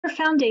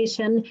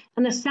Foundation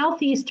and the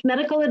Southeast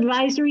Medical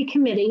Advisory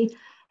Committee,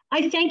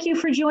 I thank you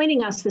for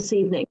joining us this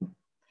evening.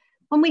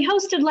 When we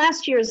hosted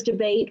last year's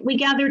debate, we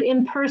gathered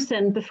in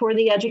person before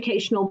the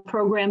educational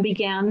program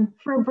began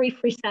for a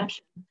brief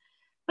reception,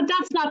 but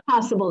that's not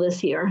possible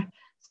this year.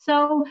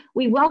 So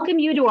we welcome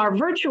you to our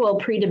virtual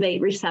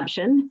pre-debate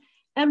reception,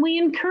 and we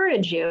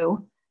encourage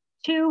you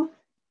to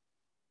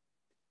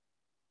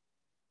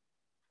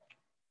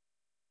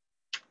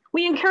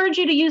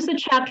use the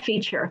chat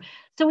feature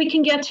so we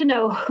can get to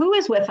know who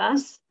is with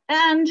us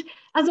and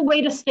as a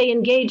way to stay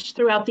engaged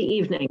throughout the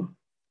evening.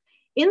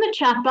 In the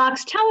chat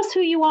box, tell us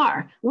who you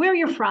are, where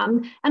you're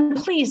from, and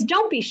please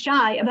don't be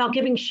shy about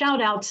giving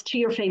shout outs to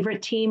your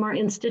favorite team or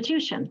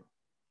institution.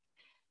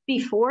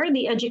 Before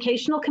the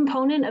educational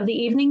component of the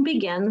evening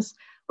begins,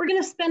 we're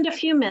going to spend a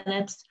few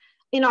minutes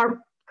in our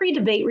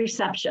pre-debate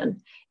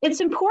reception. It's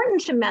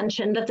important to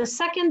mention that the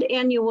second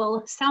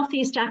annual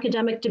Southeast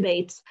Academic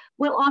Debates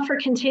will offer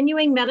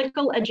continuing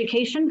medical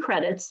education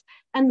credits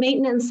and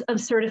maintenance of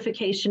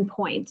certification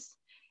points.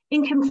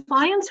 In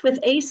compliance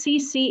with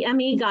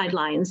ACCME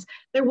guidelines,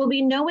 there will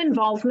be no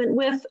involvement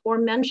with or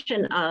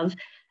mention of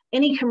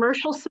any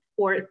commercial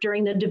support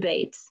during the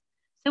debates.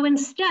 So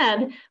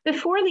instead,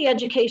 before the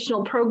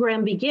educational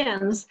program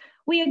begins,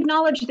 we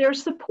acknowledge their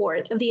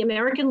support of the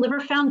American Liver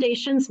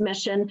Foundation's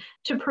mission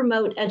to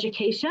promote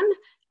education,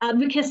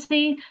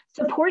 advocacy,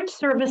 support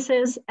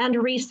services, and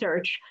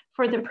research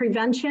for the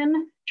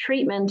prevention,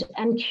 treatment,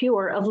 and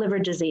cure of liver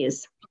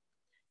disease.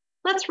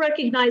 Let's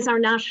recognize our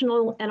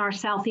national and our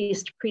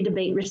Southeast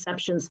pre-debate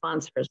reception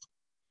sponsors.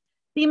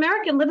 The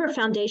American Liver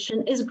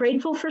Foundation is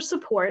grateful for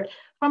support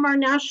from our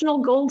national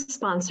gold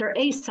sponsor,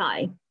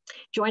 ASI.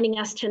 Joining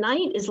us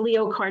tonight is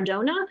Leo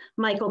Cardona,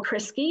 Michael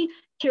Kriske,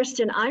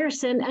 Kirsten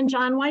Ierson, and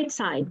John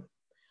Whiteside.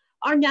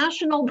 Our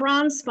national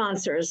bronze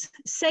sponsors,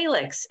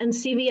 Salix and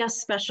CVS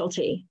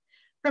Specialty.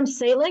 From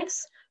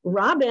Salix,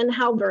 Robin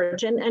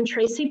Halbergen and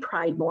Tracy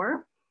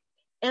Pridemore.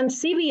 And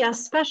CVS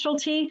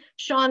Specialty,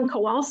 Sean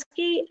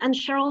Kowalski and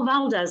Cheryl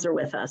Valdez are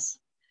with us.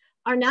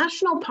 Our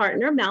national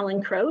partner,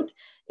 Mallinckrodt,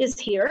 is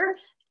here.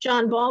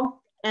 John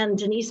Ball and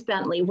Denise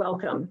Bentley,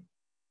 welcome.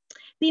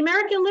 The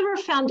American Liver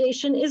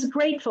Foundation is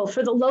grateful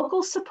for the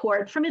local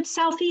support from its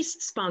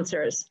Southeast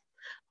sponsors.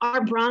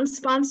 Our bronze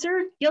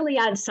sponsor,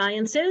 Gilead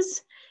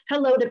Sciences.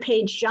 Hello to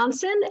Paige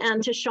Johnson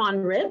and to Sean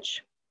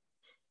Rich.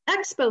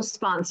 Expo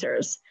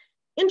sponsors,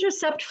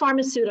 Intercept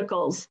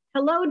Pharmaceuticals.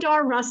 Hello,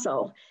 Dar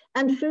Russell.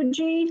 And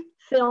Fuji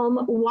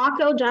Film,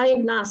 Waco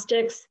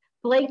Diagnostics.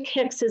 Blake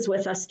Hicks is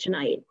with us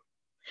tonight.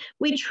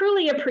 We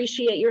truly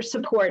appreciate your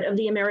support of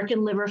the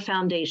American Liver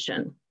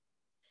Foundation.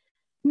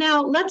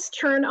 Now let's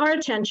turn our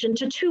attention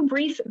to two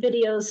brief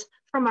videos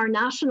from our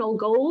national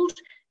gold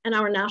and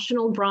our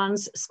national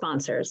bronze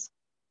sponsors.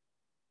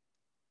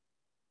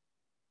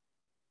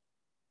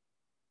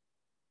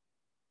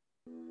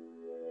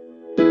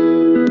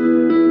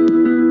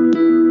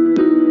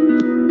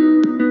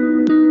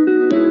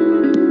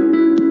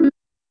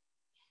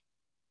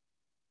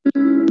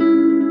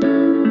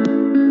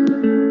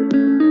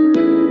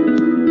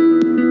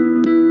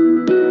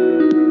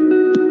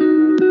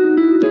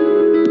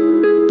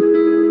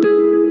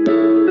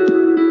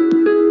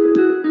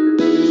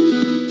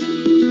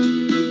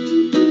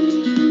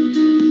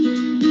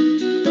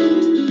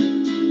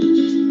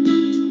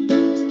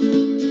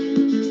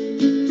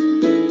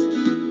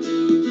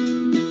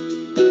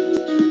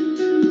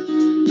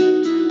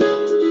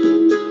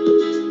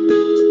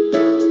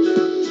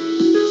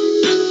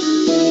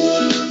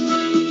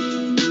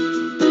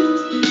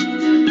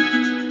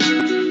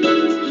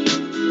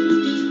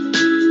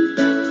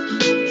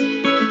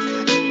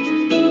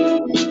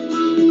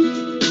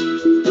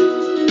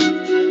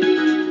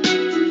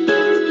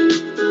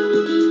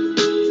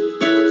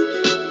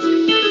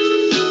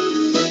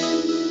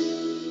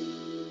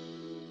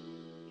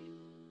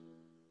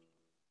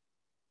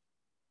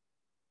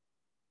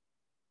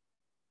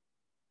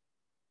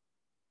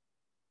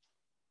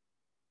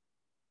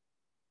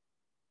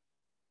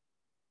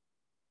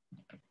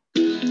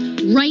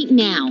 Right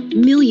now,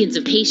 millions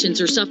of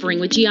patients are suffering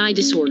with GI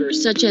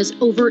disorders such as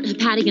overt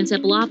hepatic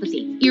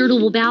encephalopathy,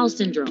 irritable bowel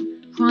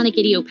syndrome, chronic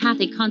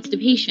idiopathic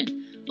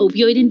constipation,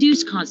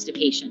 opioid-induced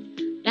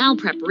constipation, bowel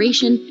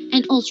preparation,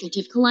 and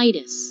ulcerative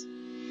colitis.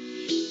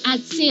 At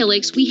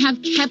Salix, we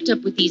have kept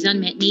up with these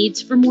unmet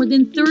needs for more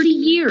than 30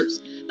 years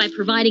by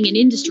providing an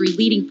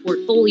industry-leading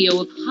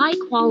portfolio of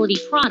high-quality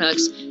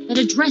products that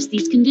address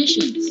these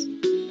conditions.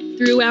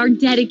 Through our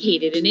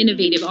dedicated and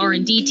innovative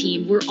R&D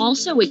team, we're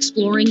also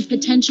exploring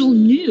potential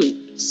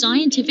new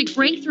scientific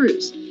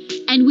breakthroughs.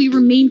 And we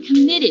remain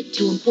committed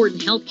to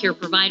important healthcare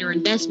provider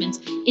investments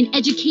in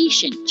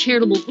education,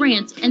 charitable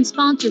grants, and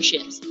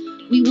sponsorships.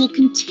 We will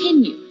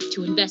continue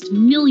to invest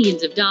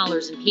millions of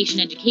dollars in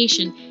patient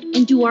education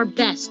and do our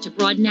best to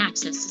broaden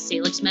access to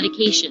Salix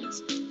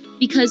medications.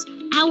 Because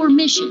our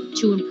mission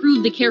to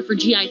improve the care for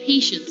GI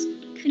patients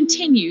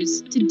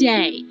continues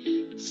today.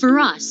 For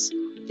us,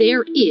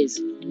 there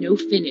is no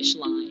finish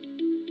line.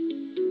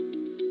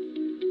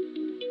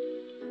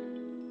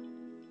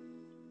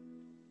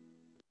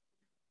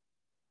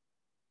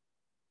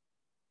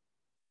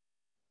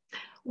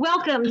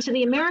 Welcome to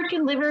the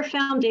American Liver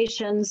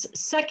Foundation's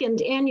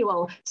second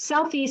annual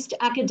Southeast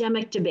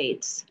Academic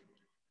Debates.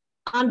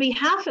 On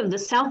behalf of the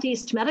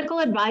Southeast Medical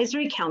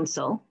Advisory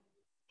Council,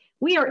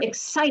 we are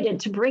excited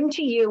to bring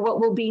to you what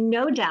will be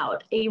no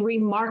doubt a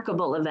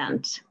remarkable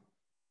event.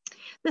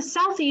 The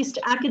Southeast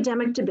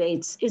Academic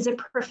Debates is a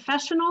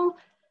professional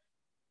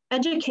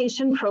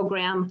education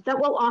program that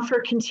will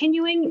offer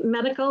continuing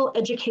medical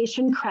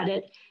education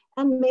credit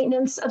and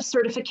maintenance of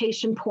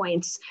certification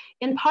points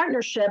in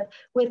partnership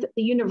with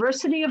the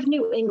University of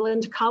New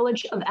England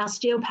College of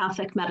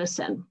Osteopathic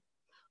Medicine.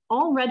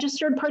 All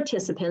registered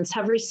participants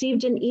have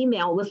received an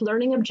email with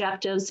learning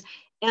objectives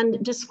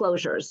and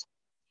disclosures.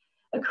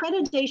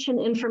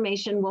 Accreditation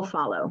information will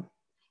follow.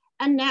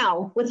 And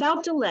now,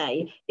 without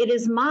delay, it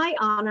is my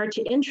honor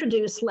to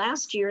introduce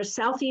last year's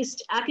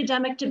Southeast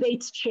Academic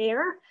Debates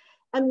Chair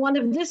and one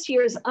of this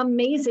year's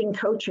amazing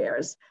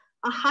co-chairs,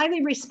 a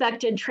highly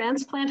respected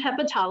transplant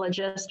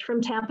hepatologist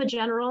from Tampa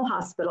General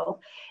Hospital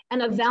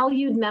and a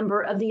valued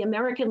member of the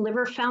American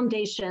Liver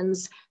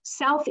Foundation's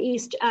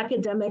Southeast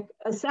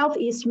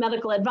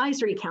Medical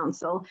Advisory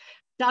Council,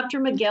 Dr.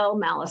 Miguel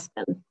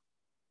Malespin.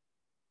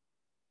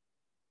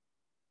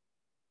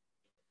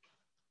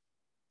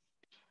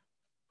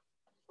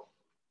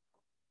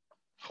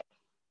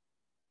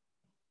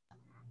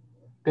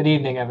 Good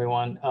evening,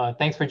 everyone.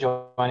 Thanks for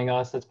joining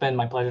us. It's been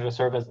my pleasure to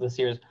serve as this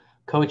year's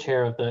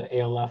co-chair of the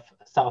ALF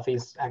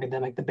Southeast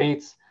Academic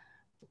Debates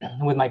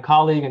with my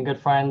colleague and good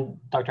friend,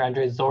 Dr.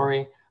 Andre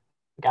Zori,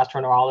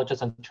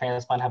 gastroenterologist and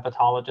transplant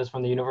hepatologist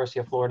from the University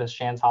of Florida's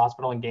Shands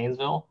Hospital in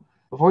Gainesville.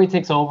 Before he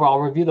takes over, I'll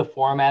review the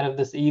format of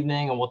this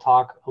evening and we'll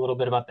talk a little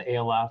bit about the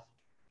ALF.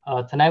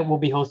 Tonight, we'll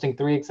be hosting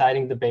 3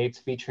 exciting debates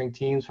featuring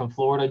teams from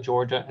Florida,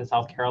 Georgia, and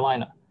South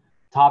Carolina.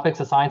 Topics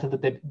assigned to the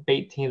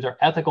debate teams are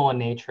ethical in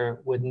nature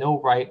with no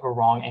right or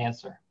wrong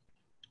answer.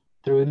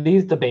 Through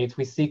these debates,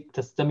 we seek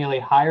to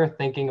stimulate higher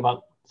thinking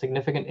about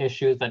significant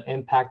issues that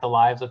impact the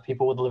lives of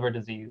people with liver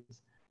disease.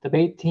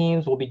 Debate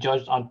teams will be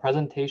judged on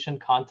presentation,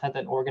 content,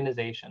 and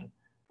organization,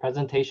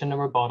 presentation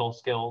and rebuttal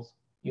skills,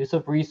 use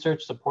of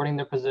research supporting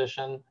their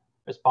position,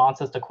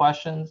 responses to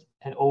questions,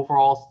 and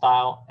overall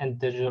style and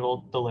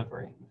digital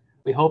delivery.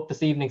 We hope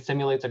this evening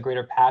simulates a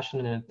greater passion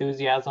and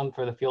enthusiasm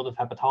for the field of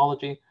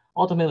hepatology,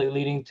 ultimately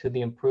leading to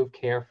the improved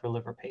care for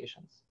liver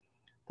patients.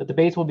 The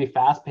debates will be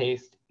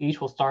fast-paced. Each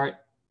will start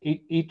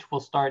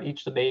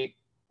each debate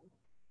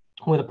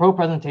with a pro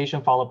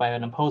presentation followed by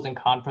an opposing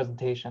con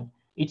presentation.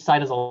 Each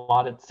side is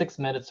allotted 6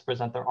 minutes to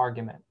present their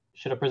argument.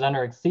 Should a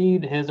presenter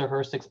exceed his or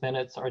her 6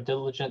 minutes, our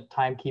diligent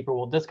timekeeper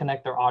will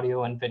disconnect their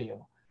audio and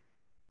video.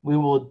 We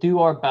will do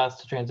our best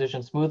to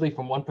transition smoothly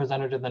from one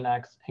presenter to the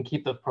next and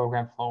keep the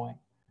program flowing.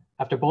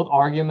 After both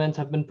arguments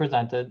have been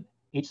presented,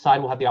 each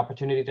side will have the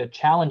opportunity to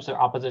challenge their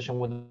opposition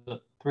with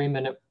a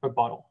 3-minute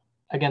rebuttal.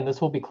 Again,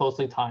 this will be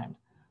closely timed.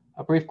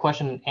 A brief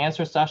question and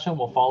answer session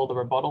will follow the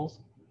rebuttals.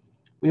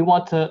 We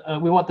want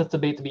this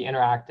debate to be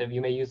interactive.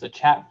 You may use the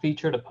chat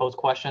feature to pose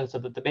questions to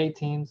the debate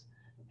teams.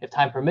 If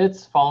time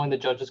permits, following the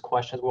judges'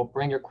 questions, we'll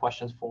bring your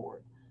questions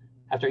forward.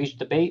 After each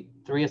debate,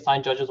 3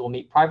 assigned judges will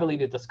meet privately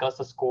to discuss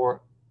the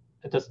score,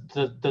 and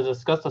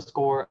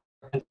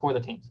score the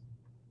teams.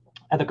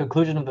 At the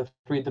conclusion of the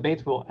 3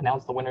 debates, we'll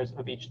announce the winners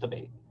of each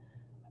debate.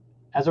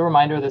 As a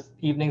reminder, this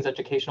evening's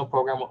educational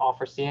program will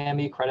offer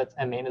CME credits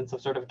and maintenance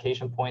of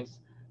certification points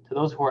to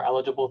those who are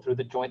eligible through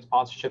the joint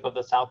sponsorship of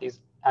the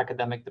Southeast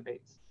Academic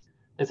Debates.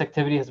 This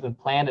activity has been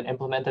planned and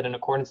implemented in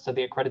accordance to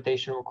the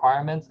accreditation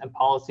requirements and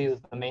policies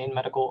of the Maine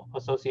Medical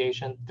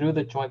Association through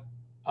the joint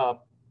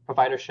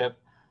providership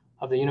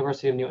of the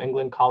University of New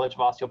England College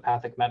of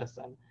Osteopathic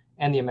Medicine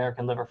and the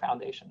American Liver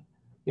Foundation.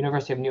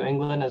 University of New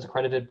England is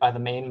accredited by the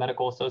Maine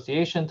Medical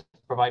Association to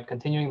provide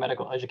continuing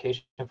medical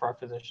education for our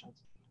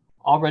physicians.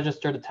 All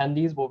registered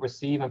attendees will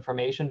receive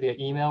information via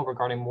email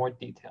regarding more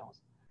details.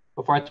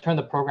 Before I turn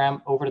the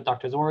program over to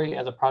Dr. Zori,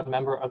 as a proud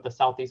member of the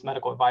Southeast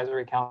Medical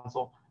Advisory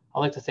Council,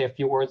 I'd like to say a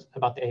few words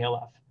about the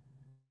ALF.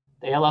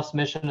 The ALF's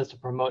mission is to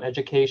promote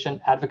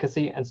education,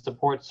 advocacy, and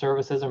support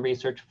services and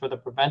research for the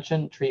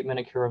prevention, treatment,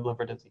 and cure of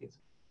liver disease.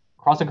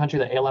 Across the country,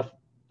 the ALF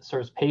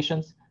serves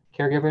patients,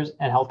 caregivers,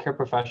 and healthcare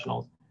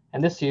professionals,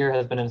 and this year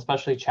has been an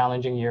especially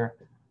challenging year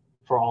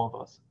for all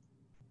of us.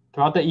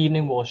 Throughout the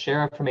evening, we'll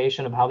share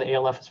information of how the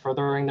ALF is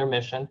furthering their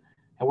mission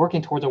and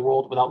working towards a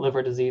world without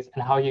liver disease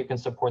and how you can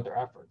support their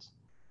efforts.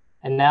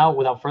 And now,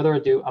 without further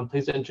ado, I'm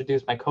pleased to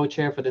introduce my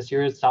co-chair for this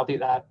year's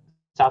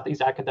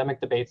Southeast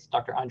Academic Debates,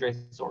 Dr. Andre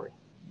Zori.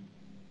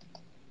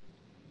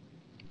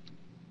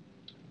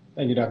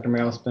 Thank you, Dr.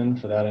 Malespin,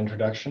 for that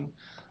introduction.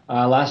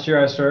 Last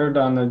year, I served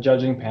on the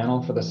judging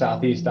panel for the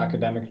Southeast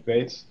Academic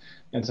Debates.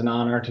 It's an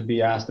honor to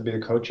be asked to be the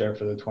co-chair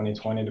for the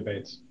 2020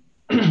 debates.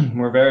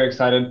 We're very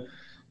excited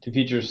to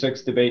feature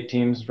 6 debate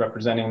teams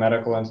representing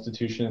medical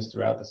institutions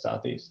throughout the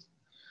Southeast.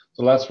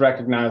 So let's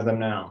recognize them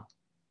now.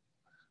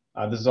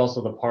 This is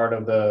also the part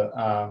of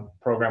the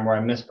program where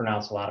I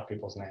mispronounce a lot of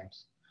people's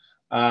names.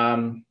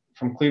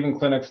 From Cleveland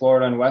Clinic,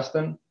 Florida and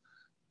Weston,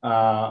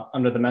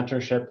 under the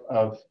mentorship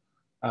of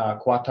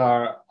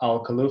Qatar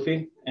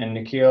Al-Khalufi and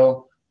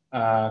Nikhil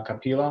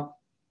Kapila.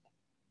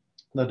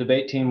 The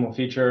debate team will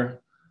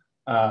feature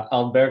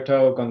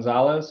Alberto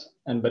Gonzalez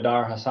and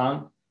Badar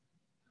Hassan.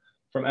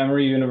 From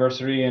Emory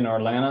University in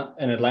Atlanta,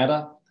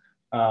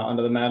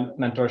 under the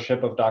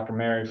mentorship of Dr.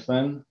 Mary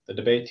Flynn, the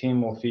debate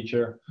team will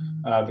feature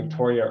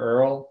Victoria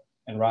Earle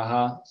and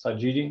Raha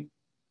Sajidi.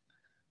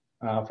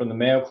 From the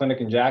Mayo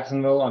Clinic in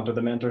Jacksonville, under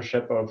the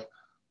mentorship of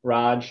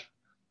Raj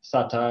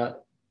Satyayana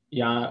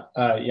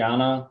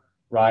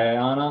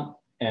Rayana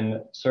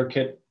and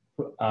Circuit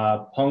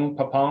Pong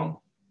Papong.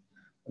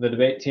 The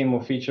debate team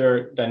will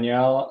feature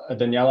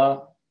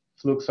Daniela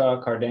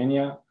Fluxa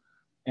Cardania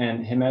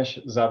and Himesh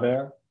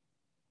Zaver.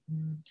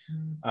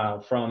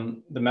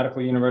 From the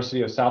Medical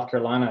University of South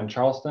Carolina in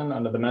Charleston,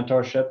 under the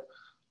mentorship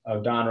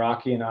of Don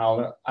Rocky and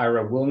Ira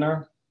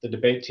Wilner, the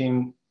debate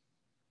team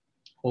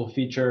will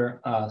feature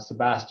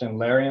Sebastian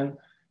Larian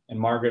and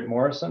Margaret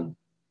Morrison.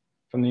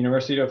 From the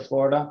University of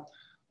Florida,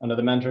 under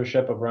the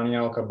mentorship of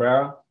Roniel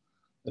Cabrera,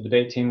 the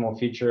debate team will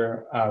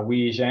feature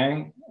Wei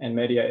Zhang and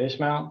Media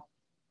Ismail.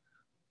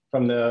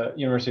 From the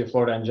University of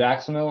Florida in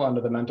Jacksonville, under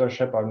the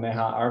mentorship of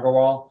Neha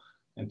Agarwal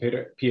and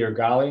Peter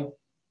Gali,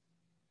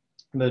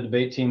 the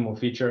debate team will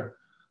feature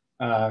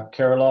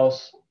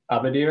Carlos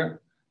Abadir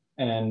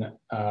and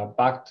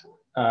Bakht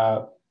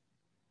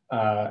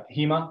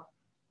Hema.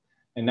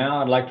 And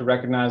now I'd like to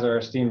recognize our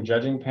esteemed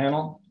judging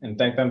panel and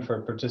thank them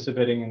for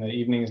participating in the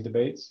evening's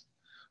debates.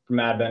 From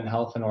Advent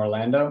Health in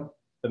Orlando,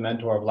 the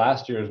mentor of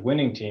last year's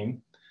winning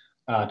team,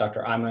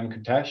 Dr. Ayman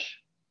Kutesh.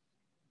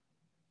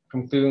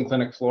 From Cleveland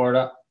Clinic,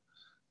 Florida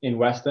in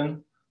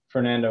Weston,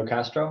 Fernando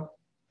Castro.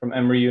 From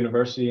Emory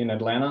University in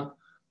Atlanta,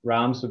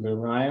 Ram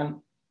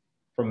Subramanian.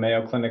 From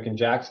Mayo Clinic in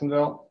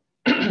Jacksonville,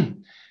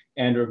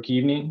 Andrew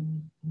Keaveney.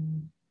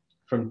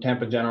 From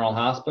Tampa General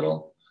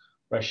Hospital,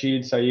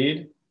 Rashid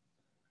Saeed.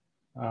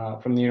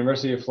 From the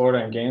University of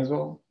Florida in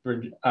Gainesville,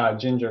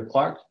 Ginger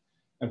Clark.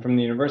 And from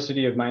the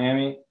University of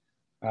Miami,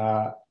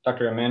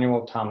 Dr.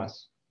 Emmanuel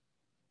Thomas.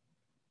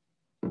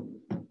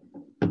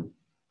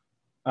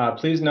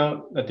 Please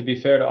note that to be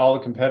fair to all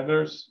the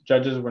competitors,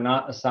 judges were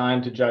not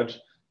assigned to judge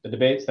the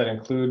debates that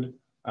include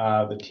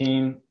the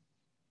team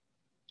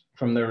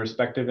from their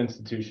respective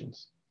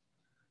institutions.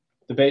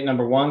 Debate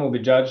number 1 will be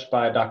judged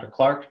by Dr.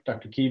 Clark,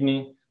 Dr.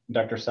 Keaveney, and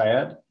Dr.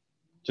 Syed.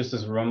 Just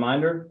as a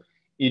reminder,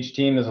 each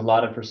team is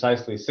allotted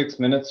precisely 6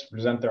 minutes to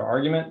present their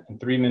argument and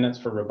 3 minutes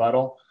for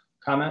rebuttal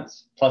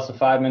comments, plus a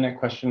 5-minute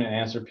question and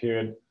answer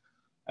period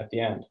at the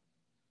end.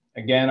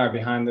 Again, our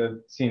behind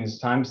the scenes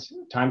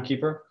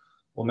timekeeper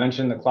will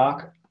mention the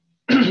clock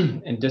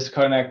and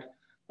disconnect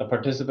the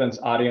participants'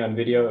 audio and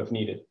video if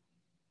needed.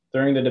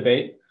 During the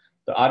debate,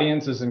 the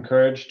audience is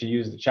encouraged to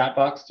use the chat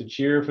box to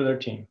cheer for their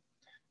team,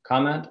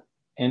 comment,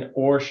 and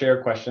or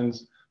share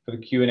questions for the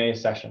Q&A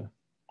session.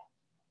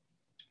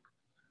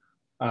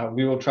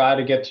 We will try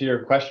to get to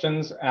your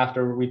questions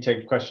after we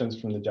take questions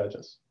from the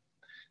judges.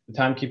 The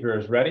timekeeper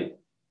is ready.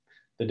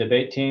 The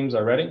debate teams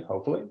are ready,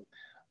 hopefully.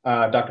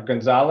 Dr.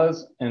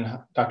 Gonzalez and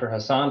Dr.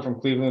 Hassan from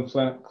Cleveland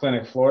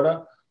Clinic,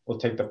 Florida will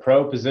take the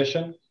pro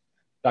position.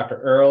 Dr.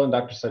 Earle and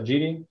Dr.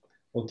 Sajidi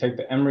will take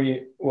the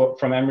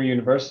from Emory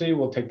University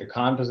will take the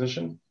con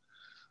position.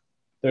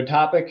 Their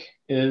topic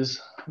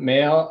is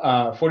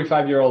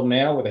 45-year-old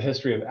male with a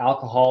history of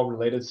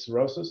alcohol-related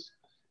cirrhosis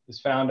is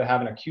found to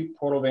have an acute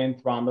portal vein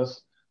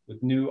thrombus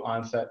with new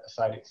onset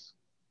ascites.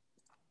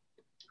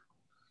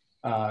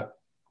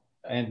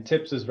 And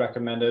tips is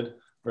recommended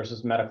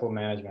versus medical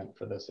management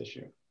for this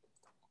issue.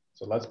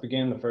 So let's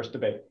begin the first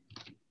debate.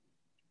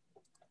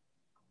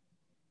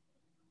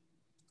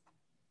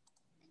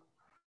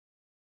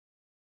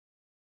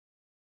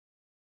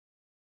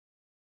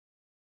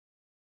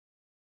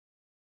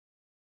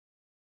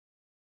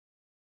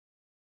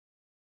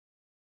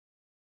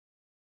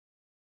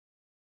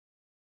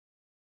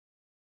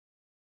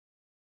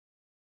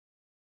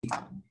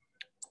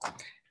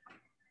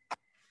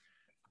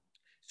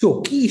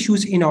 So key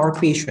issues in our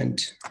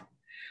patient.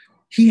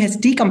 He has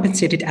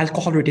decompensated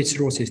alcohol-related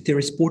cirrhosis. There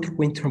is portal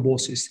vein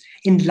thrombosis.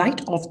 In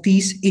light of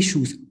these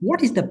issues,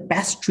 what is the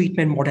best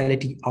treatment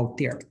modality out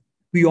there?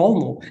 We all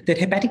know that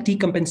hepatic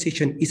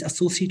decompensation is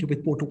associated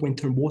with portal vein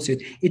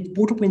thrombosis.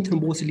 Portal vein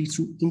thrombosis leads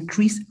to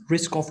increased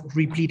risk of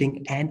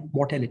rebleeding and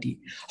mortality.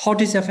 How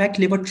does it affect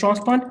liver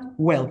transplant?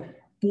 Well,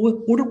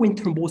 portal vein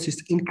thrombosis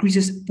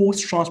increases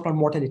post-transplant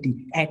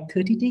mortality at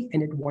 30-day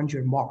and at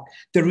 1-year mark.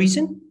 The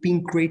reason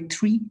being grade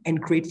 3 and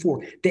grade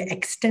 4, the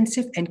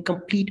extensive and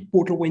complete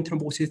portal vein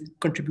thrombosis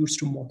contributes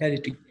to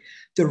mortality.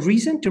 The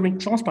reason during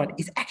transplant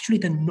is actually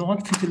the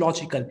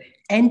non-physiological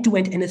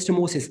end-to-end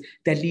anastomosis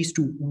that leads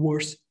to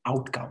worse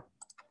outcome.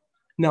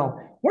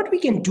 Now, what we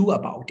can do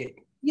about it?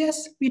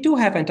 Yes, we do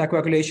have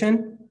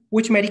anticoagulation.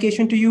 Which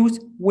medication to use?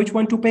 Which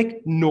one to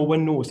pick? No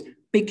one knows.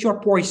 Pick your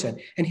poison.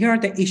 And here are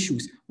the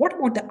issues. What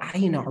about the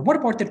INR? What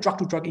about the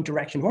drug-to-drug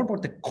interaction? What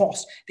about the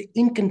cost, the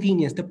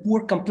inconvenience, the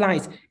poor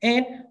compliance?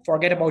 And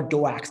forget about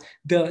DOACs.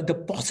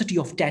 The paucity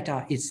of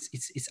data is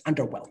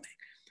underwhelming.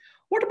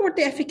 What about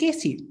the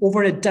efficacy?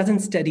 Over a dozen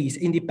studies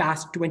in the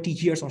past 20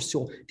 years or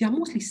so, they are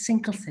mostly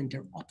single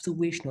center,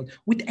 observational,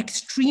 with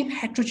extreme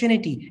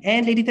heterogeneity.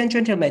 And ladies and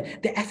gentlemen,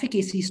 the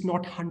efficacy is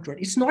not 100,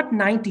 it's not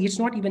 90, it's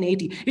not even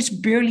 80, it's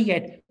barely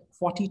at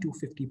 40 to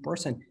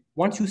 50%.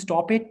 Once you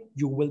stop it,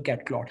 you will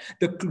get clot.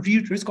 The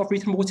risk of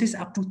thrombosis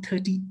up to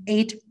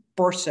 38%.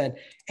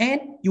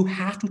 And you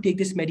have to take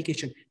this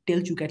medication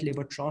till you get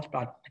liver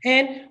transplant.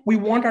 And we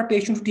want our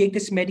patient to take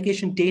this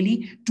medication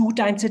daily, 2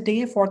 times a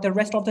day for the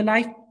rest of their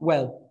life.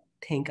 Well,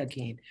 think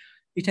again.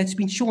 It has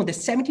been shown that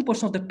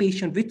 70% of the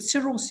patients with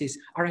cirrhosis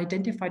are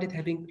identified as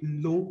having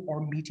low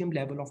or medium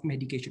level of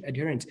medication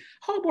adherence.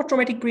 How about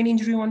traumatic brain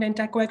injury on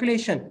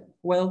anticoagulation?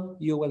 Well,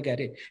 you will get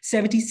it.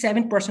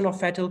 77% of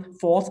fatal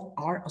falls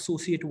are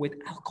associated with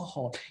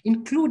alcohol,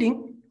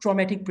 including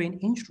traumatic brain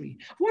injury.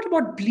 What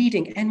about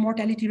bleeding and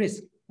mortality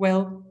risk?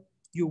 Well,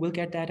 you will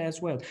get that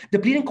as well. The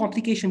bleeding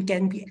complication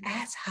can be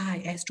as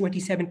high as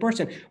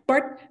 27%,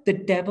 but the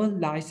devil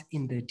lies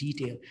in the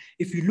detail.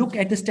 If you look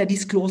at the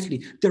studies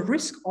closely, the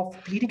risk of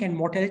bleeding and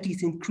mortality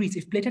is increased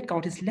if platelet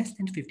count is less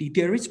than 50.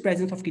 There is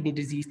presence of kidney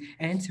disease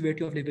and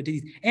severity of liver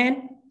disease.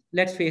 And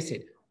let's face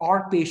it,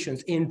 our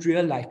patients in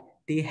real life,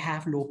 they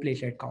have low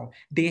platelet count,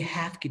 they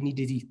have kidney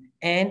disease,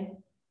 and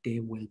they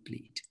will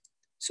bleed.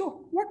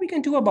 So what we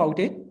can do about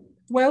it?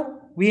 Well,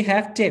 we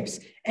have tips,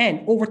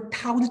 and over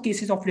 1,000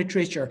 cases of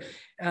literature,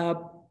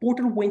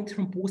 portal vein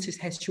thrombosis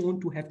has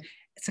shown to have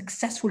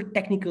successful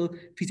technical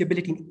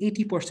feasibility in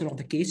 80% of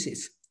the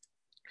cases.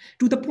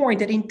 To the point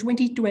that in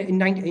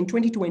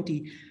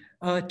 2020,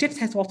 TIPS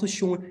has also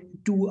shown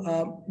to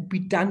be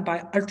done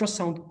by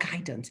ultrasound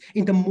guidance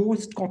in the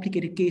most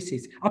complicated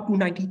cases, up to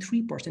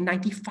 93%,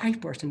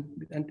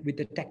 95% with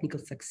the technical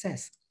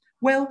success.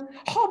 Well,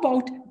 how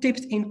about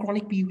TIPS in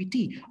chronic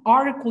PVT?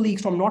 Our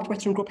colleagues from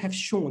Northwestern Group have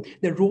shown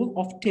the role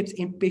of TIPS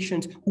in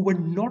patients who were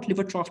not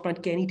liver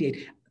transplant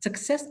candidate.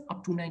 Success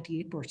up to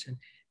 98%.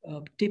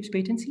 TIPS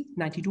patency,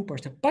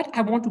 92%. But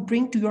I want to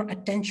bring to your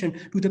attention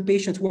to the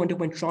patients who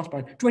underwent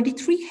transplant.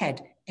 23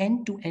 had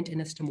end-to-end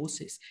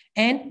anastomosis,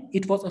 and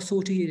it was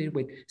associated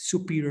with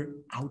superior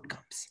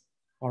outcomes.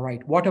 All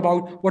right, what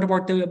about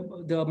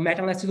the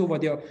meta-analysis over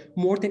there?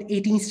 More than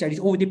 18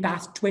 studies over the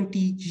past 20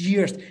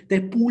 years.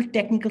 The pooled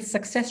technical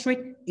success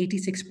rate,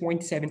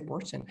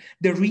 86.7%.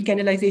 The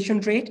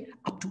recanalization rate,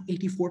 up to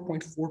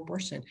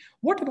 84.4%.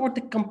 What about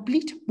the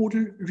complete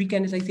portal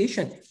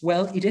recanalization?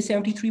 Well, it is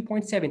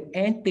 73.7%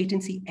 and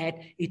patency at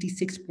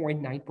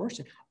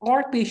 86.9%.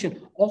 Our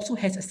patient also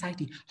has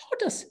ascites. How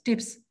does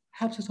TIPS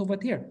helps us over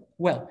there?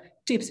 Well,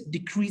 TIPS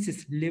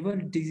decreases liver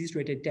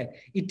disease-related death.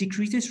 It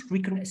decreases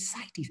recurrent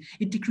ascites.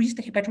 It decreases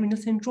the hepatorenal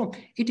syndrome.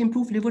 It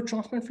improves liver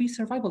transplant-free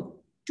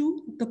survival,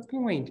 to the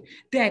point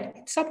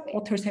that some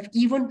authors have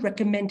even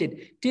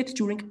recommended TIPS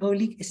during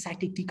early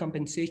ascitic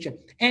decompensation.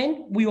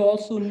 And we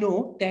also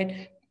know that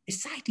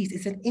ascites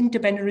is an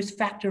independent risk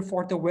factor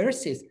for the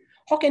varices.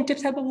 How can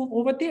TIPS help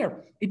over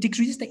there? It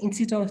decreases the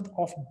incidence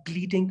of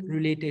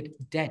bleeding-related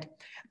death.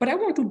 But I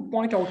want to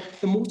point out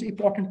the most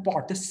important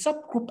part, the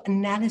subgroup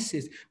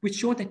analysis, which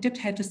showed that TIPS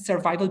had a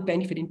survival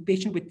benefit in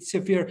patients with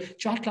severe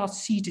child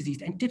class C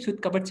disease, and TIPS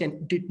with covered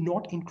stent did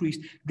not increase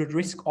the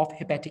risk of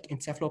hepatic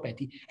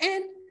encephalopathy.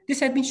 And this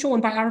has been shown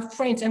by our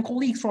friends and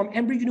colleagues from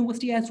Emory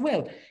University as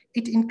well.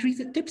 It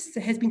increases, TIPS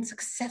has been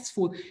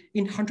successful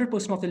in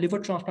 100% of the liver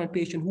transplant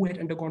patients who had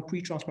undergone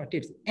pre-transplant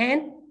TIPS,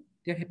 and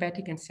their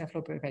hepatic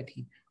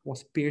encephalopathy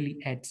was barely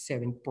at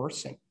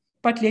 7%.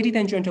 But ladies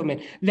and gentlemen,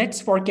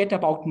 let's forget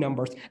about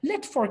numbers.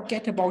 Let's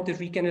forget about the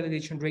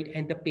recanalization rate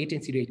and the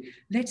patency rate.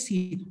 Let's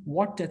see,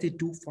 what does it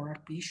do for our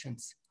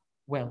patients?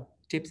 Well,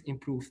 TIPS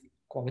improve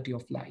quality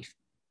of life.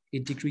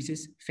 It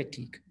decreases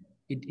fatigue.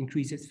 It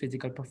increases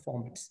physical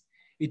performance.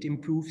 It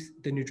improves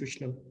the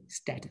nutritional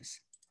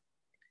status.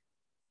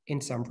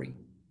 In summary,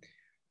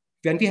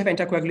 when we have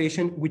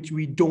anticoagulation, which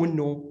we don't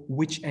know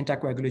which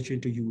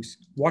anticoagulation to use,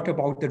 what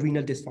about the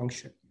renal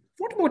dysfunction?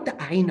 What about the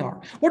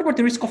INR? What about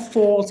the risk of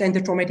falls and the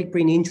traumatic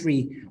brain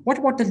injury? What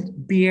about the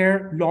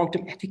bare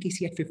long-term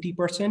efficacy at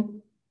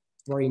 50%?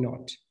 Worry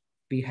not,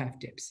 we have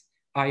TIPS.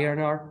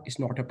 INR is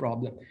not a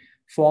problem.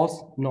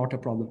 Falls, not a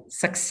problem.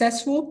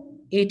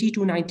 Successful, 80 to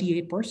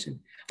 98%.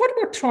 What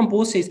about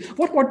thrombosis?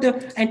 What about the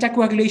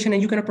anticoagulation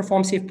and you can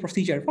perform safe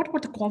procedure? What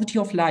about the quality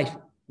of life?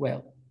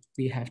 Well,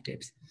 we have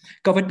TIPS.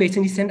 Covered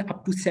patient descent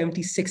up to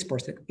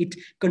 76%. It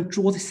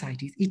controls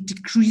ascites. It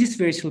decreases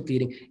variceal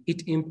bleeding.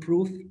 It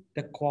improves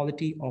the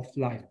quality of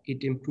life.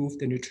 It improves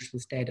the nutritional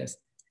status.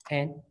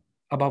 And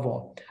above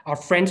all, our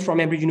friends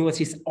from Emory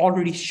University has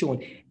already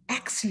shown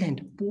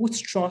excellent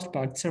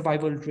post-transplant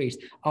survival rates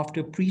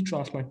after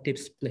pre-transplant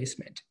TIPS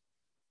placement.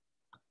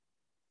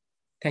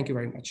 Thank you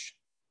very much.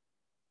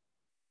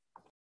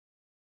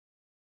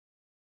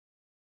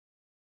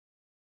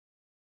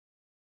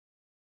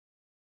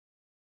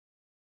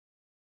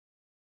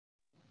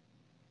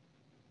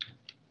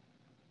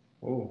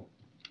 Oh,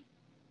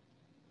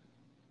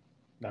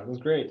 that was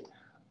great.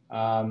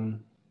 Now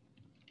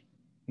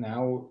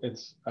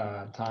it's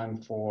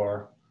time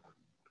for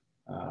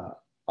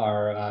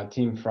our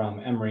team from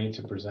Emory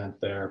to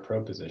present their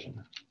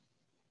proposition.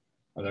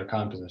 or their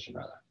composition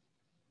rather.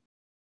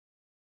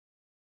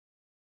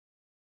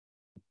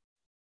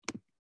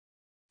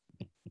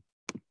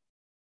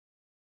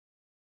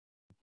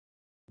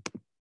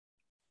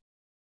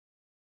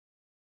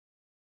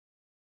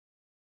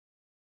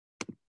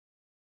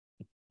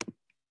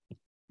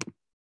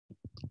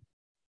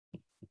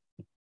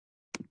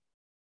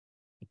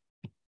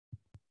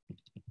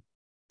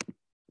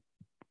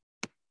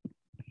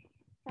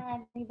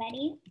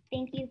 Everybody,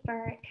 thank you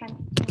for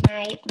coming to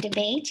my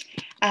debate,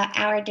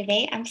 our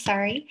debate, I'm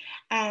sorry.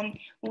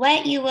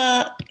 What you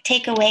will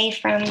take away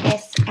from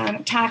this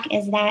talk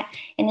is that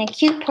in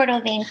acute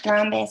portal vein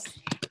thrombus,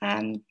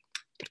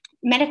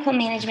 medical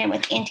management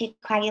with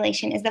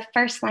anticoagulation is the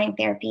first line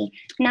therapy,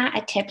 not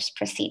a TIPS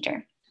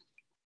procedure.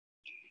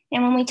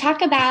 And when we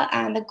talk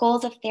about the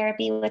goals of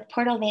therapy with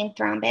portal vein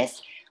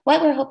thrombus,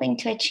 what we're hoping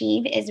to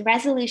achieve is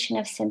resolution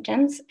of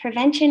symptoms,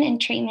 prevention and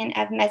treatment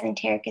of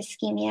mesenteric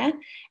ischemia,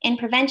 and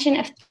prevention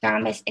of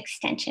thrombus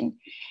extension.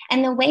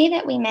 And the way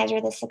that we measure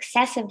the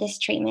success of this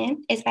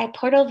treatment is by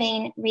portal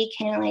vein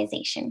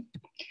recanalization.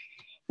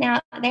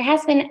 Now, there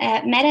has been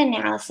a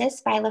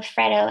meta-analysis by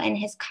Lafredo and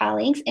his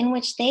colleagues in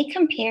which they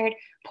compared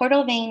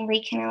portal vein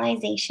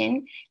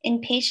recanalization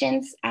in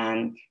patients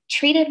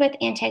treated with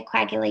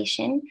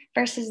anticoagulation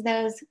versus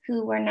those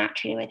who were not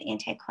treated with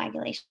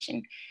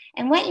anticoagulation.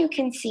 And what you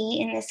can see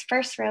in this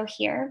first row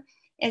here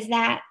is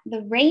that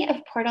the rate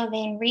of portal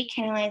vein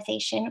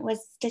recanalization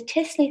was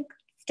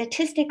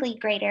statistically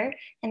greater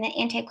in the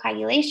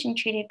anticoagulation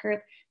treated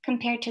group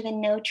compared to the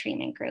no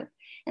treatment group.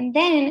 And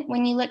then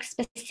when you look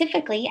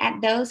specifically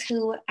at those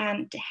who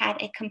had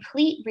a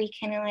complete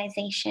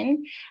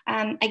recanalization,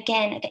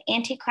 again, the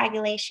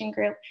anticoagulation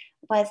group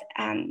was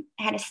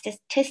had a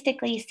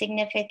statistically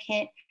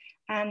significant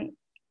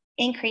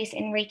increase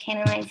in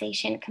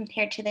recanalization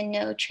compared to the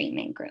no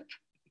treatment group.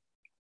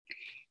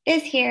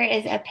 This here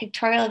is a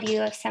pictorial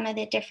view of some of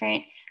the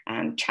different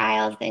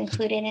trials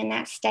included in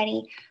that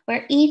study,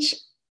 where each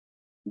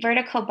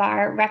vertical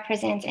bar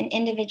represents an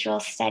individual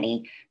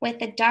study, with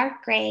the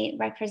dark gray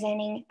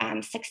representing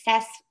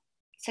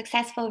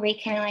successful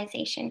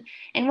recanalization.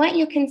 And what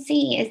you can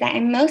see is that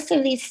in most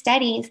of these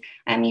studies,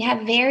 you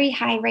have very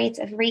high rates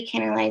of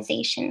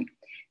recanalization.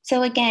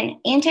 So again,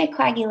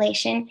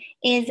 anticoagulation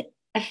is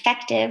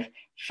effective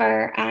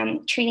for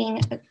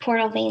treating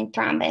portal vein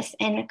thrombus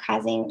and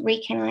causing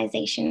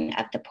recanalization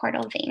of the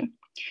portal vein.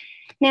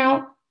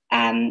 Now,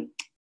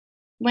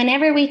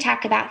 whenever we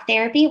talk about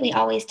therapy, we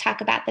always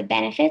talk about the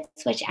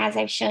benefits, which, as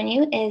I've shown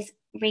you, is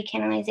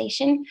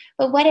recanalization.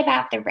 But what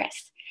about the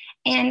risks?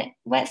 And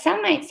what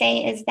some might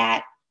say is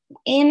that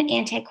in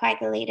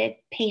anticoagulated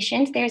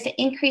patients, there's an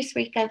increased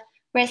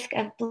risk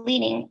of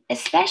bleeding,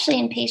 especially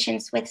in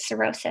patients with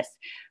cirrhosis.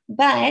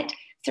 But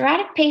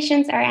cirrhotic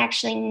patients are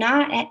actually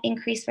not at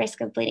increased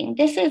risk of bleeding.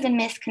 This is a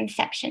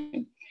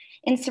misconception.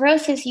 In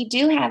cirrhosis, you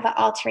do have an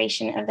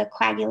alteration of the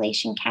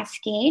coagulation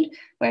cascade,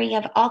 where you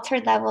have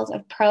altered levels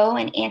of pro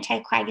and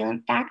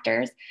anticoagulant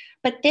factors,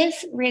 but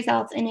this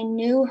results in a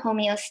new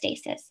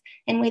homeostasis.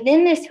 And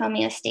within this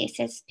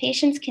homeostasis,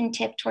 patients can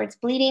tip towards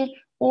bleeding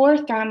or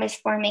thrombus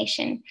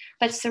formation.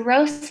 But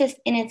cirrhosis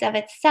in and of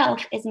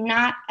itself is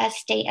not a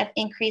state of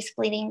increased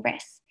bleeding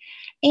risk.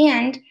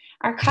 And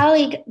our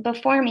colleague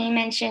before me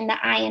mentioned the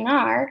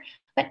INR,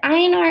 but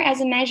INR as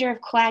a measure of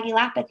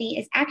coagulopathy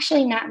is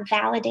actually not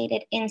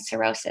validated in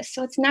cirrhosis.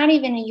 So it's not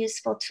even a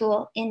useful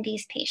tool in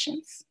these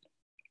patients.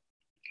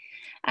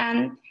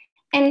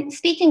 And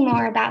speaking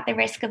more about the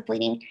risk of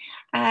bleeding,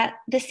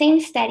 the same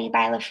study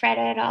by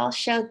Lafredo et al.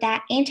 Showed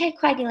that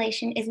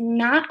anticoagulation is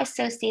not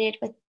associated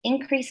with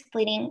increased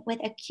bleeding with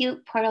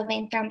acute portal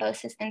vein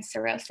thrombosis and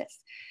cirrhosis.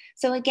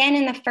 So again,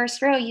 in the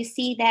first row, you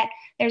see that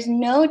there's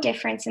no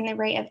difference in the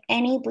rate of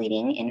any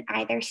bleeding in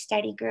either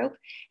study group.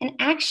 And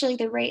actually,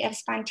 the rate of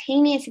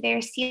spontaneous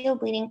variceal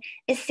bleeding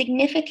is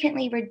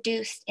significantly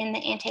reduced in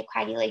the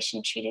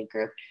anticoagulation treated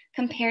group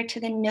compared to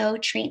the no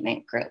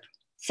treatment group.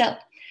 So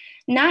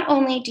not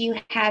only do you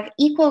have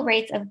equal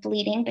rates of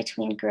bleeding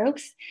between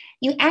groups,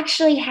 this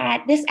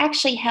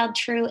actually held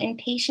true in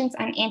patients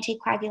on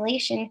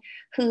anticoagulation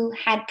who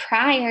had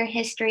prior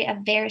history of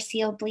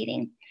variceal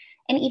bleeding.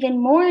 And even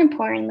more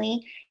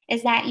importantly,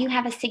 is that you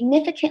have a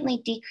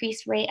significantly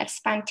decreased rate of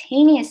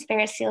spontaneous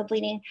variceal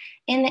bleeding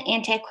in the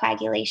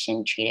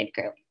anticoagulation treated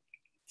group.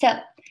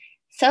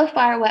 So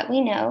far what we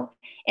know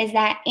is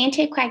that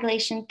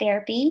anticoagulation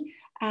therapy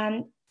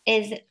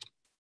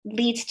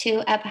leads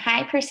to a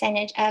high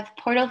percentage of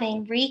portal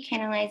vein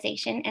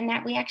recanalization, and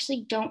that we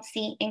actually don't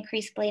see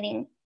increased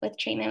bleeding with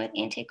treatment with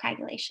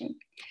anticoagulation.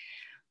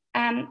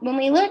 When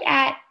we look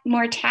at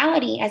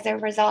mortality as a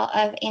result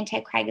of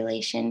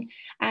anticoagulation,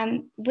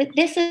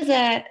 this is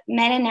a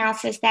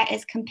meta-analysis that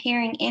is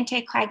comparing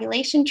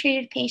anticoagulation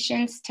treated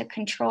patients to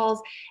controls,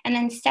 and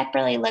then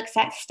separately looks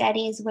at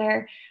studies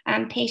where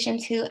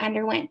patients who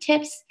underwent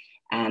TIPS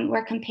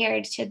were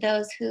compared to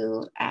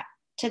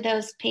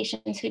those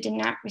patients who did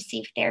not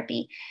receive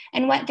therapy.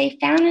 And what they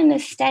found in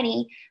this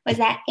study was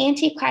that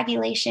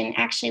anticoagulation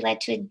actually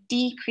led to a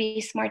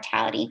decreased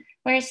mortality,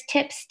 whereas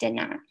TIPS did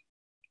not.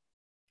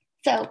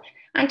 So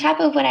on top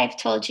of what I've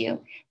told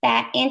you,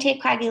 that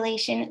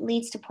anticoagulation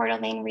leads to portal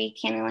vein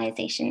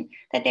recanalization,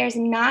 that there's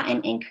not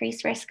an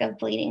increased risk of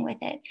bleeding with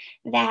it,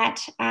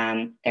 that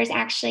there's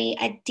actually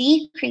a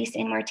decrease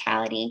in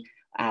mortality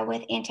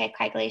with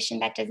anticoagulation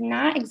that does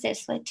not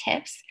exist with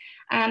TIPS.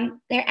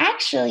 There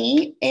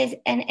actually is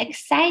an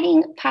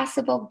exciting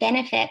possible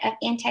benefit of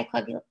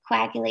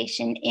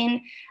anticoagulation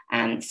in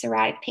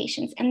cirrhotic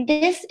patients. And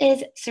this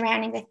is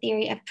surrounding the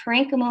theory of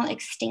parenchymal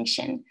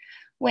extinction,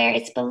 where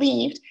it's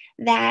believed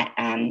that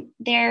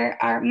there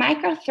are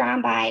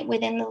microthrombi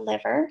within the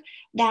liver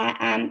that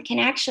can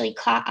actually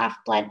clot off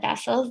blood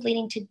vessels,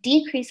 leading to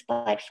decreased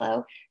blood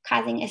flow,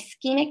 causing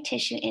ischemic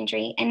tissue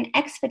injury and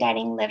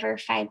expediting liver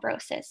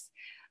fibrosis.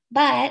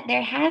 But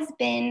there has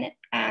been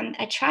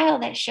a trial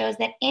that shows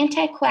that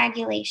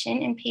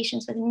anticoagulation in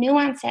patients with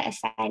new-onset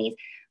ascites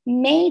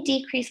may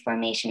decrease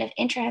formation of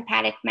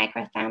intrahepatic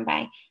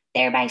microthrombi,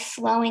 thereby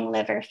slowing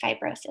liver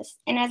fibrosis.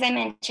 And as I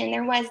mentioned,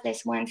 there was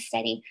this one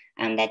study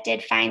that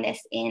did find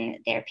this in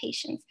their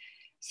patients.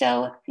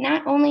 So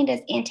not only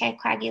does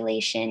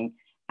anticoagulation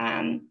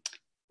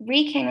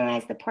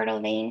recanalize the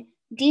portal vein,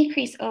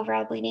 decrease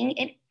overall bleeding,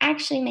 it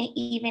actually may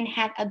even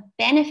have a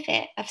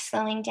benefit of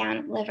slowing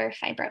down liver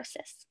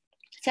fibrosis.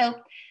 So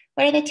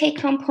what are the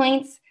take-home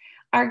points?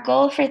 Our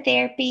goal for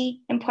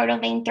therapy in portal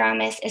vein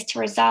thrombus is to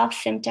resolve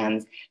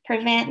symptoms,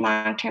 prevent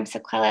long-term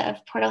sequelae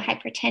of portal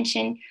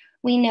hypertension.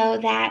 We know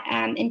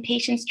that in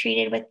patients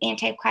treated with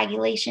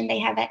anticoagulation, they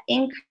have an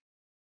increase.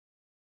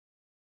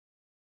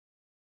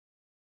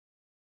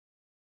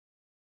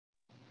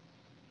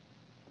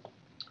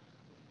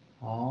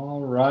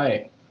 All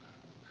right.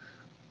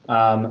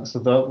 So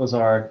that was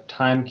our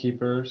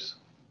timekeepers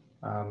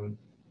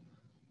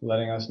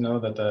letting us know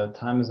that the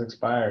time has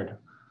expired.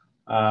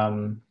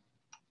 So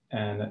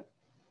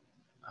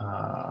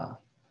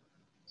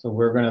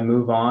we're going to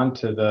move on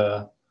to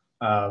the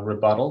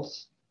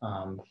rebuttals.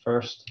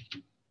 First,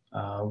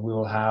 we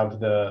will have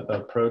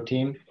the pro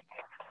team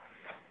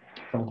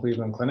from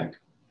Cleveland Clinic.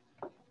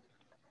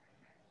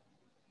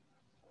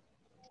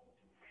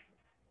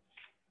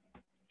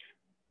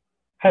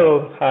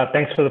 Hello,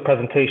 thanks for the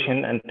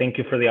presentation and thank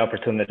you for the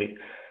opportunity.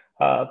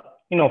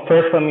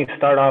 First let me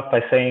start off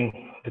by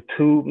saying the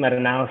two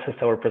meta-analyses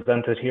that were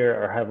presented here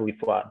are heavily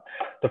flawed.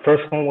 The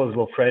first one was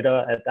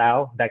Wilfreda et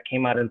al. That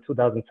came out in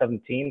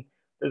 2017.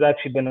 There's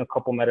actually been a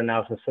couple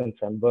meta-analyses since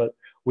then, but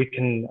we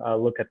can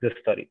look at this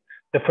study.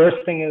 The first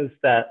thing is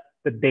that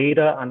the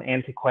data on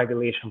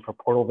anticoagulation for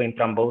portal vein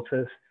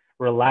thrombosis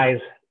relies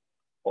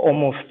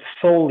almost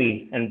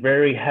solely and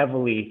very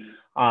heavily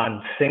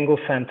on single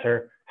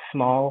center,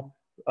 small,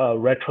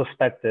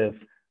 retrospective,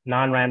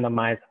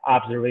 non-randomized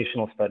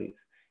observational studies.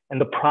 And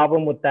the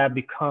problem with that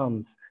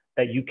becomes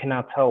that you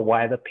cannot tell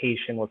why the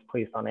patient was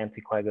placed on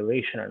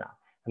anticoagulation or not.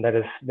 And that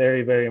is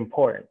very, very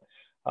important.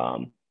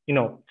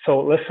 So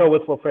let's start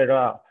with Wilfreda et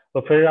al.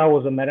 Wilfreda et al.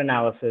 Was a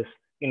meta-analysis.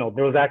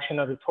 There was actually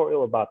an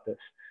editorial about this.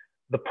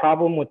 The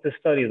problem with this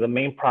study, the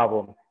main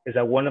problem, is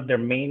that one of their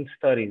main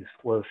studies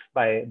was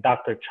by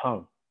Dr.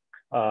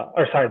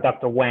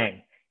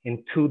 Wang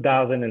in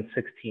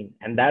 2016.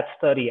 And that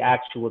study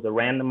actually was a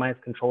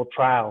randomized controlled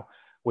trial,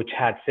 which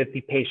had 50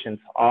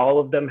 patients. All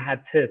of them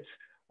had TIPS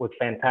with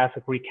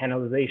fantastic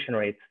recanalization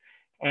rates.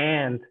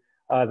 And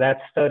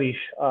that study,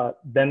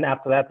 then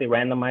after that, they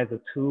randomized the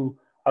two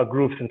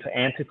groups into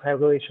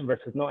anticoagulation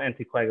versus no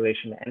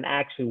anticoagulation. And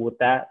actually what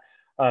that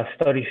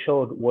study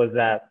showed was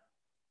that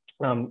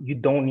you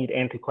don't need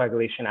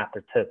anticoagulation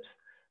after TIPS.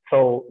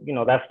 So,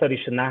 that study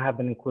should not have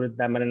been included in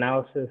that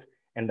meta-analysis,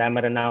 and that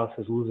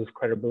meta-analysis loses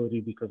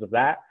credibility because of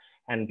that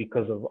and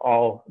because of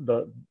all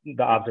the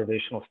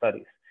observational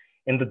studies.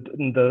 In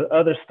the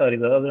other study,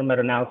 the other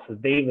meta-analysis,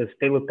 Davis,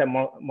 they looked at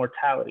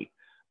mortality,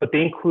 but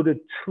they included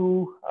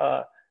two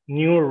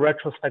newer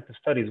retrospective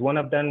studies. One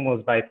of them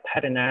was by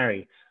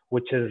Pedinari,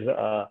 which is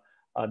a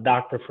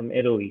doctor from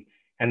Italy,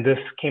 and this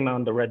came out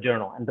in the Red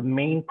Journal. And the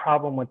main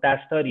problem with that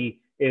study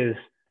is,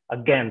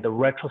 again, the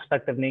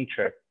retrospective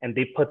nature, and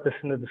they put this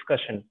in the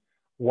discussion.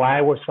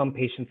 Why were some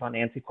patients on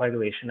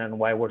anticoagulation and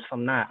why were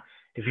some not?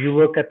 If you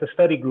look at the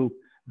study group,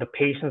 the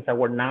patients that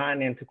were not on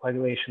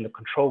anticoagulation, the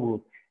control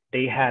group,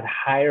 they had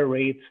higher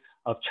rates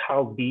of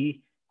child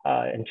B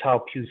and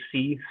child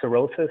QC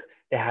cirrhosis.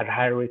 They had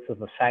higher rates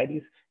of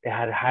ascites. They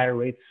had higher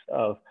rates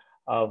of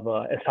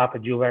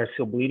esophageal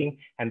variceal bleeding,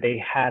 and they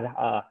had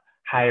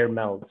higher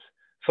MELDs.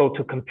 So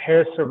to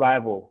compare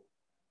survival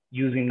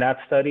using that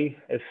study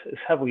is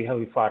heavily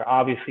flawed.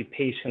 Obviously,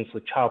 patients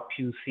with child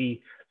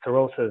QC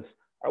cirrhosis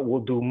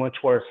will do much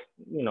worse,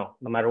 no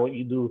matter what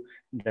you do,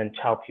 than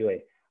child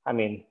PUA. I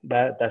mean,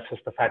 that's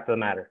just the fact of the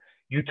matter.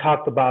 You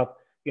talked about,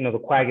 the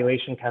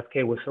coagulation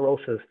cascade with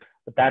cirrhosis,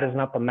 but that is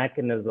not the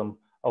mechanism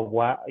of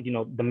why,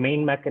 the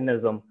main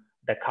mechanism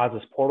that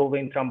causes portal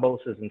vein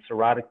thrombosis in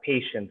cirrhotic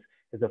patients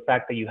is the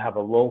fact that you have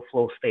a low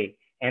flow state.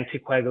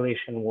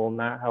 Anticoagulation will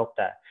not help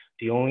that.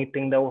 The only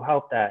thing that will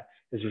help that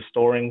is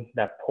restoring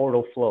that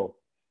portal flow.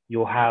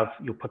 You'll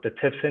put the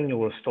tips in,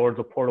 you'll restore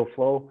the portal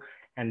flow,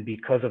 and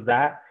because of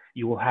that,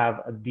 you will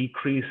have a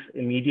decrease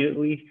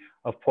immediately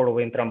of portal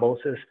vein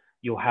thrombosis,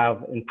 you'll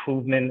have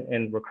improvement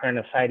in recurrent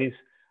ascites,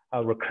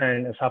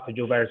 recurrent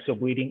esophageal variceal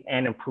bleeding,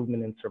 and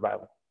improvement in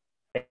survival.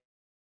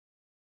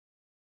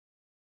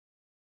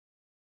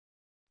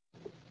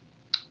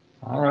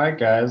 All right,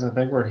 guys, I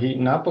think we're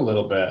heating up a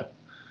little bit.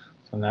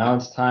 So now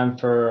it's time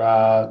for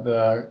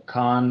the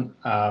con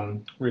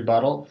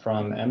rebuttal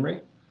from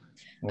Emory.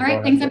 All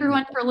right, thanks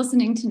everyone for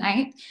listening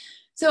tonight.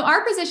 So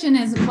our position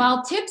is,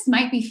 while TIPS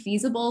might be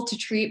feasible to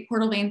treat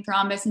portal vein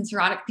thrombus in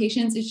cirrhotic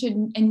patients, it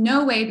should in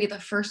no way be the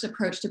first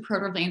approach to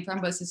portal vein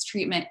thrombosis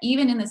treatment,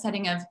 even in the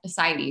setting of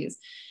ascites.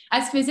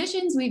 As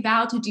physicians, we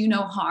vow to do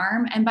no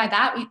harm, and by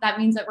that, that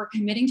means that we're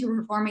committing to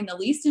performing the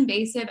least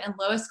invasive and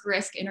lowest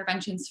risk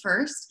interventions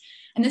first.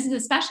 And this is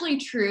especially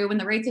true when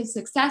the rates of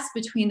success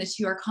between the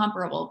two are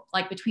comparable,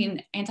 like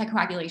between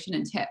anticoagulation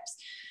and TIPS.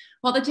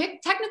 While the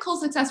technical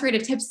success rate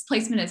of TIPS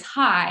placement is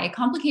high,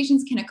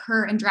 complications can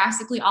occur and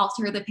drastically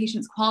alter the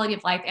patient's quality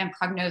of life and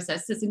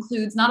prognosis. This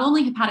includes not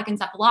only hepatic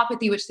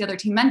encephalopathy, which the other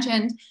team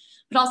mentioned,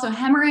 but also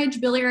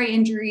hemorrhage, biliary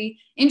injury,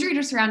 injury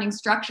to surrounding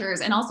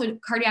structures, and also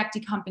cardiac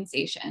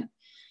decompensation.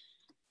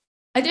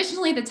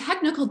 Additionally, the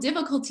technical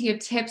difficulty of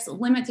TIPS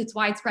limits its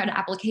widespread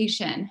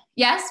application.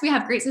 Yes, we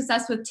have great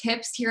success with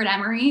TIPS here at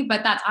Emory,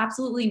 but that's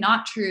absolutely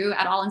not true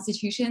at all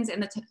institutions,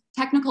 and the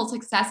technical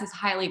success is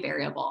highly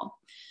variable.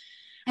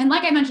 And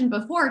like I mentioned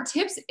before,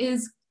 TIPS can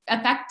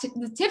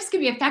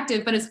be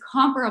effective, but is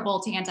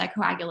comparable to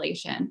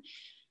anticoagulation.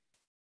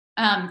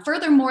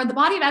 Furthermore, the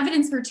body of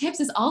evidence for TIPS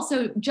is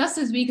also just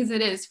as weak as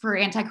it is for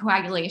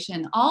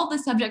anticoagulation. All the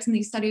subjects in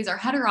these studies are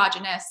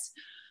heterogeneous.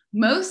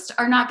 Most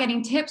are not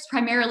getting TIPS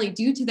primarily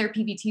due to their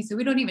PVT, so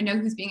we don't even know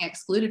who's being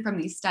excluded from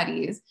these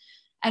studies.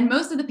 And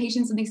most of the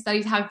patients in these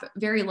studies have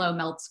very low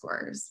MELD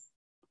scores.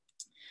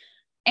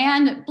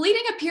 And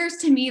bleeding appears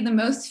to me the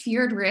most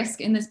feared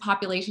risk in this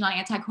population on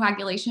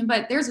anticoagulation,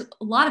 but there's a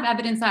lot of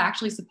evidence that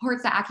actually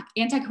supports that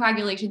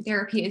anticoagulation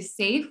therapy is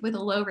safe with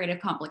a low rate of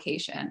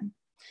complication.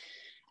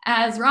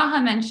 As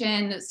Raha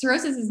mentioned,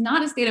 cirrhosis is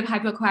not a state of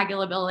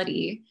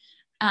hypocoagulability.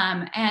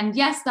 And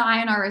yes, the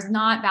INR is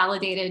not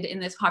validated in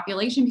this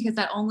population because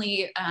that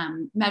only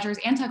measures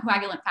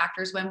anticoagulant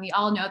factors, when we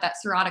all know that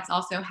cirrhotics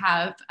also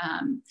have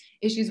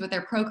issues with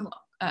their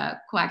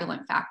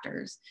procoagulant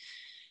factors.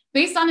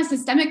 Based on a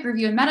systemic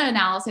review and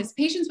meta-analysis,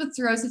 patients with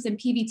cirrhosis and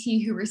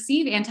PVT who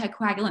receive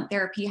anticoagulant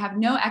therapy have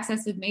no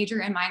excessive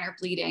major and minor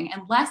bleeding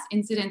and less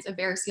incidence of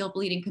variceal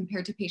bleeding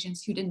compared to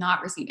patients who did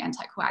not receive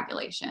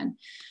anticoagulation.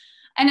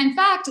 And in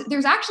fact,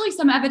 there's actually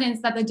some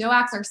evidence that the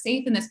DOACs are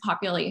safe in this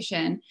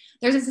population.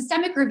 There's a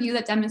systemic review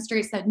that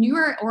demonstrates that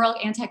newer oral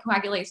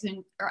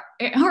anticoagulants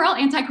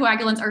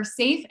are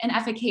safe and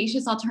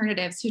efficacious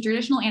alternatives to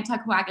traditional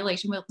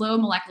anticoagulation with low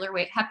molecular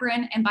weight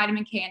heparin and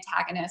vitamin K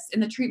antagonists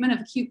in the treatment of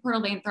acute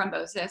portal vein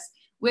thrombosis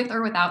with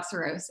or without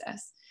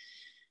cirrhosis.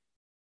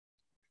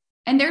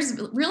 And there's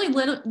really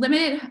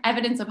limited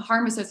evidence of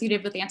harm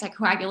associated with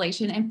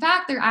anticoagulation. In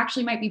fact, there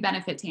actually might be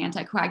benefit to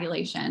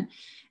anticoagulation.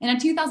 In a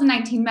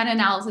 2019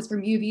 meta-analysis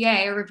from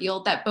UVA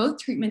revealed that both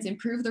treatments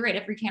improve the rate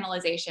of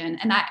recanalization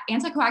and that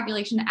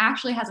anticoagulation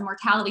actually has a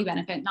mortality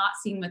benefit not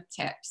seen with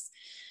TIPS.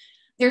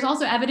 There's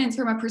also evidence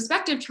from a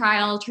prospective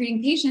trial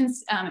treating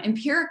patients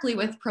empirically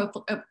with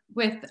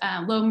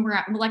low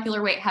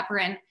molecular weight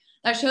heparin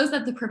that shows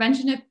that the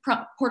prevention of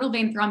portal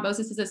vein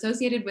thrombosis is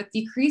associated with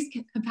decreased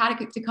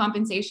hepatic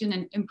decompensation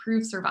and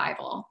improved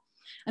survival.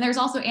 And there's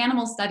also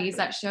animal studies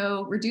that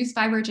show reduced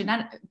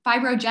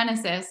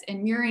fibrogenesis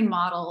in murine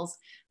models.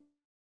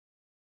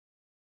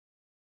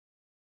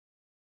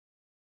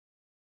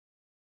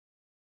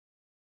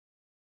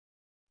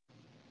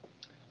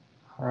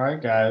 All right,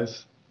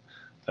 guys.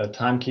 The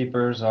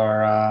timekeepers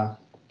are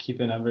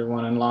keeping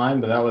everyone in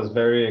line, but that was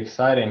very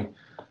exciting.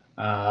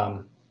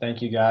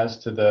 Thank you guys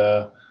to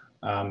the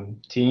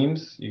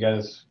teams. You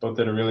guys both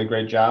did a really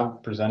great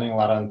job presenting, a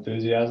lot of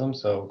enthusiasm,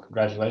 so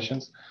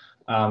congratulations.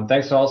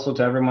 Thanks also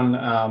to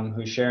everyone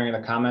who's sharing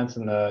the comments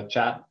in the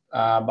chat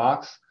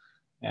box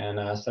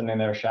and sending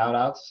their shout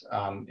outs.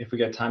 If we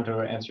get time to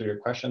answer your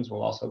questions,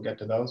 we'll also get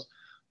to those.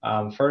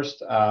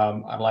 First,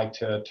 I'd like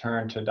to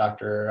turn to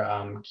Dr.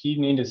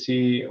 Keaveney to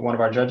see one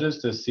of our judges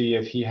to see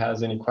if he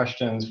has any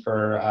questions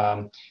for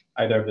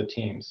either of the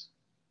teams.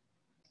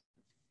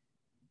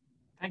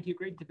 Thank you,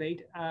 great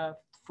debate.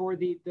 For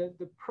the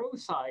pro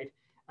side,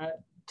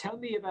 tell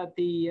me about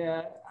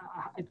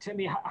tell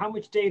me how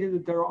much data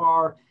that there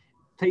are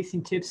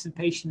placing TIPS in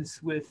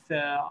patients with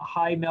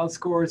high MELD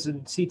scores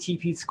and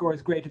CTP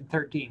scores greater than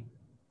 13.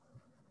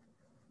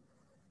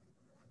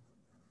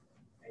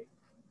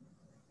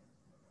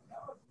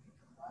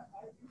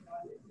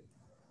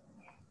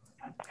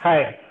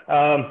 Hi.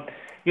 The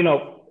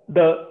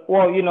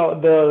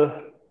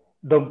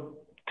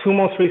two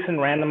most recent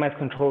randomized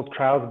controlled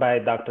trials by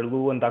Dr.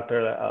 Liu and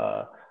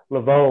Dr.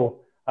 Laveau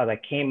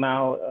that came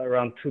out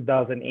around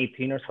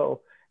 2018 or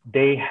so,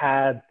 they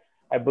had,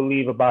 I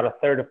believe, about a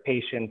third of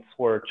patients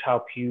were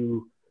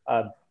Child-Pugh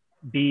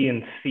B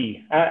and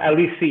C, at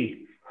least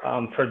C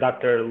for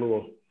Dr.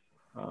 Liu.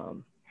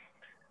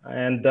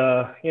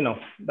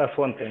 That's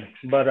one thing.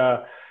 But,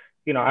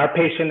 our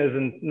patient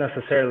isn't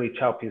necessarily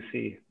Child-Pugh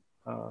C.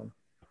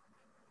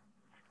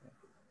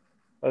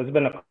 It's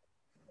been a...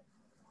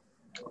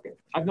 Okay,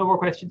 I have no more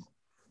questions.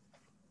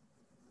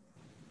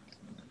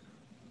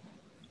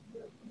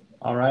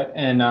 All right,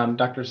 and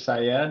Dr.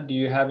 Syed, do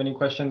you have any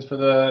questions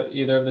for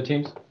either of the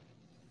teams?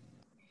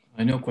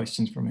 No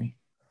questions for me.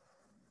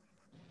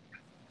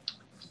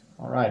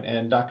 All right,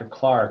 and Dr.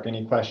 Clark,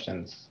 any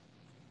questions?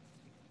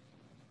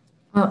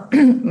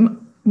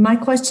 My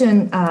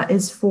question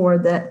is for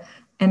the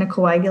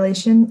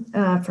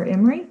anticoagulation for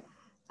Emory.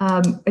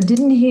 I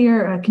didn't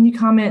hear, can you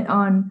comment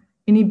on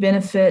any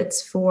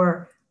benefits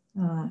for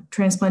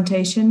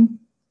transplantation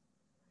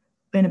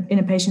in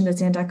a patient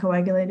that's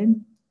anticoagulated?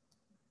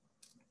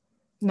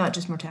 Not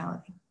just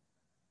mortality.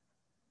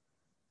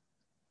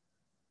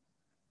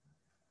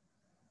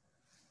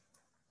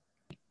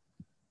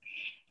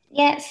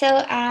 Yeah, so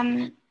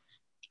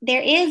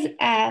there is,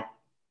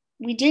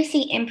 we do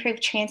see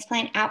improved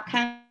transplant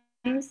outcomes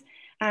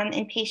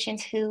in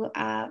patients who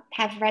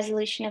have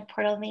resolution of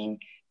portal vein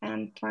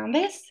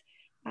thrombus.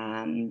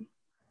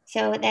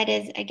 So that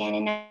is,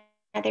 again,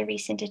 another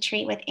reason to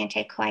treat with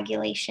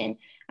anticoagulation,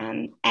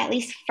 at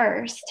least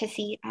first to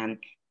see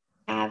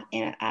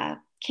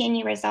can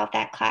you resolve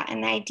that clot?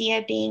 And the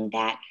idea being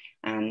that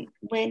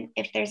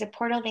if there's a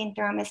portal vein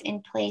thrombus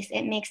in place,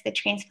 it makes the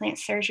transplant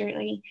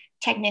surgery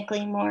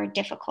technically more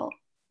difficult.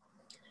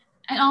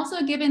 And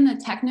also, given the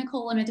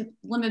technical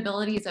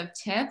limitabilities of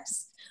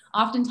TIPS,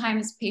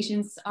 oftentimes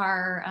patients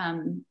are,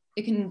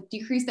 it can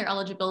decrease their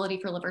eligibility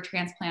for liver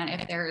transplant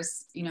if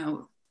there's,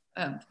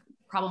 a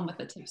problem with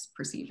the TIPS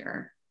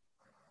procedure.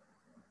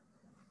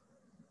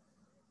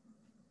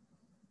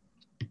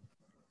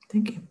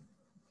 Thank you.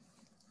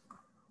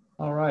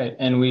 All right,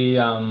 and we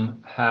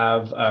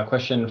have a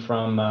question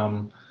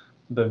from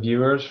the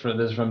viewers.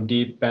 This is from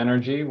Deep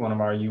Banerjee, one of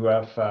our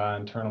UF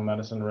internal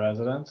medicine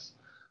residents,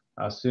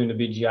 soon to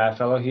be GI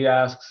fellow. He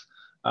asks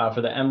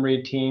for the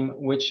Emory team,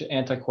 which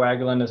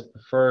anticoagulant is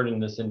preferred in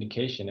this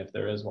indication, if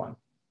there is one?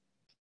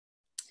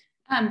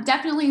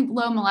 Definitely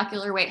low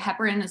molecular weight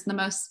heparin is the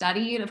most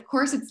studied. Of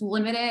course, it's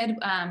limited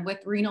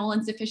with renal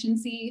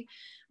insufficiency,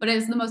 but it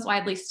is the most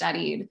widely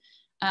studied.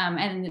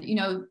 And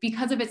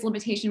because of its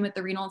limitation with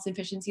the renal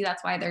insufficiency,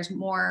 that's why there's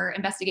more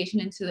investigation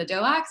into the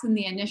DOACs, and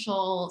the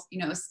initial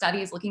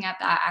studies looking at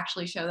that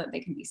actually show that they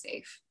can be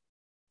safe.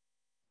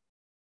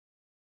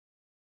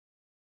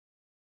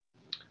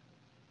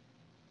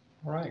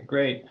 All right,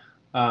 great.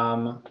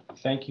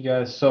 Thank you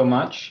guys so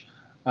much.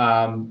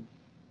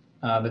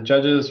 The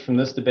judges from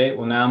this debate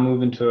will now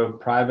move into a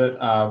private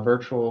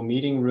virtual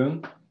meeting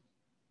room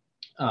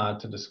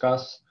to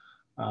discuss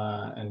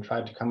and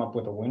try to come up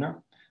with a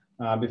winner.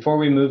 Before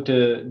we move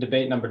to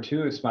debate number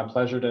 2, it's my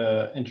pleasure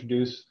to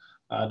introduce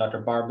Dr.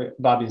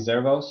 Bobby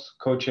Zervos,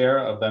 co-chair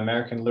of the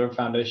American Liver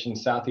Foundation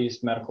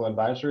Southeast Medical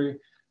Advisory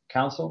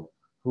Council,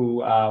 who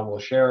will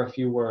share a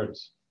few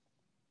words.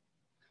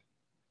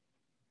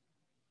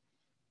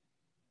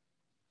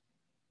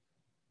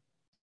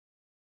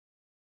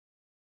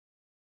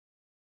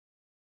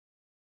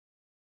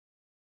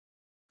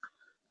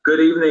 Good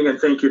evening, and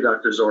thank you,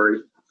 Dr. Zori.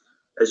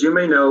 As you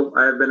may know,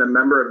 I have been a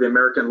member of the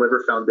American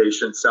Liver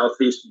Foundation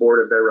Southeast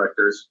Board of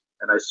Directors,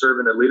 and I serve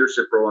in a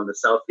leadership role on the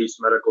Southeast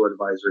Medical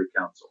Advisory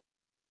Council.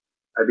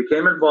 I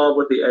became involved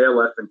with the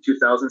ALF in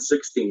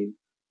 2016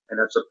 and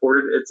have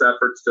supported its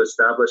efforts to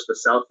establish the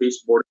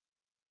Southeast Board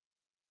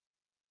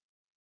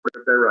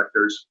of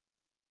Directors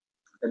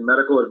and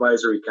Medical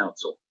Advisory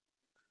Council.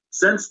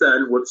 Since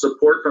then, with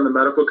support from the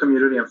medical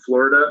community in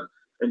Florida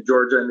and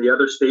Georgia and the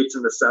other states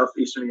in the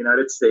southeastern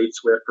United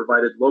States, we have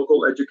provided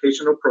local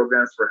educational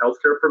programs for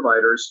healthcare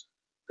providers,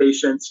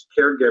 patients,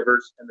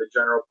 caregivers, and the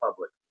general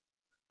public.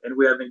 And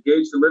we have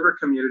engaged the liver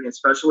community in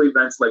special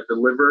events like the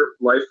Liver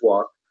Life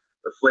Walk,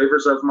 the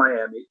Flavors of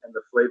Miami, and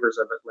the Flavors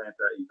of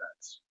Atlanta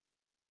events.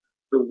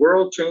 The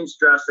world changed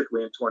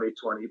drastically in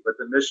 2020, but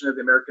the mission of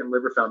the American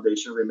Liver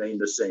Foundation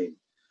remained the same.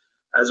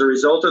 As a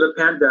result of the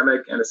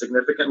pandemic and a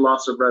significant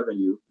loss of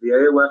revenue, the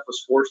ALF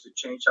was forced to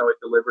change how it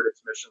delivered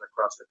its mission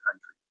across the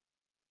country.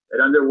 It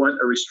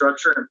underwent a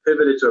restructure and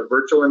pivoted to a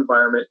virtual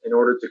environment in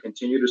order to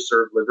continue to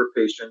serve liver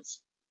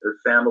patients, their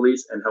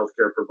families, and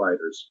healthcare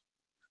providers.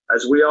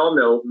 As we all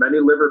know, many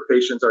liver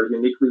patients are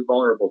uniquely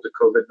vulnerable to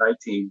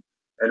COVID-19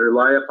 and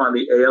rely upon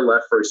the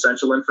ALF for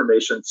essential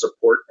information,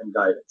 support, and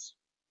guidance.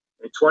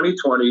 In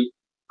 2020,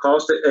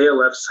 calls to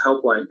ALF's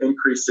helpline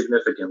increased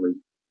significantly.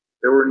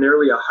 There were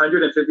nearly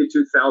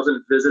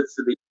 152,000 visits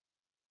to the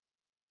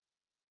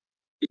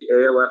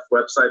ALF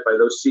website by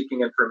those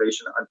seeking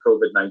information on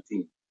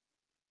COVID-19.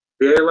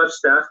 The ALF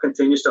staff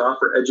continues to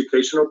offer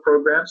educational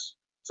programs,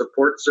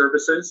 support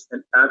services,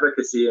 and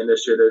advocacy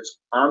initiatives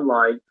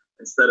online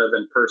instead of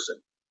in person.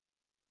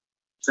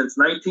 Since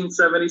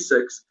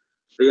 1976,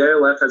 the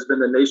ALF has been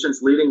the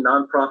nation's leading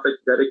nonprofit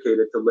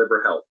dedicated to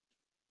liver health.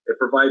 It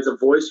provides a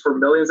voice for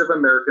millions of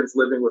Americans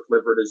living with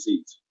liver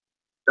disease.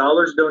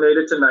 Dollars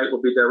donated tonight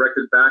will be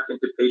directed back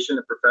into patient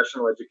and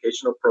professional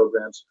educational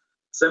programs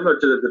similar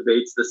to the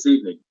debates this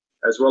evening,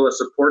 as well as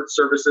support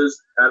services,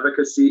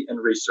 advocacy, and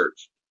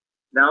research.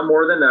 Now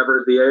more than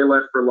ever, the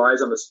ALF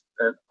relies on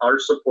our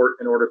support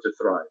in order to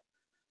thrive.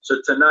 So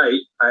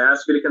tonight, I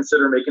ask you to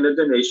consider making a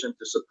donation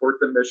to support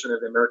the mission of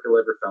the American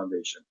Liver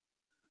Foundation.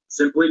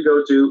 Simply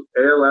go to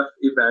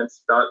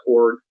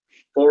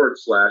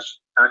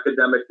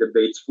alfevents.org/academic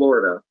debates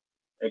Florida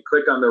and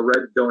click on the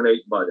red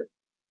donate button.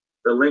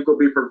 The link will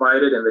be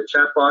provided in the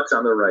chat box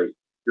on the right.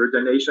 Your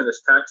donation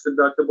is tax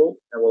deductible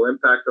and will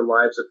impact the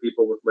lives of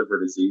people with liver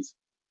disease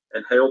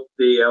and help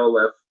the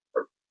ALF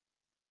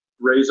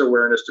raise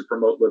awareness to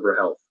promote liver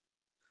health.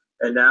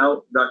 And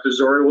now Dr.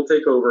 Zori will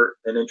take over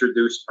and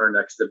introduce our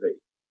next debate.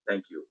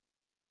 Thank you.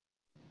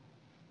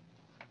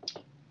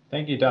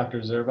 Thank you,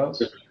 Dr.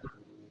 Zervos.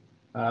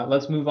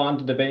 Let's move on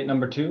to debate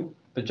number 2.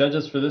 The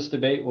judges for this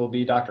debate will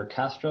be Dr.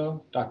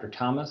 Castro, Dr.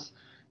 Thomas,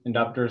 and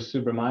Dr.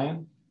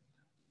 Subramanian.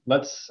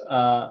 Let's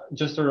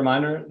just a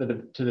reminder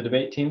to the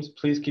debate teams,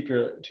 please keep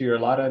to your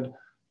allotted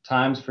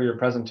times for your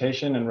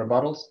presentation and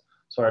rebuttals,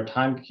 so our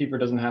timekeeper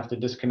doesn't have to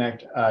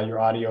disconnect your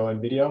audio and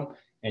video,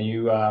 and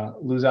you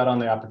lose out on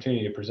the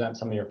opportunity to present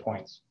some of your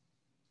points.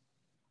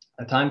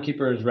 The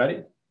timekeeper is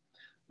ready.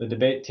 The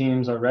debate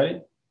teams are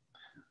ready.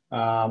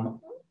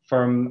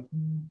 From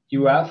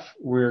UF,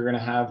 we're going to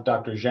have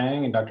Dr.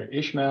 Zhang and Dr.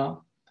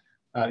 Ishmael,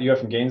 UF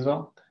from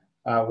Gainesville,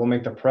 will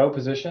make the pro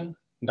position.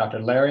 Dr.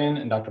 Larian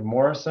and Dr.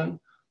 Morrison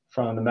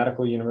from the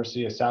Medical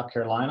University of South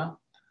Carolina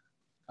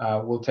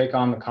will take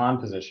on the con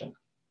position.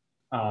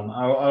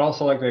 I'd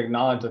also like to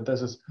acknowledge that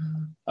this is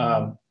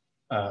a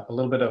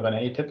little bit of an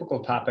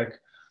atypical topic,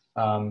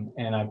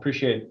 and I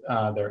appreciate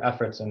their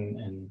efforts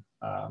in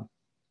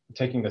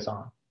taking this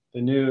on.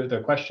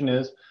 The question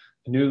is,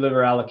 the new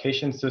liver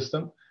allocation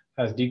system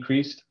has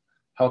decreased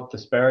health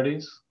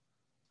disparities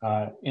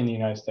in the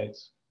United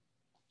States.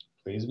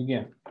 Please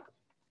begin.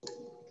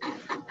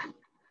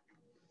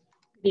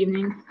 Good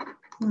evening.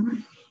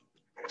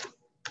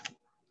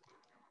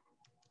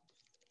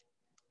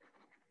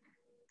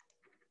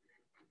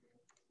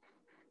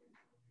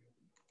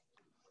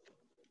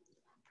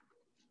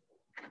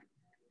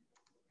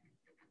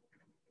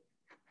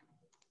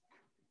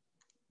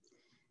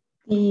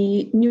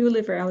 The new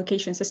liver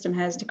allocation system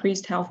has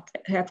decreased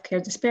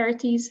healthcare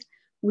disparities.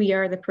 We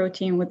are the pro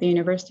team with the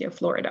University of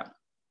Florida.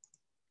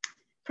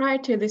 Prior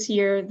to this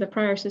year, the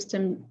prior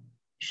system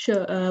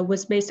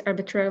was based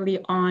arbitrarily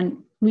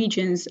on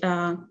regions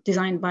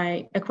designed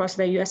by across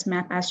the US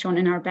map as shown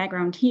in our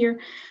background here,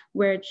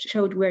 where it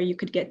showed where you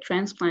could get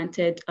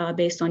transplanted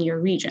based on your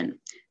region.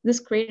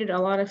 This created a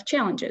lot of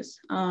challenges.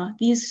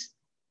 These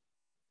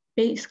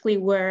basically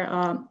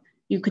were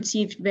you could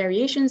see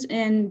variations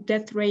in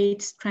death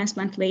rates,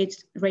 transplant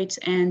rates,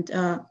 and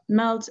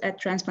MELDs at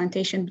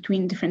transplantation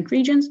between different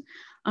regions.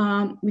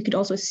 We could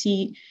also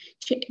see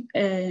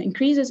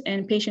increases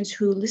in patients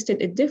who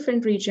listed in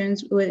different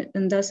regions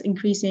and thus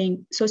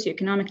increasing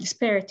socioeconomic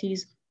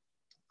disparities.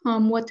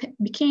 What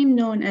became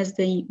known as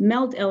the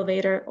MELD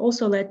elevator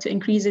also led to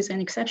increases in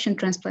exception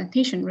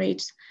transplantation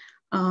rates.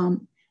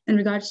 In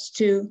regards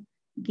to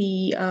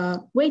the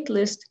wait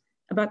list,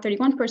 about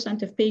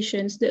 31% of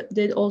patients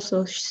did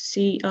also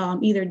see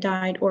either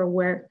died or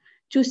were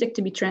too sick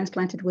to be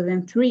transplanted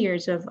within 3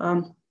 years of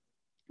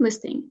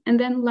listing. And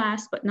then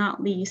last but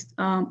not least,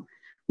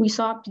 we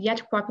saw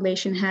pediatric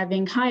population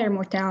having higher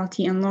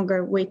mortality and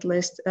longer wait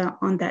list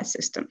on that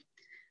system.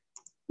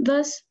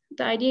 Thus,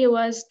 the idea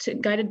was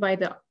guided by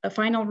the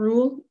final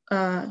rule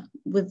to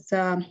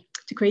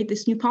create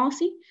this new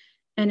policy.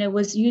 And it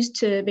was used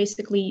to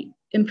basically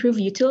improve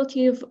the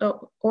utility of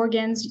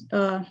organs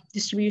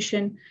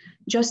distribution,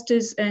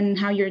 justice, and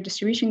how you're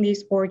distributing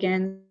these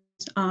organs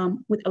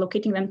with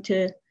allocating them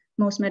to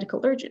most medical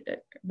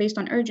based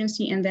on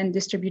urgency, and then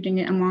distributing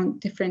it among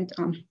different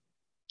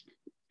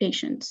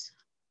patients.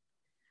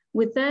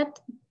 With that,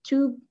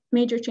 2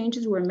 major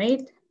changes were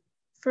made.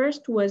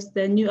 First was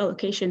the new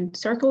allocation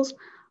circles.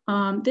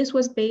 This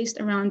was based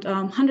around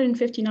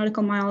 150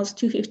 nautical miles,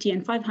 250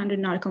 and 500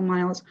 nautical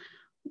miles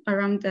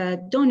around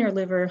the donor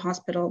liver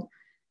hospital.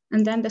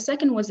 And then the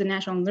second was the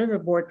National Liver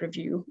Board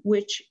review,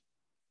 which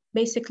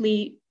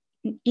basically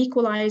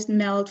equalized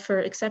MELD for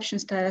exception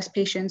status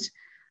patients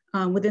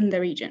within the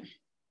region.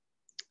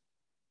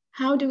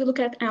 How do we look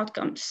at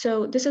outcomes?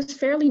 So this is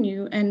fairly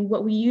new, and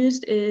what we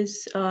used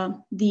is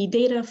the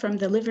data from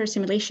the liver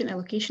simulation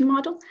allocation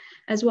model,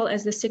 as well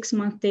as the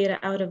 6-month data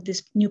out of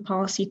this new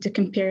policy to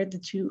compare the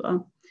 2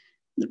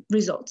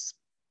 results.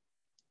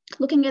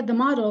 Looking at the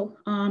model,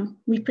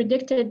 we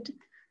predicted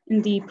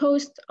in the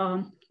post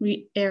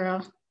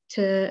era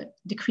to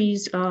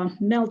decrease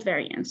MELD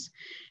variance.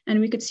 And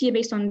we could see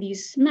based on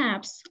these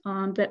maps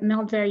that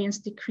MELD variance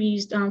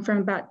decreased from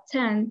about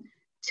 10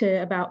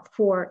 to about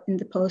 4 in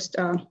the post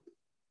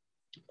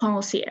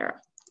policy era.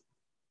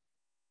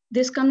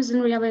 This comes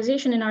in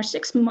realization in our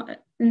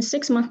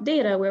 6-month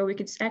data, where we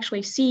could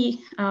actually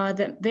see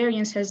that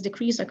variance has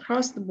decreased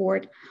across the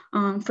board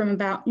from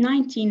about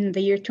 19 in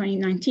the year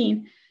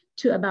 2019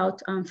 to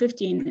about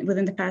 15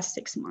 within the past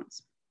 6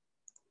 months.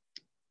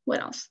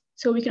 What else?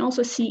 So we can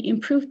also see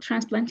improved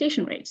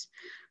transplantation rates.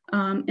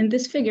 In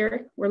this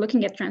figure, we're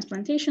looking at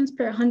transplantations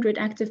per 100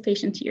 active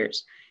patient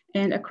years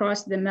and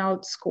across the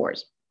MELD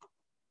scores.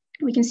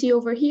 We can see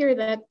over here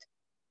that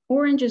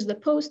Orange is the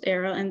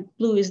post-era and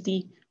blue is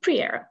the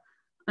pre-era.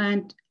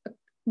 And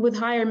with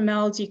higher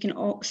MELDs, you can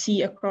all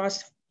see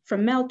across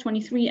from MELD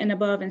 23 and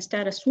above and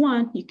status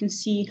 1, you can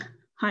see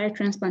higher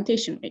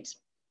transplantation rates.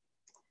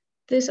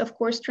 This, of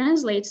course,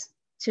 translates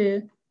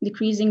to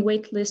decreasing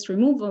waitlist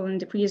removal and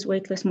decreased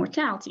waitlist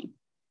mortality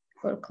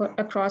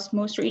across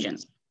most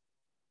regions.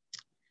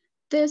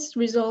 This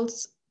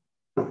results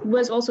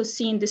was also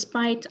seen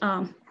despite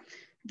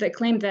the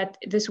claim that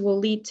this will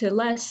lead to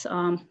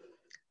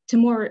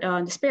more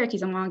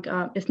disparities among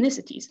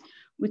ethnicities.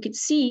 We could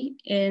see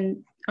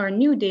in our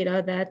new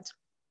data that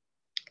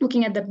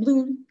looking at the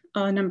blue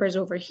numbers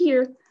over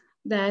here,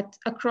 that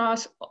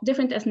across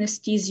different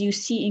ethnicities, you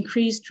see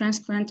increased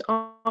transplant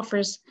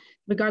offers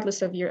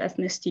regardless of your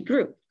ethnicity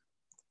group.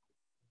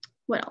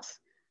 What else?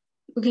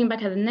 Looking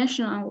back at the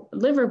National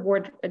Liver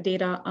Board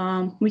data,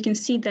 we can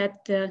see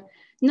that the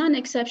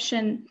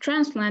non-exception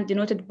transplant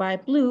denoted by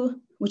blue,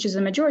 which is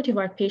the majority of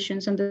our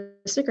patients and the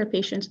sicker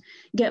patients,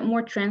 get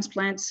more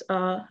transplants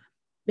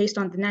based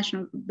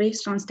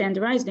on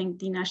standardizing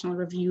the national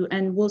review,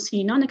 and we'll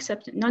see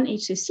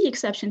non-HCC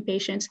exception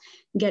patients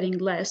getting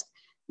less.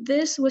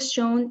 This was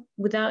shown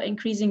without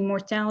increasing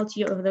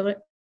mortality of the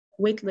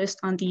wait list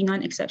on the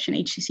non-exception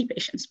HCC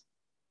patients.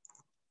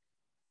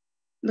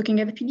 Looking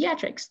at the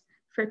pediatrics.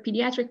 For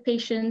pediatric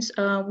patients,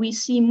 we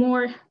see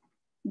more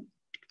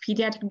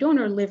pediatric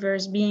donor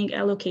livers being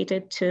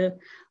allocated to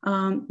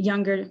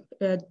younger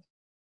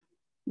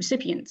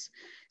recipients.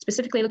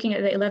 Specifically looking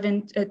at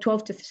the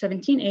 12 to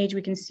 17 age,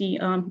 we can see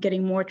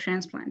getting more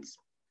transplants.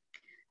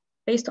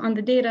 Based on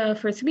the data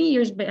for 3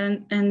 years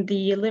and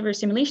the liver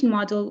simulation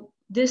model,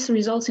 this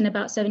results in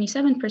about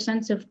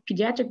 77% of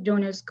pediatric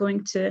donors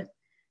going to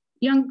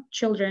young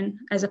children,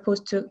 as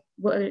opposed to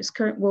what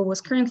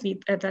was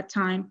currently at that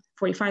time,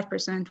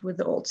 45% with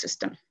the old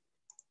system.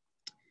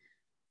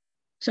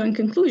 So in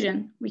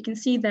conclusion, we can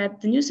see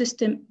that the new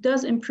system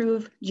does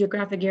improve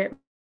geographic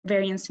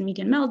variance in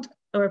median MELD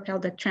or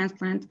pelvic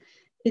transplant.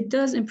 It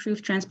does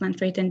improve transplant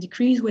rate and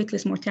decrease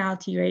waitlist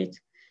mortality rate,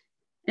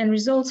 and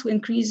results will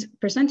increase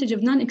percentage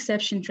of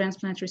non-exception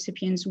transplant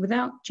recipients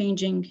without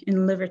changing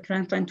in liver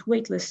transplant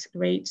waitlist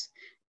rates.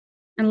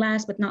 And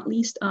last but not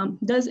least,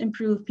 does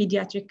improve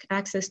pediatric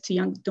access to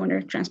young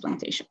donor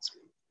transplantations.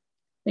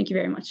 Thank you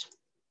very much.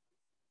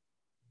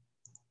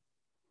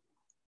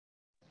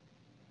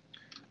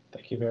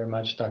 Thank you very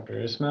much, Dr.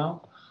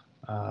 Ismail,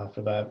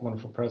 for that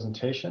wonderful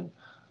presentation.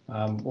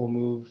 We'll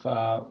move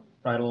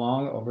right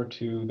along over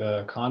to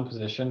the con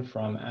position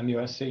from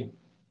MUSC.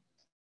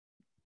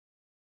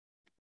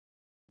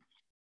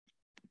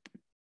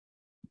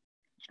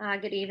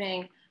 Good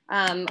evening.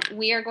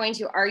 We are going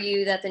to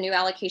argue that the new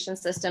allocation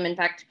system, in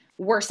fact,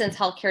 worsens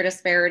healthcare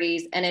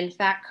disparities and in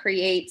fact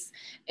creates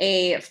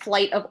a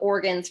flight of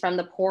organs from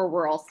the poor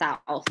rural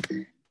South.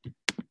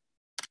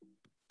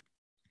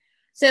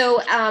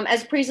 So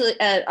as previously,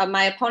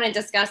 my opponent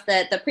discussed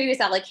that the previous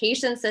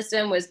allocation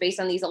system was based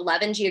on these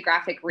 11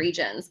 geographic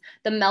regions.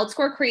 The MELD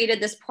score created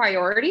this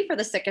priority for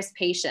the sickest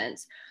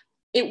patients.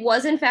 It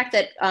was in fact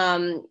that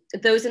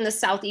those in the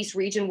Southeast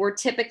region were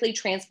typically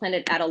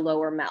transplanted at a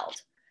lower MELD.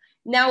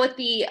 Now with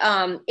the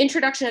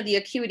introduction of the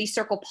acuity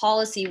circle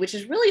policy, which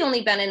has really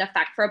only been in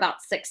effect for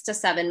about 6 to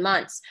 7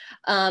 months,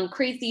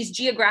 creates these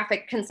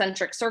geographic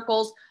concentric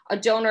circles. A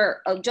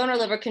donor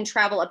liver can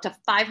travel up to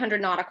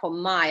 500 nautical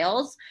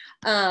miles.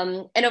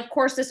 And of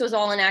course, this was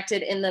all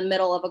enacted in the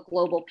middle of a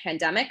global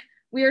pandemic.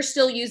 We are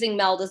still using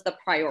MELD as the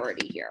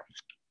priority here.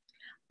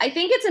 I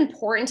think it's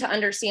important to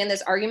understand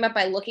this argument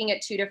by looking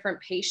at 2 different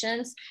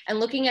patients and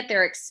looking at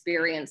their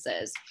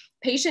experiences.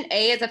 Patient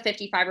A is a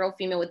 55-year-old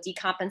female with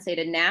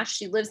decompensated NASH.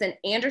 She lives in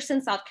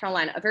Anderson, South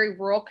Carolina, a very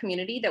rural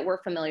community that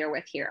we're familiar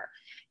with here.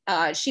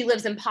 She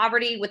lives in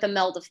poverty with a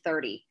MELD of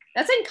 30.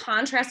 That's in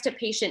contrast to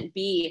patient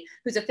B,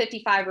 who's a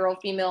 55-year-old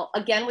female,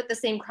 again with the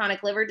same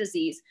chronic liver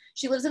disease.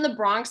 She lives in the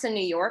Bronx in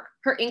New York.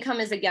 Her income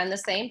is again the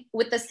same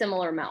with a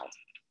similar MELD.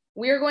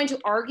 We are going to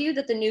argue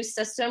that the new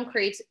system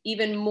creates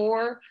even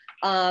more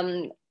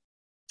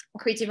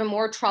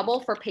trouble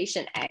for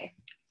patient A.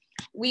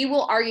 We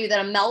will argue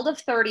that a MELD of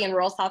 30 in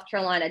rural South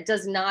Carolina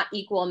does not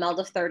equal a MELD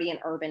of 30 in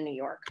urban New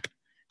York.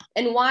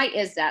 And why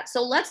is that?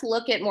 So let's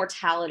look at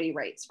mortality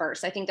rates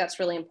first. I think that's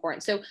really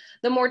important. So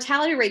the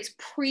mortality rates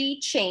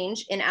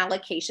pre-change in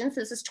allocations,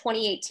 this is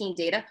 2018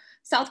 data.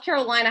 South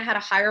Carolina had a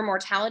higher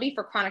mortality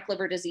for chronic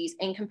liver disease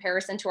in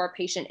comparison to our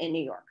patient in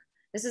New York.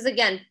 This is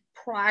again,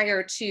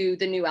 prior to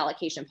the new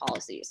allocation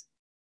policies.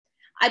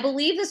 I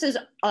believe this is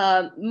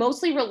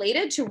mostly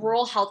related to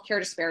rural healthcare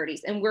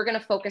disparities, and we're going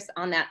to focus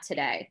on that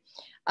today.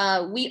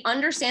 We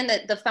understand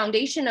that the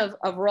foundation of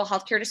rural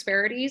healthcare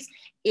disparities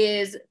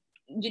is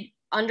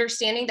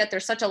understanding that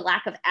there's such a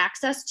lack of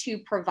access to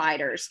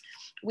providers.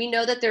 We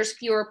know that there's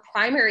fewer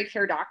primary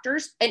care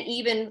doctors, and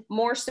even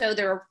more so,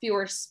 there are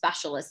fewer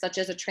specialists, such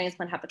as a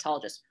transplant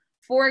hepatologist.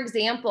 For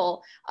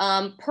example,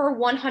 per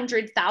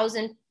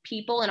 100,000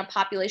 people in a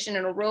population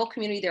in a rural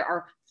community, there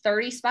are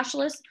 30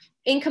 specialists.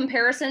 In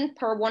comparison,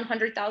 per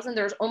 100,000,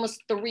 there's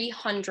almost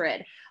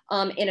 300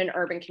 in an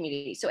urban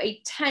community. So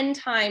a 10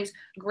 times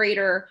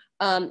greater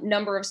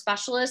number of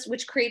specialists,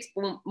 which creates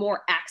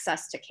more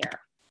access to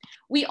care.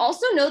 We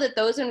also know that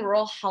those in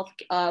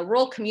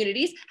rural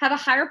communities have a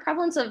higher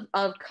prevalence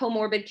of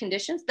comorbid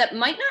conditions that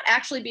might not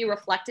actually be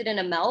reflected in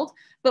a MELD,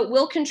 but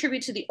will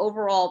contribute to the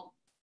overall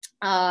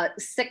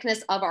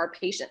sickness of our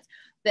patients.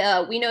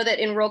 We know that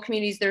in rural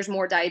communities, there's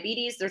more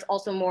diabetes, there's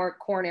also more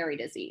coronary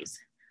disease.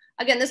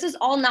 Again, this is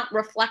all not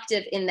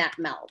reflective in that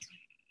MELD.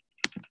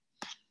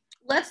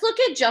 Let's look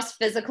at just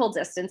physical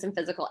distance and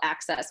physical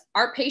access.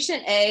 Our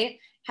patient A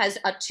has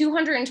a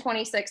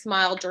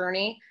 226-mile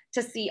journey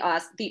to see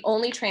us, the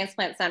only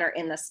transplant center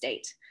in the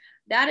state.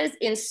 That is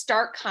in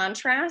stark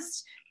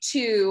contrast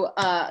to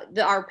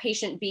our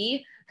patient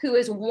B, who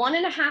is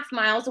 1.5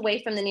 miles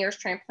away from the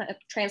nearest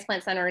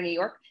transplant center in New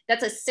York.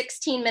 That's a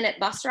 16-minute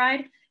bus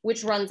ride,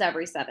 which runs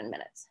every 7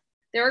 minutes.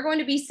 There are going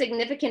to be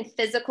significant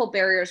physical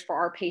barriers for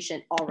our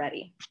patient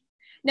already.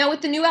 Now,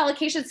 with the new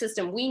allocation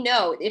system, we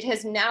know it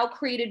has now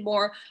created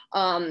more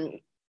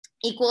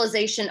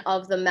equalization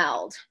of the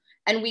MELD.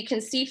 And we can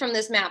see from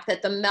this map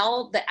that the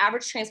MELD, the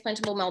average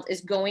transplantable MELD,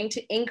 is going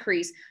to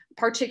increase,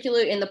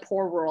 particularly in the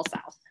poor rural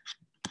South.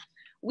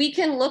 We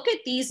can look at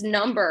these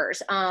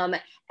numbers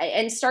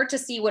and start to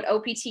see what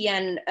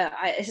OPTN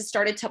has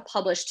started to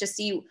publish to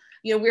see,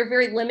 you know, we're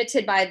very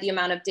limited by the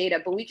amount of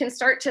data, but we can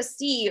start to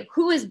see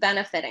who is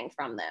benefiting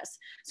from this.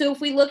 So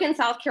if we look in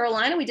South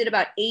Carolina, we did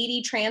about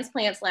 80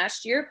 transplants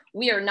last year.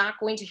 We are not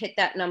going to hit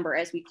that number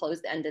as we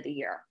close the end of the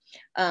year,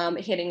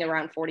 hitting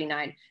around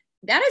 49.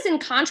 That is in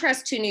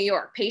contrast to New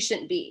York,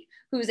 patient B,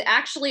 who's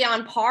actually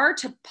on par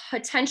to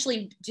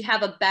potentially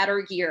have a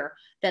better year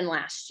than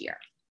last year.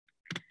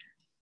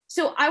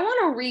 So I want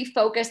to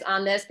refocus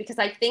on this because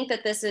I think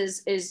that this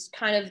is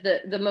kind of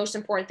the most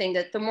important thing,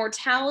 that the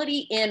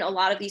mortality in a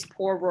lot of these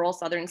poor rural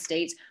Southern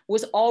states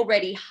was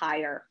already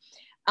higher.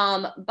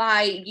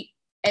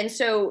 And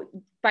so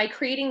by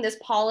creating this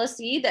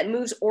policy that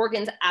moves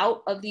organs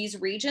out of these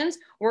regions,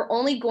 we're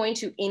only going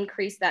to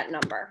increase that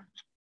number.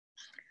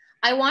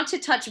 I want to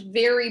touch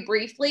very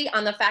briefly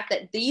on the fact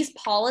that these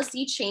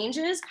policy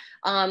changes,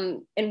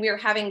 and we are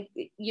having,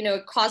 you know,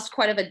 caused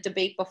quite of a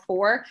debate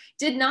before,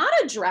 did not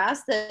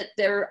address that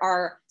there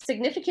are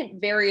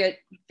significant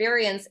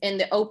variance in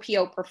the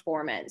OPO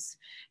performance.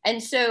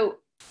 And so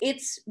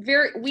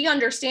we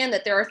understand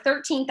that there are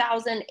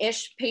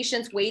 13,000-ish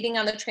patients waiting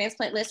on the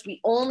transplant list. We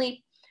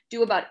only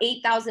do about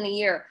 8,000 a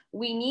year.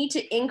 We need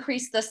to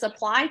increase the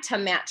supply to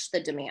match the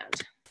demand.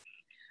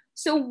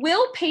 So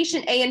will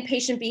patient A and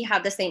patient B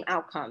have the same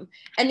outcome?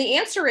 And the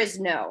answer is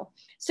no.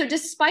 So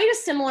despite a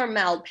similar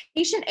MELD,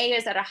 patient A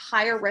is at a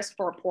higher risk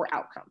for a poor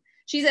outcome.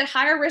 She's at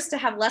higher risk to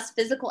have less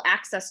physical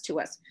access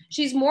to us.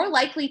 She's more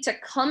likely to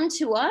come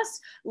to us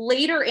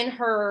later in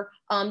her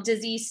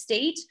disease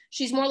state.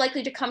 She's more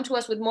likely to come to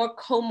us with more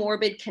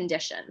comorbid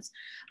conditions.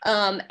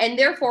 And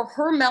therefore,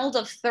 her MELD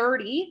of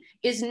 30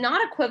 is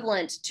not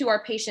equivalent to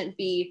our patient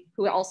B,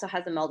 who also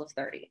has a MELD of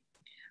 30.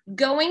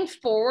 Going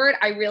forward,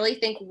 I really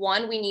think,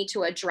 one, we need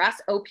to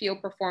address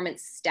OPO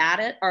performance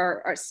status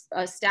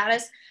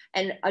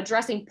and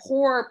addressing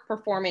poor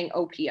performing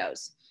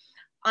OPOs.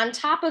 On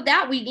top of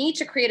that, we need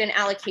to create an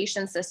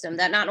allocation system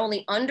that not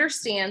only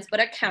understands, but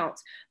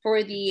accounts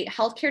for the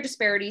healthcare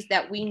disparities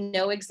that we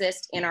know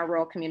exist in our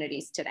rural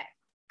communities today.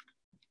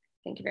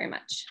 Thank you very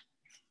much.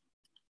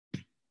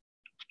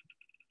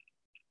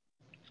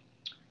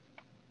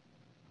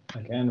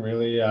 Again,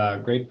 really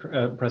great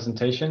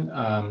presentation.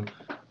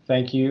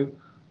 Thank you,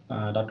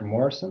 Dr.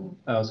 Morrison.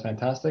 That was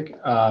fantastic.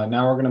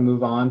 Now we're going to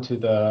move on to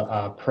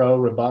the pro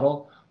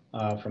rebuttal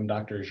from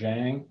Dr.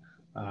 Zhang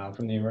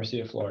from the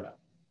University of Florida.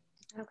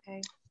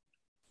 Okay.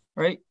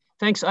 All right.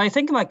 Thanks. I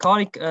thank my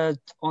colleague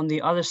on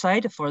the other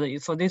side for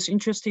this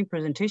interesting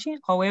presentation.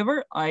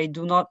 However, I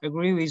do not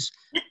agree with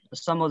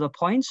some of the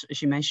points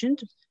she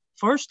mentioned.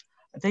 First,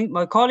 I think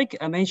my colleague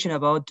mentioned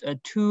about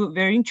two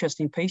very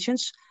interesting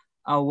patients,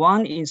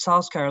 one in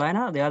South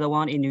Carolina, the other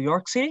one in New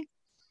York City.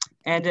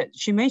 And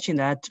she mentioned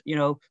that, you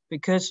know,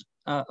 because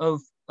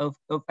of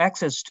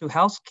access to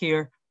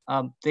healthcare,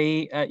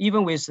 they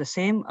even with the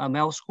same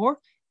MELD score,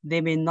 they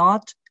may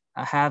not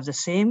have the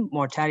same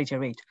mortality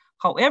rate.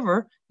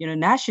 However, you know,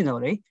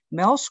 nationally,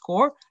 MELD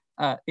score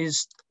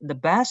is the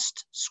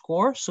best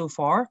score so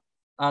far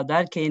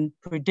that can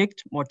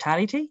predict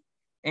mortality.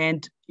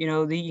 And, you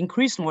know, the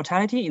increased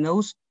mortality in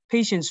those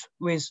patients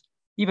with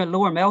even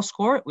lower MELD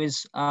score with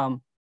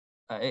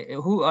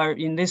who are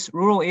in this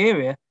rural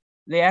area,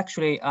 they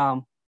actually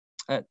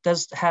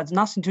has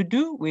nothing to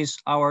do with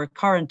our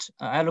current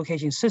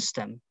allocation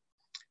system.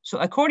 So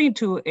according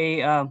to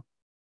the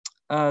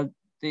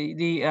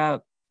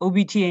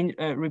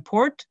OBTN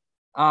report,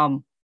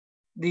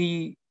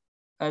 they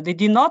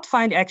did not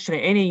find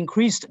actually any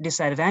increased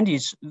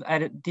disadvantages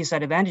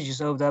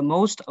of the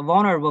most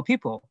vulnerable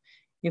people.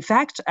 In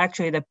fact,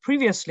 actually the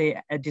previously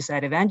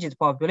disadvantaged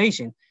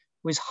population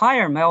with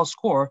higher MELD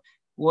score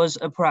was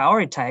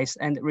prioritized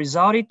and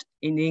resulted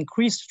in the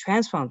increased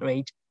transplant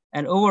rate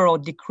and overall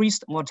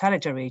decreased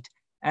mortality rate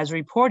as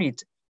reported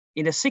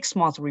in the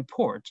 6-month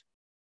report.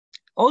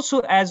 Also,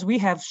 as we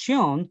have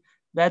shown,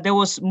 that there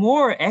was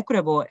more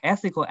equitable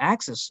ethical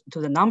access to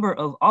the number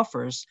of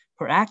offers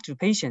per active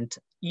patient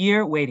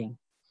year waiting.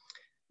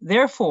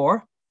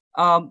 Therefore,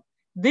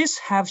 this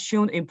have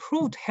shown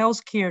improved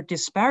healthcare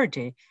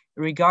disparity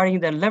regarding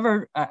the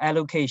liver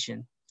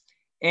allocation.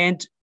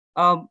 And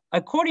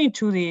according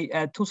to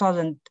the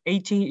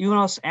 2018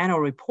 UNOS annual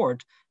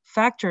report,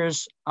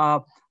 factors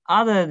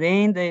other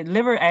than the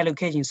liver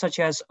allocation, such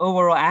as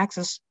overall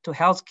access to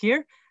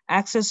healthcare,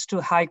 access to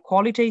high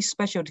quality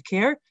specialty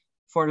care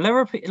for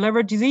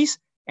liver disease,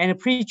 and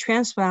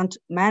pre-transplant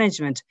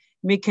management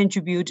may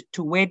contribute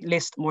to wait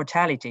list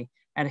mortality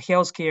and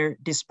healthcare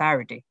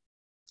disparity.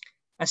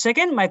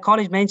 Second, my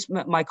colleague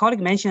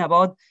mentioned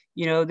about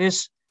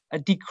this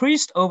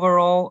decreased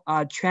overall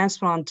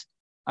transplant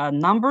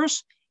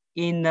numbers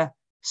in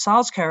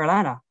South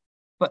Carolina.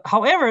 But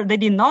however, they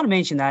did not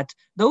mention that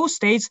those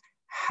states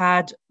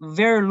had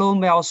very low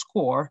MEL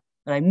score,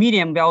 like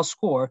median MEL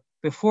score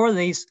before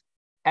this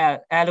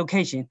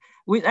allocation.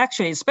 With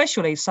actually,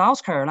 especially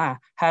South Carolina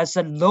has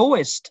the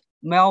lowest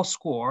MEL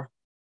score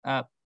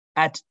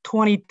at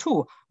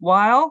 22,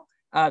 while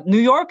New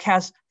York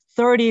has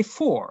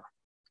 34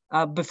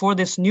 before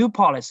this new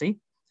policy,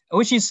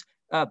 which is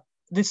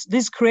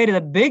this created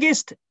the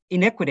biggest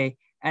inequity,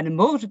 and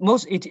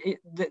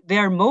they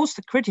are most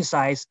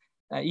criticized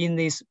in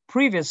this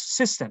previous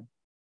system.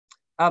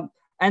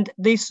 And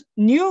this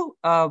new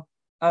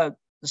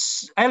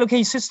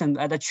allocation system,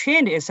 the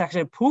trend is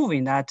actually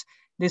proving that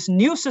this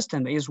new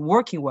system is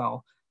working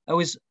well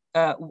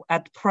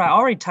at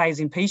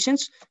prioritizing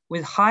patients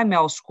with high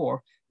MEL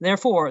score.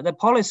 Therefore, the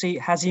policy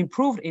has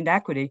improved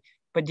inequity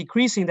by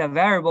decreasing the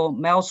variable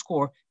MEL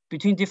score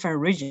between different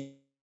regions.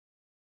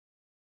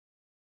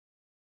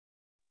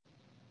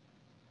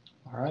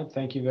 All right,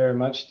 thank you very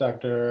much,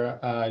 Dr.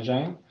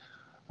 Zhang.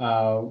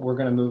 We're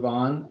going to move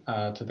on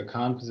to the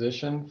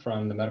composition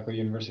from the Medical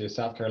University of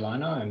South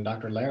Carolina and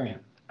Dr. Larian.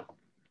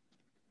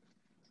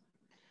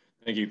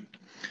 Thank you.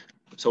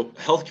 So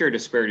healthcare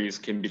disparities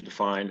can be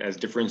defined as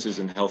differences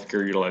in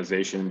healthcare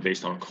utilization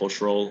based on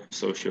cultural,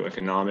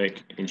 socioeconomic,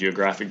 and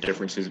geographic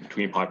differences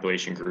between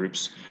population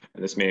groups,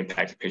 and this may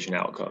impact patient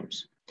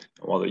outcomes.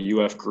 While the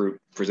UF group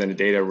presented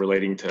data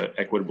relating to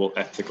equitable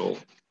ethical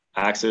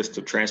access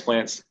to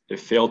transplants, it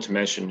failed to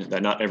mention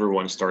that not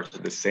everyone starts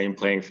at the same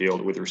playing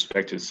field with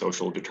respect to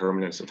social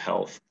determinants of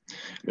health.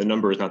 The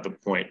number is not the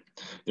point.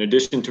 In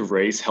addition to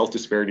race, health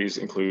disparities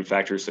include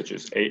factors such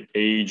as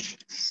age,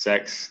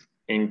 sex,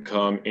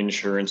 income,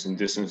 insurance, and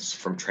distance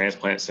from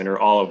transplant center,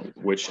 all of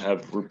which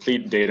have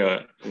replete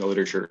data in the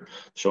literature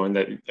showing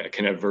that it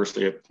can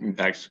adversely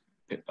impact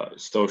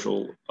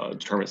social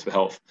determinants of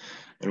health.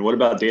 And what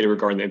about data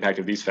regarding the impact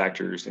of these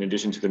factors in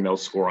addition to the MEL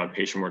score on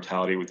patient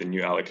mortality with the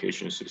new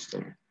allocation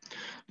system?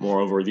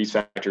 Moreover, these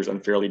factors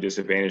unfairly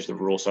disadvantage the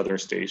rural southern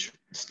states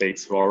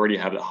who already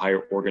have the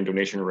higher organ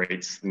donation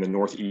rates in the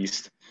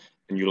Northeast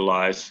and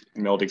utilize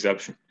MELD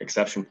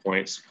exception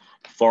points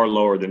far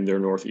lower than their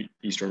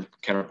Northeastern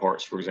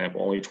counterparts. For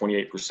example, only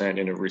 28%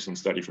 in a recent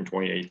study from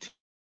 2018.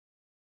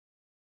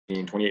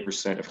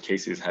 28% of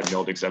cases had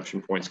MELD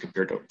exception points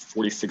compared to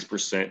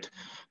 46%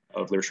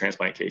 of liver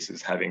transplant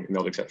cases having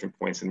MELD exception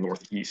points in the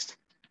Northeast.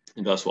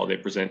 And thus, while they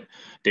present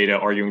data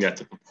arguing that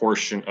the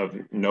proportion of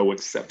no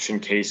exception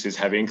cases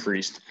have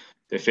increased,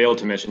 they failed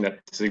to mention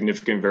that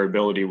significant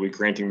variability with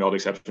granting MELD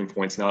exception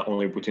points not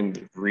only within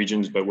the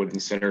regions, but within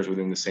centers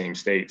within the same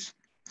states.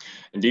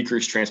 And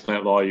decreased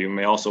transplant volume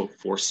may also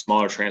force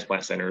smaller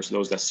transplant centers,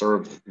 those that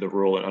serve the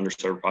rural and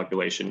underserved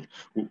population,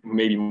 who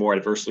may be more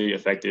adversely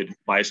affected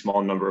by a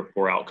small number of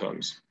poor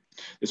outcomes.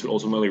 This would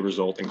ultimately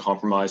result in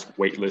compromised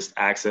waitlist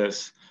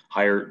access,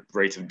 higher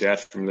rates of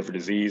death from liver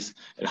disease,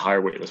 and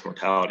higher waitlist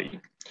mortality.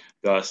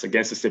 Thus,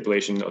 against the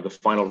stipulation of the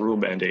final rule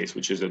mandates,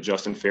 which is a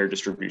just and fair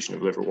distribution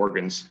of liver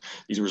organs,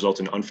 these result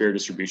in unfair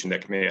distribution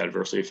that may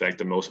adversely affect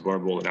the most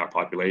vulnerable in our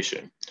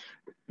population.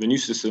 The new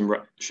system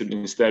should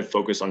instead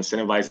focus on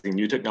incentivizing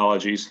new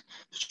technologies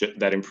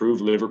that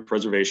improve liver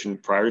preservation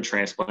prior to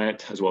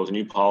transplant, as well as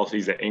new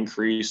policies that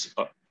increase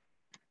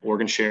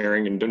organ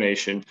sharing and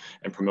donation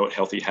and promote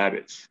healthy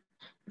habits.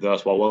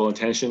 Thus, while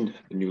well-intentioned,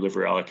 the new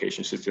liver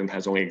allocation system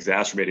has only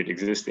exacerbated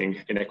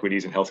existing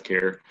inequities in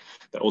healthcare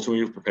that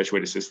ultimately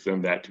perpetuate a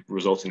system that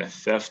results in a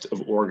theft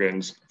of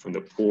organs from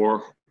the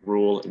poor,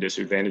 rural, and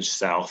disadvantaged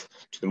South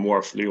to the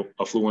more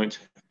affluent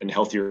and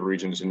healthier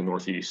regions in the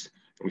Northeast.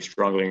 And we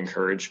strongly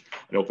encourage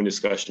an open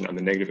discussion on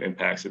the negative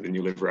impacts of the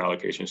new liver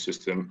allocation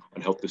system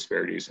on health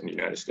disparities in the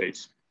United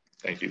States.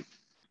 Thank you.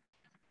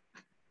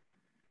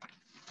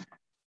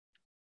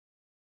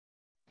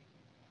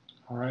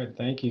 All right,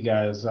 thank you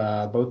guys,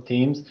 both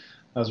teams.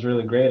 That was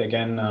really great.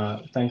 Again,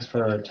 thanks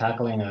for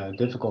tackling a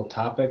difficult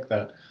topic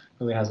that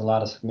really has a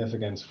lot of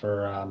significance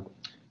for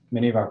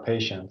many of our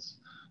patients.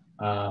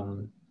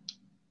 It'll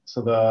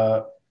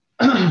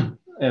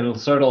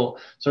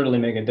certainly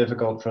make it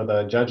difficult for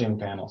the judging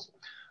panels.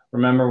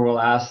 Remember, we'll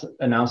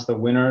announce the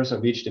winners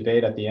of each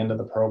debate at the end of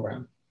the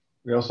program.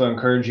 We also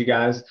encourage you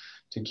guys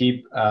to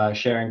keep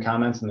sharing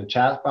comments in the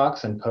chat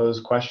box and pose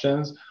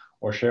questions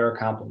or share a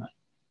compliment.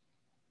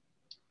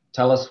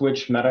 Tell us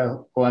which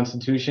medical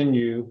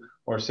institution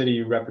or city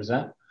you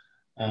represent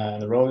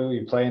and the role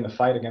you play in the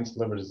fight against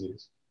liver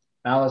disease.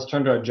 Now let's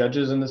turn to our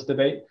judges in this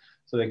debate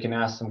so they can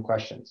ask some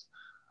questions.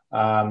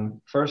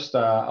 First,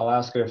 I'll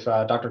ask if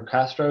Dr.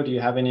 Castro, do you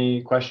have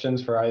any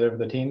questions for either of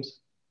the teams?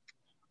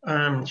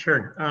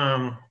 Sure.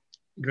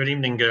 Good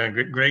evening.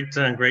 Great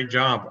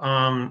job.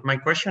 My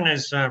question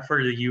is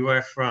for the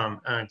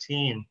UF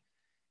team.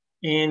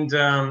 And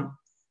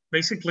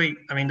basically,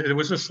 I mean, there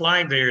was a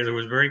slide there that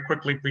was very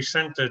quickly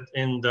presented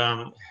in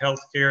the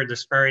healthcare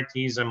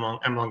disparities among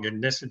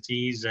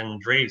ethnicities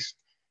and race.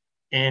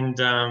 And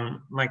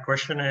my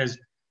question is,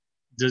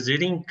 does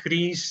it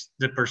increase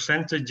the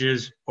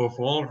percentages of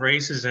all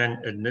races and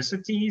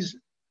ethnicities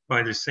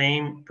by the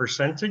same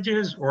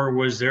percentages, or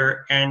was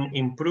there an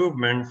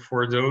improvement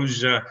for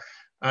those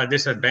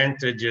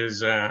disadvantaged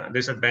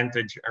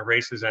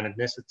races and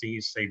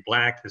ethnicities, say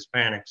Black,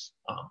 Hispanics,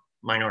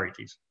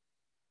 minorities?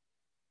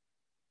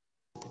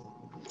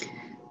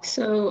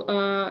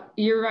 So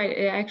you're right.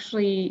 It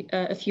actually,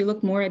 if you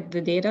look more at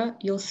the data,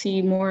 you'll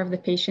see more of the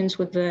patients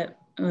with the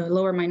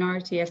lower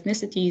minority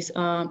ethnicities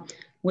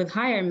with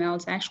higher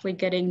MELDs actually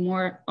getting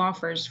more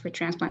offers for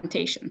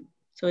transplantation.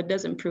 So it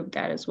does improve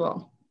that as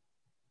well.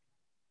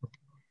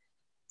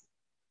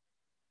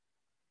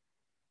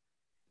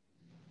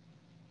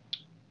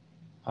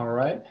 All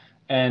right.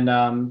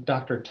 And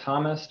Dr.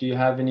 Thomas, do you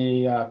have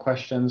any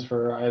questions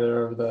for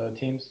either of the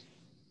teams?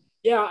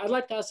 Yeah, I'd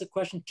like to ask a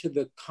question to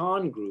the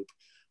Khan group.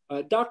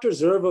 Dr.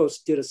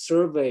 Zervos did a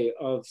survey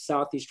of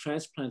Southeast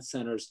transplant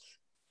centers,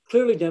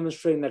 clearly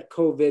demonstrating that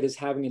COVID is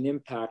having an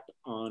impact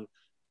on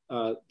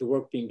the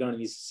work being done in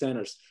these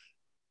centers.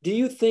 Do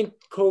you think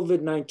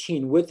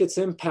COVID-19, with its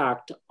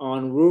impact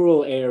on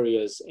rural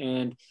areas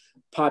and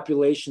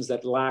populations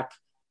that lack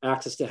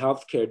access to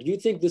healthcare, do you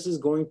think this is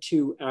going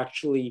to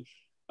actually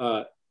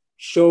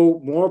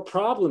show more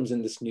problems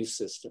in this new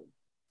system?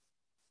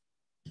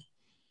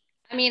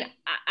 I mean,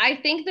 I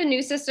think the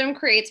new system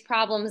creates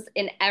problems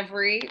in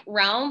every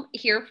realm.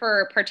 Here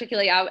for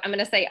particularly, I'm going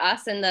to say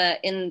us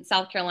in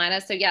South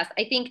Carolina. So yes,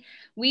 I think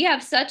we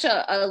have such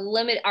a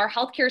limit. Our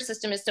healthcare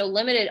system is so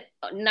limited.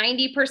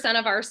 90%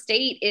 of our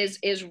state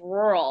is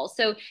rural.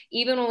 So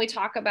even when we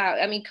talk about,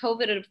 I mean,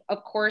 COVID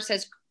of course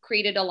has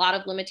created a lot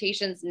of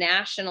limitations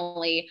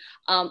nationally.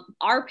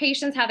 Our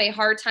patients have a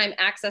hard time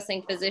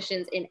accessing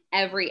physicians in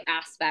every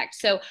aspect.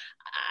 So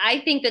I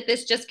think that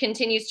this just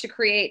continues to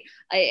create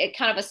a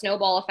kind of a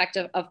snowball effect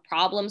of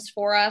problems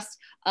for us.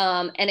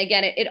 And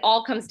again, it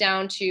all comes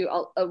down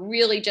to a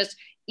really just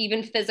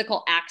even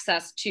physical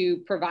access to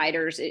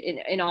providers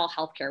in all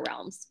healthcare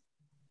realms.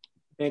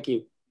 Thank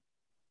you.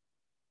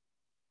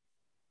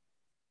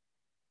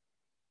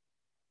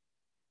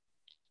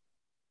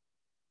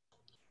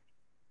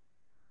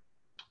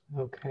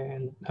 Okay,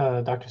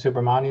 and Dr.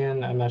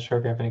 Subramanian, I'm not sure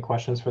if you have any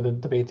questions for the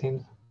debate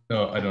teams.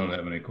 No, I don't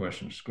have any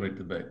questions. Great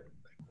debate.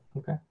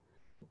 Okay.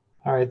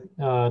 All right.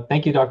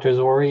 Thank you, Dr.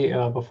 Zori.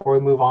 Before we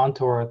move on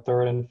to our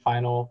third and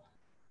final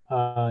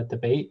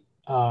debate,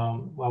 I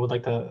would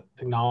like to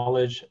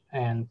acknowledge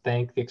and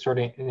thank the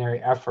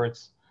extraordinary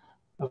efforts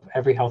of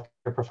every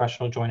healthcare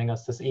professional joining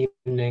us this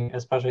evening,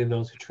 especially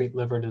those who treat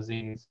liver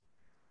disease.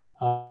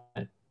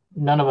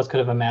 None of us could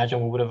have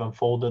imagined what would have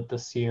unfolded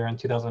this year in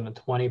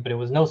 2020, but it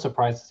was no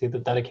surprise to see the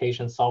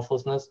dedication,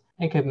 selflessness,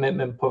 and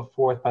commitment put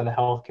forth by the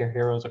healthcare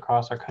heroes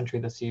across our country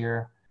this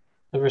year.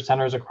 Liver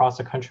centers across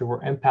the country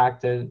were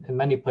impacted. In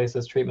many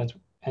places, treatments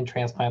and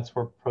transplants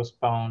were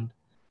postponed.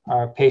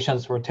 Our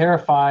patients were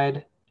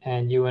terrified,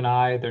 and you and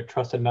I, their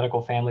trusted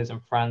medical families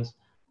and friends,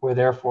 were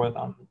there for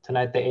them.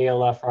 Tonight, the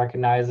ALF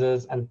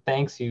recognizes and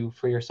thanks you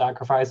for your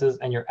sacrifices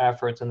and your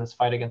efforts in this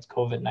fight against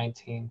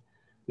COVID-19.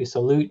 We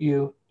salute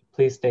you.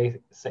 Please stay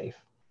safe.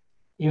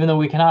 Even though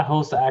we cannot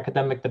host the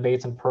academic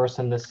debates in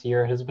person this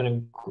year, it has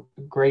been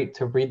great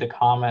to read the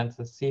comments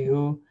and see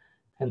who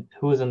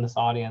is in this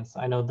audience.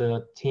 I know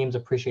the teams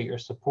appreciate your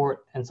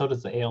support, and so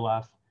does the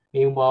ALF.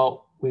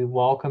 Meanwhile, we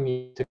welcome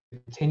you to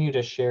continue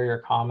to share your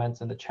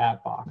comments in the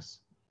chat box.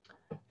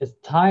 It's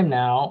time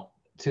now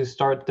to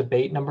start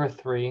debate number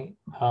 3,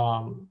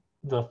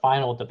 the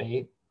final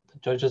debate. The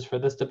judges for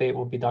this debate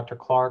will be Dr.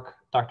 Clark,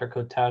 Dr.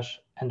 Kotesh,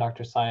 and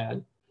Dr.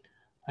 Syed.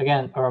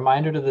 Again, a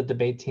reminder to the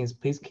debate teams,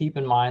 please keep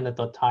in mind that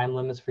the time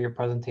limits for your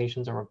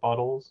presentations and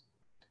rebuttals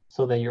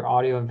so that your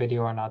audio and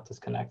video are not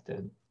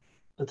disconnected.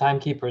 The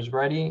timekeeper is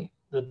ready.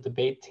 The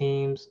debate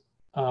teams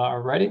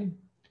are ready.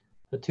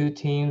 The two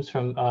teams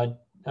from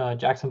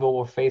Jacksonville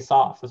will face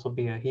off. This will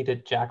be a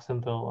heated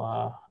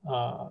Jacksonville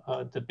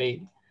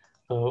debate.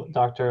 So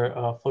Dr.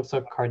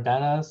 Fluxa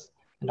Cardenas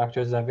and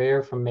Dr.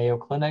 Xavier from Mayo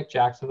Clinic,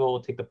 Jacksonville,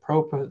 will take the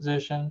pro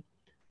position.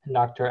 And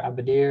Dr.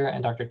 Abadir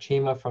and Dr.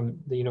 Chima from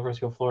the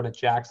University of Florida,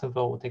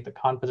 Jacksonville, will take the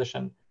con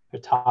position.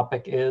 Their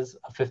topic is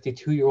a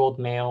 52-year-old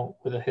male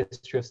with a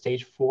history of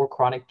stage 4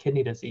 chronic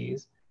kidney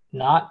disease,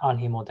 not on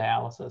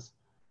hemodialysis,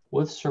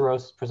 with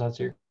cirrhosis presents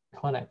to your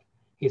clinic.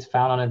 He's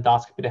found on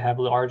endoscopy to have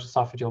large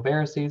esophageal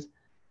varices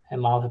and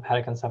mild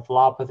hepatic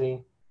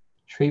encephalopathy.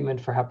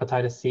 Treatment for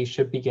hepatitis C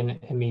should begin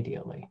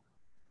immediately.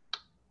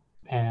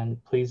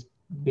 And please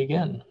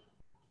begin.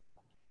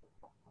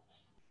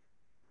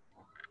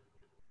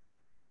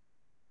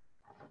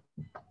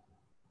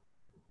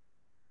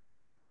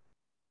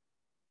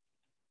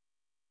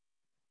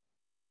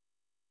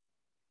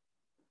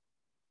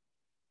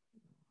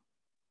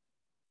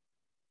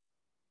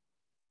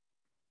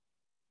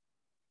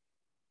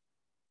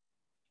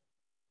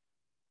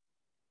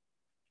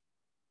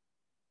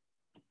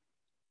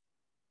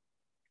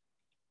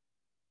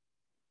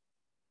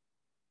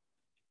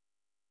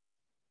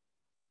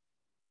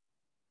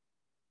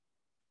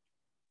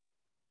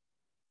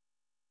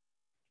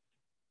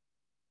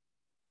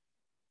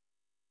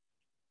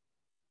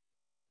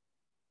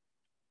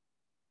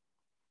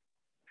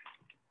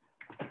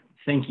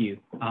 Thank you.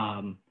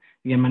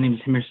 Again, my name is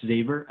Himesh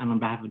Zaver, and on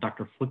behalf of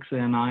Dr. Flixa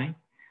and I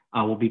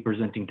will be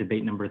presenting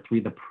debate number 3,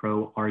 the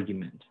pro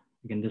argument.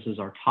 Again, this is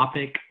our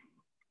topic.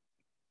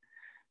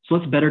 So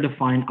let's better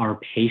define our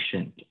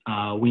patient.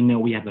 We know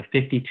we have a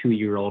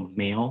 52-year-old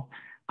male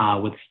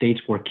with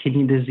stage 4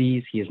 kidney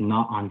disease. He is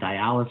not on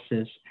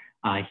dialysis.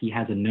 He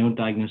has a known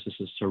diagnosis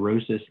of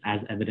cirrhosis as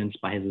evidenced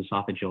by his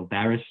esophageal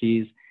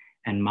varices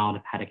and mild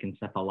hepatic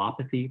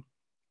encephalopathy.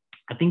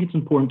 I think it's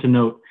important to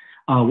note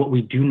what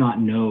we do not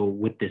know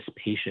with this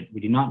patient. We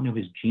do not know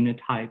his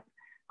genotype,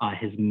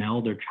 his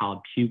MELD or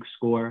child puke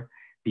score,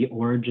 the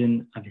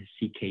origin of his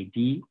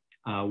CKD,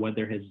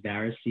 whether his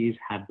varices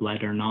had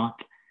bled or not,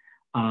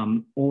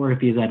 or if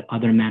he's had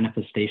other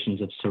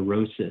manifestations of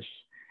cirrhosis.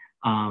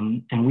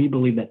 And we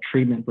believe that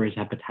treatment for his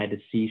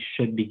hepatitis C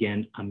should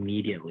begin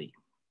immediately.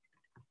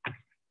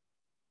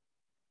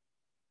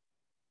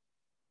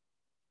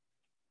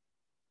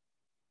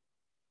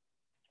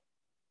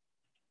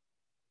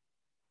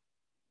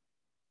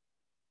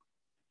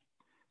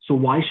 So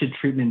why should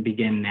treatment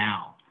begin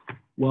now?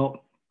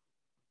 Well,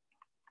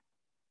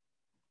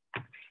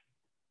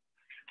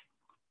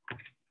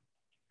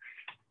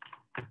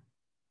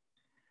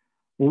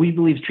 we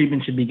believe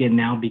treatment should begin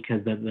now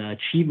because the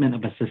achievement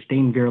of a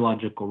sustained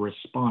virological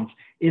response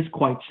is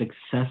quite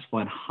successful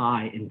and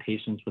high in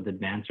patients with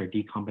advanced or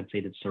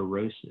decompensated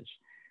cirrhosis.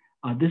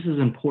 This is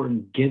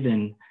important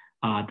given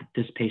that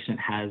this patient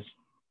has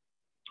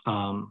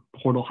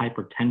portal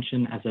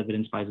hypertension as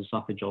evidenced by his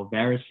esophageal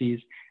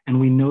varices, and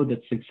we know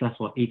that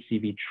successful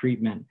HCV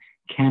treatment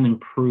can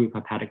improve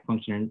hepatic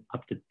function in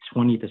up to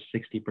 20 to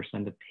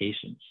 60% of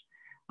patients.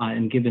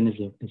 And given his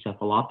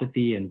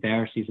encephalopathy and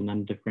varices and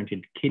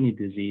undifferentiated kidney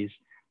disease,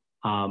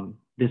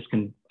 this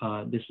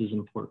is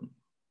important.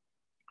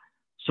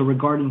 So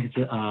regarding his,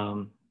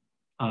 the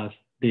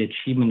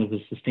achievement of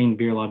a sustained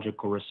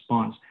virological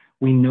response,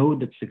 we know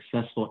that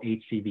successful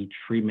HCV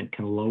treatment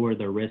can lower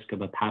the risk of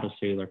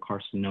hepatocellular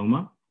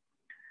carcinoma.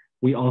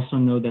 We also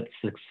know that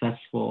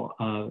successful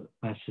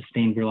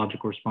sustained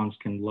virological response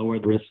can lower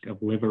the risk of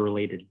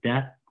liver-related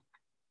death,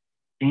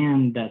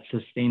 and that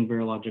sustained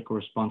virological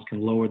response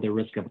can lower the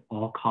risk of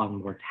all-cause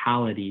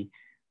mortality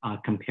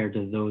compared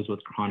to those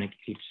with chronic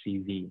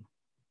HCV.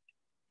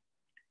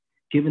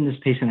 Given this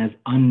patient has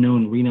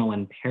unknown renal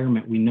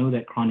impairment, we know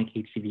that chronic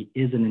HCV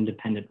is an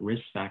independent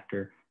risk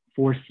factor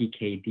for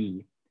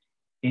CKD,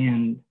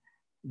 and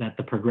that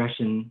the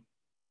progression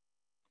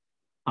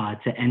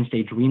to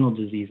end-stage renal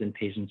disease in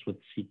patients with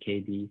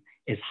CKD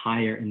is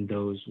higher in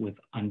those with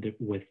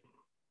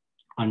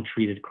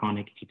untreated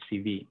chronic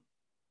HCV.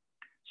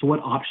 So what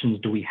options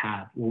do we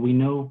have? Well, we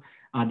know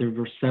there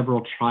were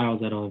several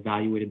trials that have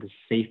evaluated the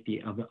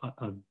safety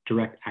of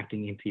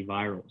direct-acting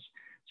antivirals.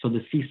 So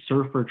the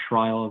C-SURFER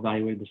trial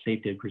evaluated the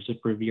safety of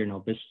graziprevir and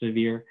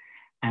elbisvir,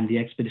 and the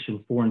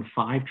Expedition 4 and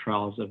 5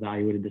 trials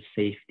evaluated the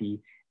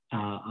safety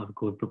of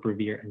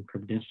glypiprevir and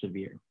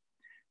pribnisavir.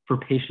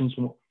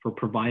 For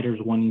providers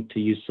wanting to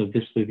use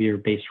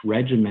sovifovir-based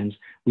regimens,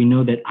 we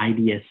know that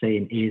IDSA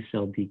and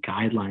AASLD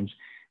guidelines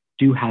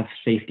do have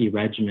safety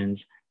regimens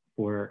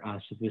for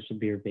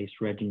sovifovir-based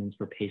regimens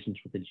for patients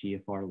with a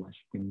GFR less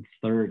than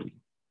 30.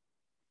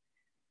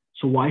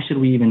 So why should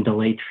we even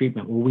delay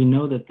treatment? Well, we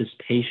know that this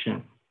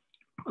patient,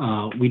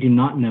 we do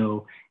not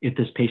know if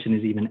this patient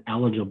is even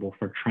eligible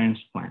for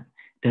transplant.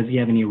 Does he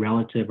have any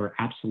relative or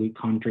absolute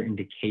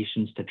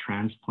contraindications to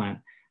transplant,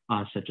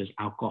 such as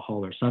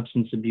alcohol or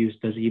substance abuse?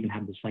 Does he even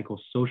have the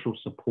psychosocial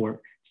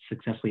support to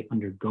successfully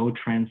undergo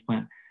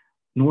transplant?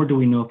 Nor do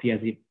we know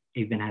if he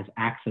even has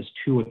access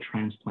to a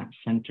transplant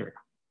center.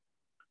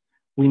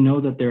 We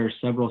know that there are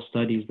several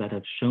studies that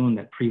have shown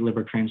that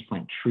pre-liver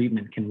transplant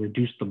treatment can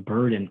reduce the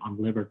burden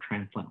on liver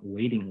transplant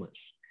waiting lists.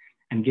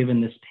 And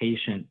given this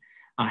patient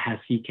has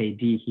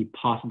CKD, he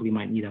possibly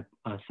might need a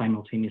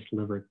simultaneous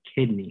liver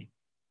kidney.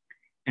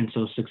 And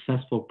so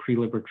successful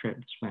pre-liver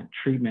transplant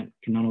treatment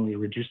can not only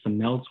reduce the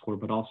MELD score,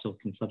 but also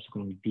can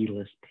subsequently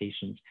delist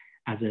patients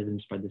as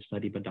evidenced by the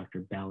study by Dr.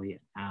 Belli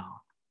et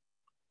al.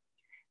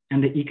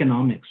 And the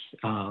economics,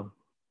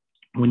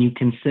 when you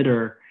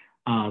consider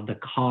the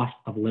cost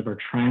of liver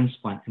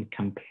transplant and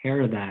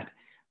compare that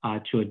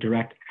to a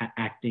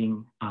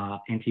direct-acting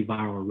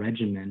antiviral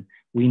regimen,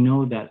 we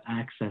know that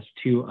access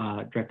to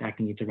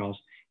direct-acting antivirals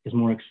is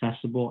more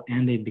accessible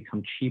and they've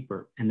become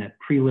cheaper, and that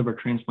pre-liver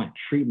transplant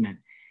treatment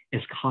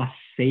is cost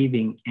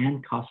saving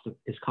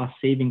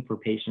for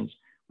patients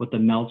with a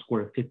MELD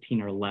score of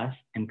 15 or less,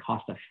 and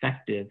cost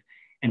effective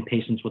in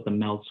patients with a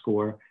MELD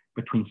score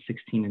between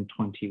 16 and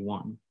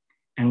 21.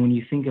 And when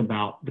you think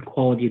about the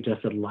quality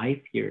adjusted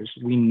life years,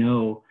 we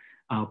know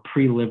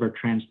pre-liver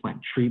transplant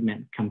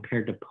treatment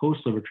compared to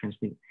post-liver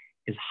transplant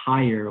is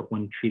higher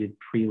when treated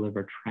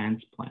pre-liver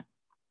transplant.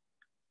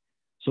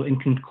 So in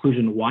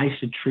conclusion, why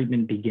should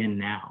treatment begin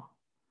now?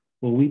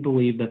 Well, we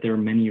believe that there are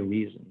many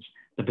reasons.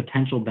 The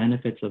potential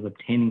benefits of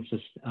obtaining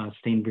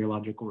sustained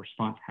virological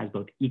response has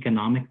both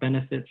economic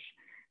benefits,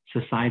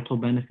 societal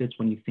benefits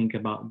when you think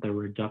about the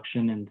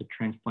reduction in the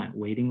transplant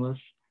waiting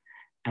list,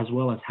 as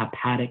well as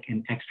hepatic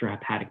and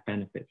extrahepatic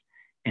benefits.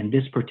 In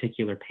this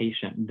particular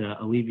patient,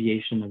 the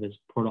alleviation of his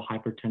portal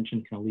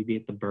hypertension can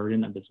alleviate the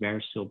burden of his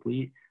variceal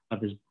bleed,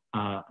 of his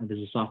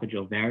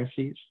esophageal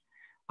varices,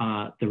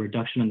 the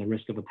reduction in the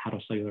risk of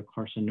hepatocellular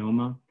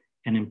carcinoma,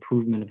 and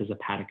improvement of his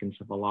hepatic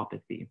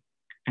encephalopathy.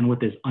 And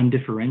with his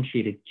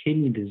undifferentiated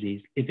kidney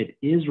disease, if it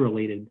is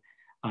related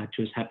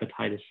to his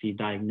hepatitis C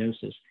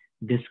diagnosis,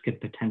 this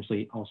could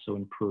potentially also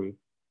improve.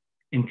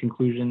 In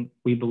conclusion,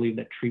 we believe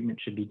that treatment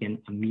should begin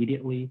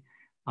immediately,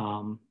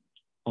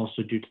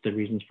 also due to the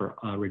reasons for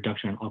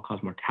reduction in all-cause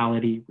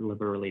mortality,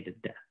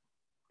 liver-related death.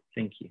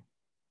 Thank you.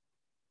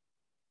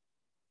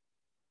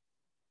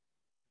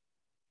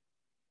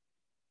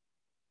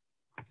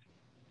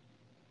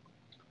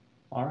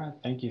 All right,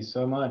 thank you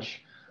so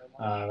much.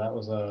 That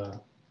was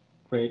a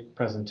great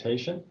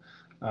presentation.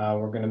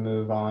 We're going to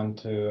move on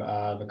to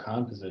the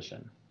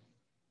composition.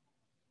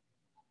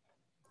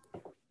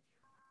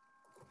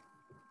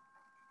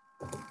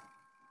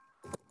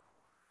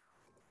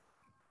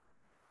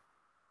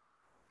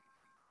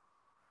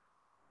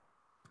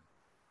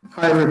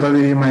 Hi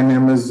everybody, my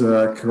name is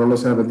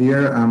Carlos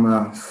Abadir. I'm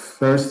a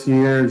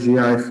first-year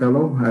GI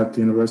fellow at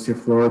the University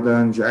of Florida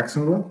in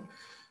Jacksonville.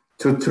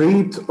 To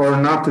treat or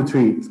not to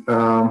treat,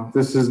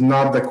 this is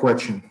not the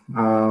question.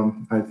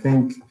 I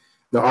think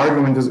the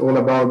argument is all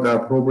about the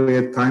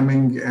appropriate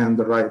timing and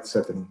the right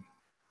setting.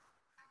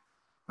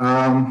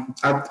 I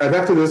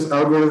adapted this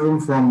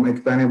algorithm from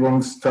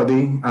Ekpanibong's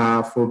study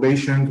for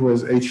patients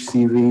with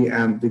HCV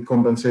and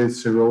decompensated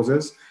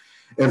cirrhosis.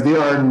 If they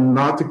are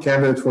not a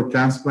candidate for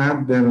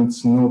transplant, then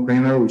it's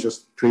no-brainer. We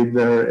just treat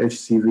their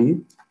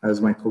HCV,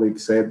 as my colleague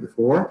said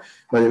before.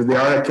 But if they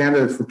are a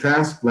candidate for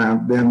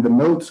transplant, then the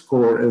MELD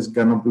score is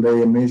going to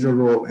play a major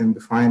role in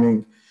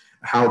defining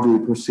how do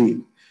we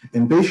proceed.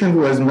 In patients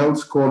who has MELD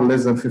score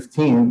less than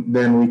 15,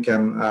 then we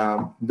can,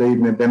 they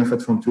may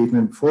benefit from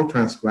treatment before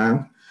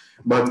transplant.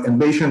 But in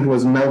patients who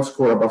has MELD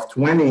score above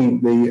 20,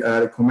 they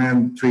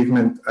recommend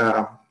treatment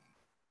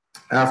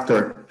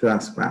after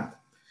transplant.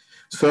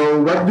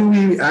 So what do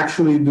we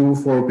actually do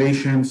for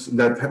patients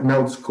that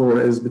MELD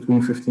score is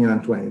between 15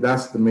 and 20?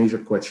 That's the major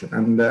question.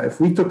 And if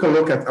we took a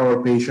look at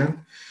our patient,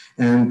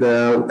 and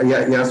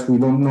yes, we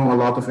don't know a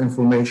lot of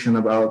information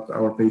about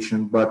our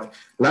patient, but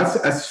let's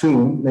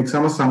assume, make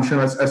some assumption,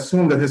 let's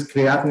assume that his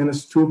creatinine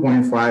is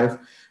 2.5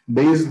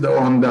 based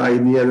on the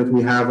idea that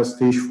we have a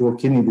stage 4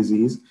 kidney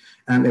disease.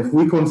 And if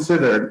we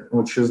consider,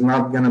 which is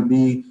not going to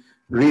be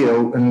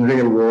real in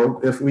real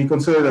world, if we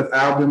consider that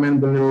albumin,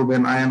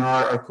 bilirubin,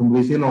 INR are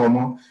completely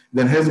normal,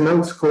 then his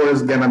MELD score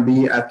is going to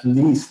be at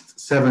least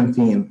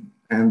 17.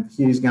 And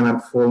he's going to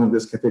fall in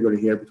this category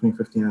here between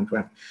 15 and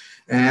 20.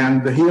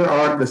 And here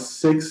are the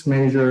 6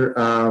 major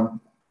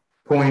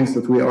points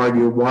that we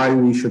argue why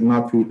we should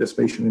not treat this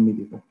patient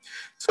immediately.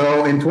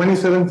 So in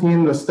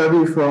 2017, the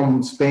study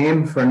from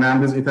Spain,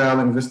 Fernandez et al.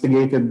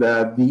 Investigated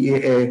the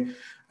DAA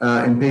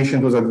in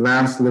patients with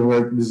advanced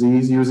liver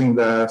disease using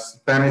the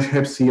Spanish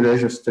Hep C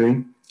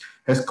registry.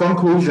 His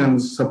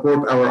conclusions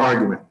support our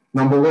argument.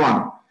 Number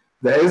 1,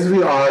 the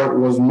SVR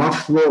was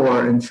much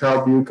lower in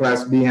Child-Pugh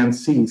class B and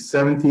C,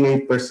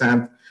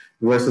 78%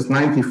 versus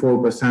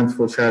 94%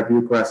 for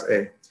Child-Pugh class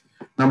A.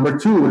 Number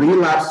 2,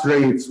 relapse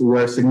rates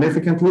were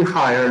significantly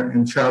higher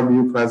in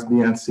Child-Pugh class B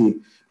and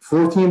C,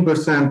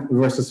 14%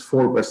 versus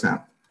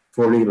 4%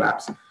 for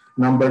relapse.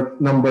 Number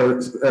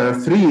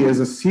 3 is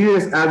a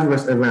serious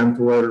adverse event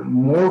were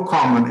more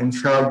common in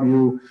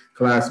Child-Pugh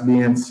class B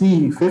and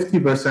C,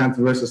 50%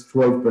 versus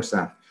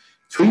 12%.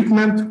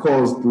 Treatment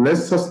caused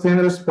less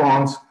sustained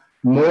response,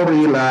 more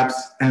relapse,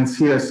 and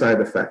serious side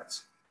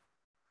effects.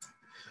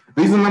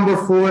 Reason number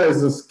 4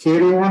 is a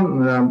scary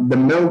one, the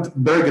MELD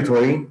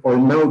purgatory or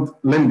MELD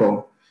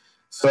limbo.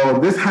 So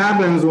this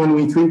happens when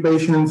we treat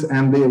patients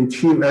and they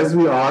achieve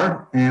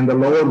SVR and a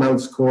lower MELD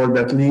score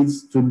that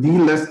leads to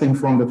delisting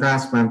from the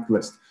transplant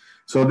list.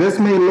 So this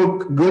may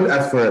look good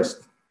at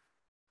first,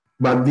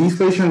 but these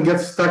patients get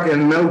stuck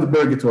in MELD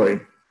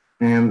purgatory.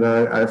 And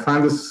I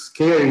find this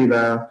scary.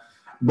 The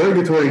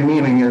purgatory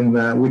meaning in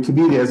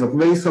Wikipedia is a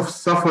place of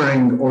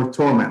suffering or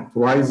torment.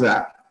 Why is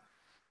that?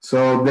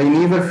 So they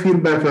neither feel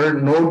better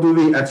nor do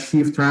they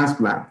achieve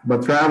transplant,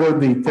 but rather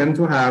they tend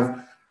to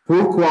have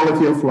poor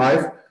quality of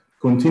life,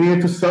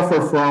 continue to suffer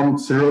from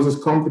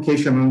cirrhosis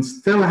complication, and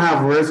still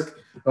have risk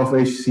of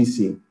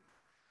HCC.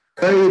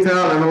 Curry et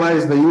al.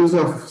 Analyzed the use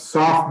of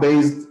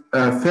soft-based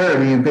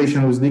therapy in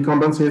patients with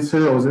decompensated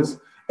cirrhosis,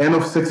 N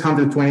of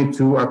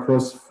 622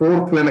 across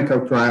 4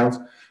 clinical trials,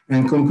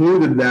 and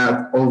concluded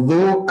that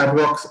although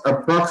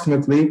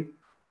approximately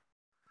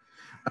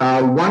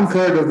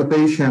 1/3 of the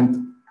patient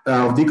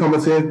of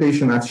decompensated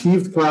patient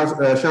achieved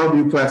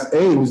Child-Pugh class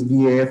A with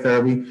DAA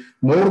therapy,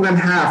 more than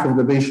half of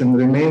the patient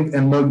remained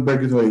in milk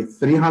purgatory.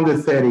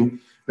 330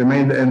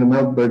 remained in the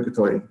milk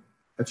purgatory,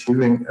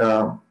 achieving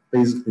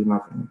basically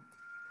nothing.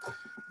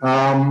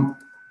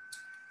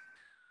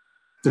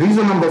 The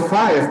reason number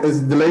 5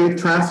 is delayed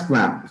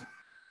transplant.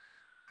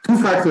 2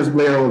 factors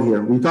play a role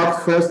here. We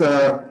talked first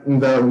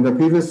in the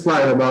previous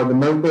slide about the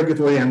milk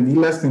purgatory and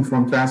delisting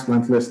from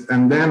transplant list.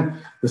 And then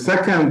the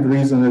second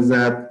reason is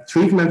that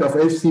treatment of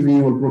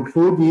HCV will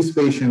preclude these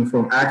patients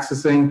from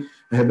accessing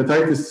a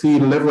hepatitis C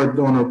liver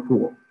donor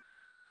pool.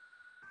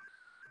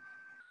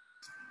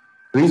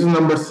 Reason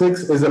number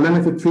 6 is a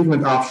limited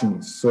treatment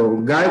options. So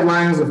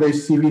guidelines of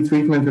HCV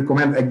treatment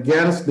recommend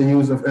against the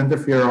use of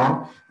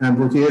interferon and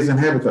protease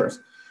inhibitors.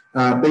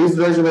 Based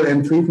regimen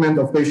and treatment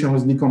of patients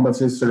with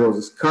decompensated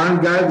cirrhosis.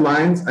 Current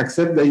guidelines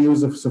accept the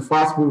use of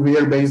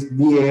sofosbuvir-based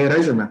DAA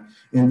regimen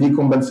in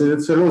decompensated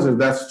cirrhosis.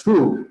 That's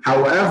true.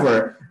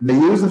 However, the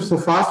use of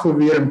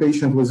sofosbuvir in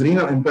patients with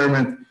renal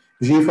impairment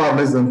GFR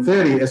less than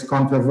 30 is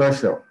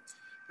controversial.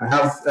 I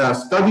have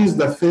studies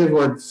that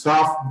favored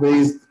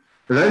soft-based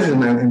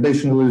regimen in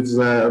patients with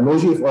low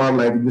GFR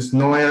like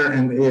Disnoyer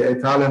in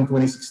Italia in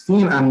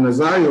 2016 and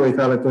Nazario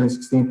Italia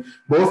 2016.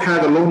 Both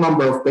had a low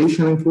number of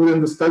patients included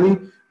in the study,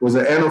 with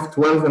an N of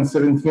 12 and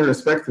 17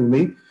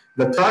 respectively.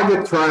 The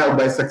target trial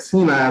by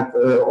Saxena,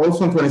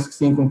 also in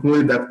 2016,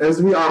 concluded that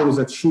SVR was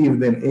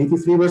achieved in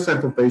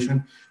 83% of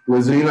patients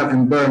with renal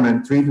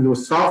impairment treated with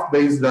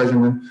soft-based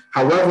regimen.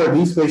 However,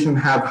 these patients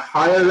had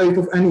higher rate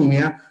of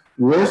anemia,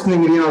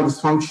 worsening renal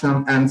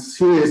dysfunction, and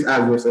serious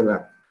adverse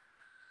event.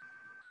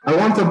 I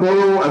want to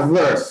borrow a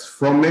verse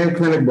from Mayo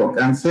Clinic book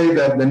and say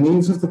that the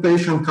needs of the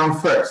patient come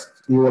first.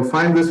 You will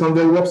find this on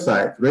their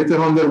website,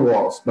 written on their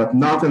walls, but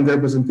not in their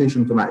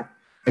presentation tonight.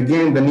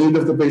 Again, the need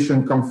of the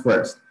patient comes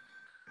first.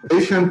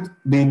 Patient,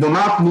 they do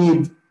not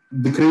need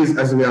decreased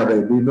SVR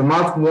rate. They do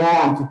not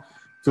want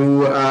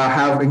to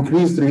have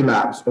increased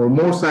relapse or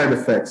more side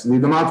effects. They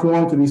do not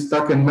want to be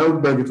stuck in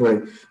milk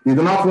purgatory. They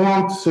do not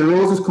want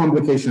cirrhosis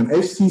complication,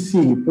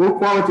 HCC, poor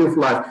quality of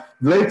life,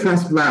 delayed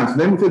transplants,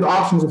 limited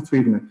options of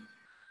treatment.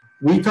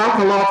 We talk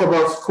a lot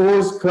about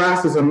scores,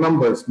 classes, and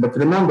numbers, but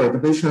remember, the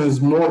patient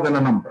is more than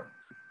a number.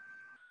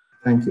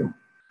 Thank you.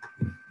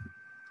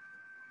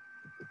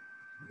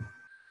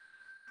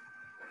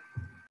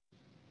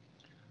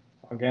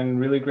 Again,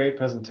 really great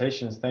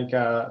presentations. Thank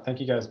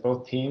you guys,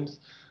 both teams.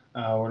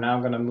 We're now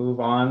going to move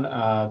on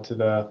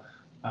to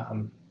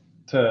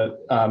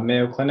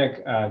Mayo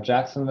Clinic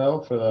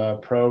Jacksonville for the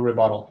pro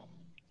rebuttal.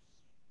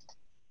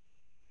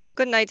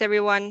 Good night,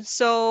 everyone.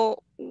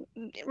 So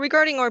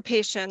regarding our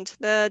patient,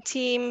 the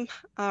team,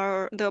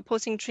 or the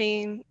opposing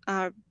team,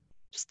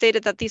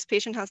 stated that this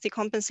patient has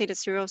decompensated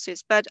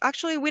cirrhosis, but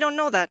actually we don't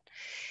know that.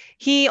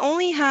 He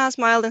only has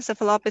mild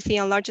encephalopathy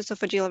and large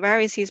esophageal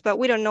varices, but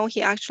we don't know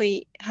he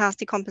actually has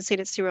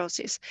decompensated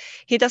cirrhosis.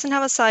 He doesn't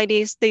have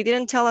ascites. They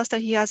didn't tell us that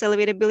he has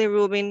elevated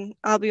bilirubin,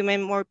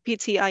 albumin, or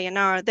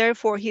PT-INR.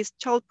 Therefore, his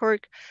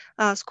Child-Pugh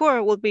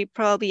score will be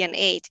probably an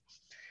 8,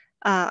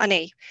 an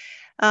A.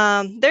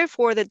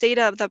 Therefore, the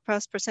data that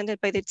was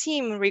presented by the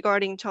team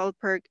regarding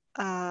Child-Pugh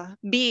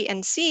B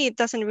and C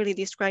doesn't really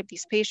describe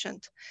this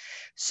patient.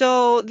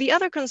 So the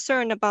other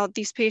concern about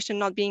this patient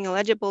not being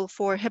eligible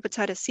for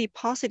hepatitis C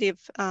positive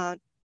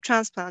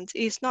transplant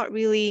is not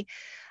really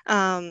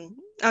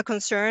a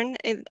concern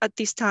at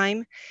this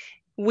time.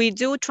 We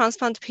do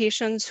transplant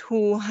patients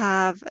who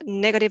have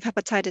negative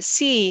hepatitis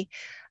C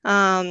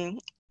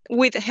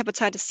with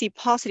hepatitis C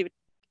positive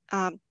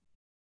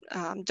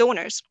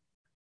donors.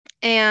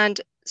 And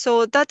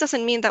so that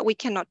doesn't mean that we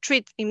cannot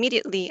treat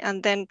immediately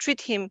and then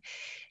treat him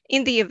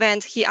in the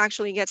event he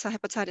actually gets a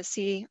hepatitis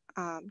C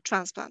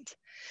transplant.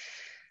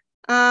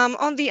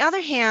 On the other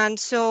hand,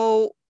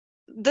 so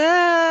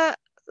the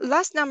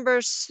last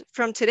numbers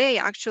from today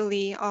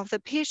actually of the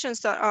patients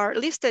that are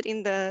listed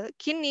in the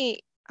kidney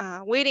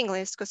waiting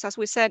list, because as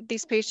we said,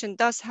 this patient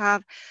does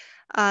have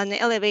an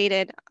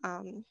elevated,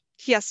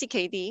 he has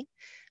CKD,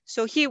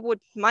 so he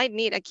might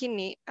need a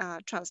kidney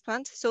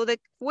transplant. So the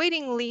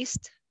waiting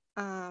list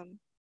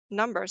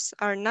numbers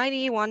are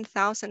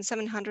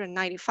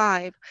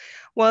 91,795,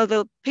 while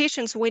the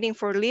patients waiting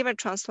for liver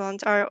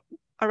transplant are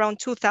around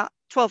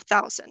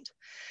 12,000.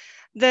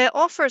 The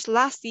offers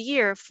last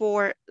year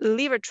for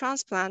liver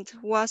transplant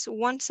was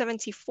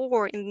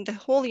 174 in the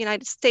whole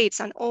United States,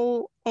 and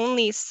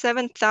only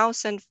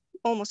 7,000,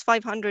 almost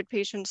 500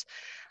 patients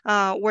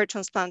were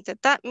transplanted.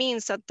 That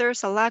means that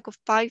there's a lack of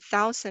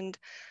 5,000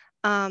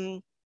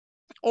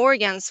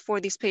 organs for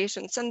these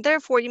patients, and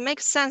therefore it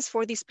makes sense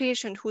for this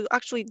patient who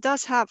actually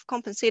does have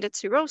compensated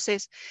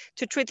cirrhosis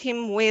to treat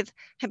him with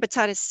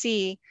hepatitis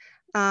C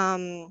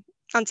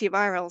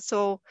antiviral.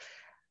 So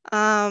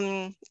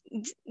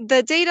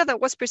The data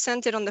that was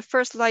presented on the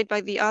first slide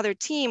by the other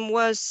team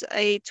was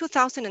a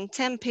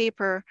 2010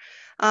 paper.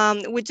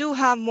 We do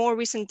have more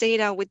recent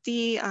data with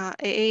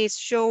DAAs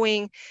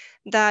showing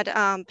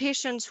that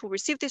patients who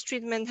receive this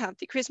treatment have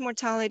decreased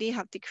mortality,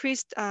 have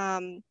decreased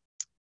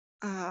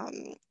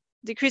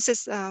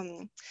decreases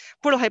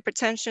portal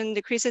hypertension,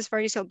 decreases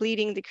variceal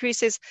bleeding,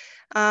 decreases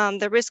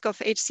the risk of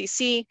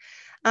HCC.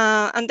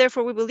 And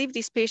therefore, we believe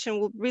this patient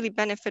will really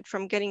benefit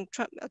from getting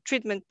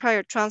treatment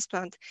prior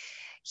transplant.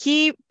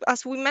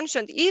 As we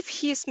mentioned, if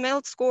his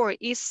MELD score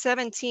is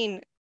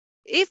 17,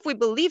 if we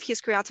believe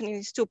his creatinine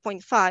is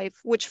 2.5,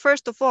 which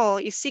first of all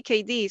is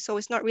CKD, so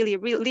it's not really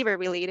liver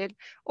related,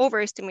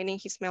 overestimating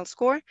his MELD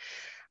score,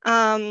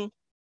 then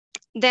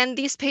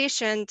this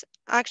patient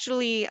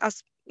actually,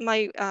 as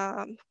my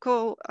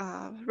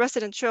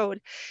co-resident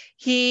showed,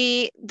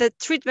 the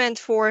treatment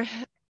for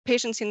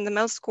patients in the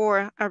MELD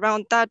score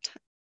around that.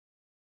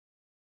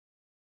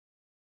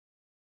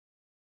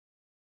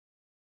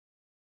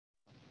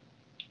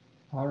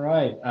 All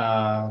right,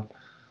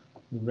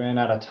 we ran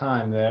out of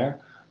time there.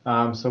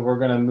 So we're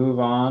gonna move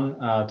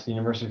on to the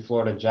University of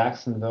Florida,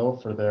 Jacksonville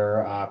for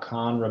their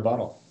con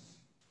rebuttal.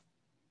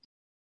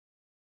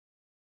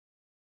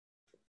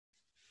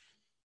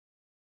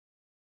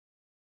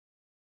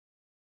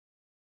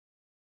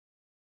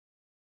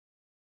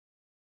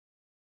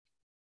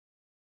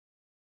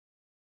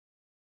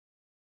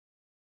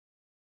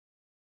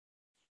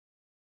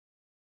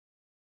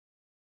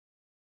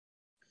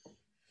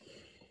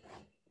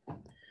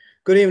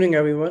 Good evening,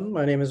 everyone.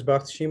 My name is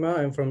Bhakt Shima.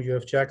 I'm from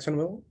UF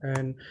Jacksonville,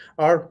 and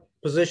our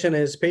position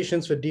is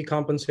patients with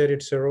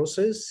decompensated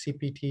cirrhosis,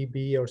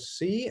 CPT-B or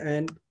C,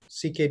 and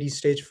CKD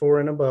stage 4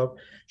 and above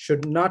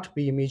should not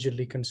be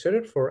immediately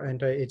considered for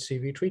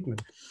anti-HCV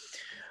treatment.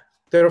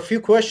 There are a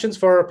few questions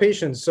for our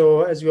patients.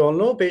 So as you all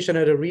know, patient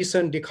had a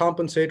recent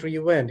decompensatory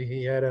event.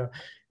 He had a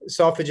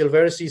esophageal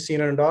varices seen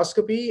on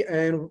endoscopy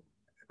and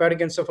hepatic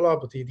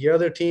encephalopathy. The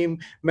other team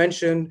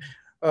mentioned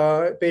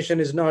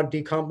patient is not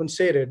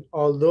decompensated,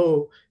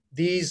 although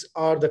these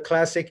are the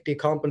classic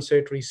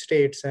decompensatory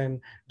states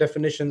and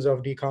definitions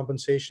of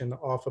decompensation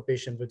of a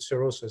patient with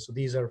cirrhosis. So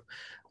these are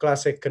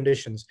classic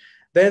conditions.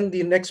 Then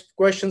the next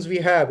questions we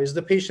have, is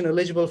the patient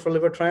eligible for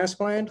liver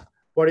transplant?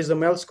 What is the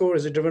MELD score?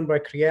 Is it driven by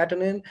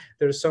creatinine?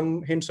 There's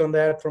some hints on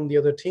that from the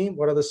other team.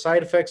 What are the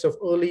side effects of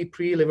early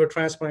pre-liver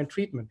transplant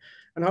treatment?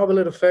 And how will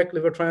it affect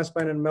liver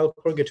transplant and MELD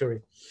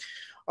purgatory?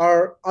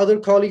 Our other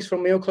colleagues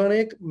from Mayo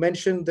Clinic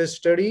mentioned this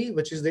study,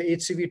 which is the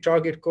HCV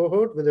target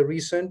cohort with a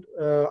recent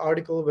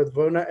article with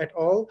Verna et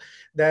al.,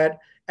 that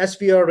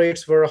SVR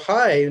rates were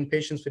high in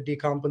patients with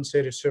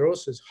decompensated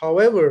cirrhosis.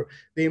 However,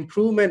 the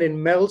improvement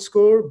in MELD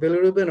score,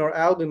 bilirubin, or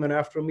albumin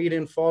after a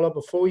median follow-up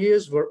of 4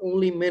 years were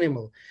only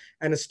minimal,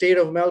 and a state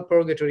of MELD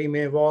purgatory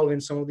may evolve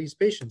in some of these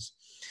patients.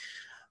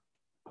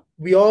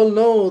 We all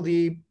know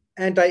the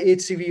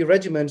anti-HCV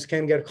regimens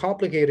can get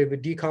complicated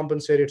with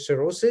decompensated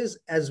cirrhosis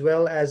as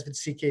well as with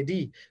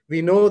CKD.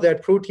 We know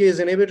that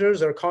protease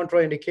inhibitors are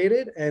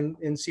contraindicated and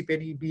in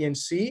CKD B and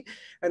C,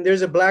 and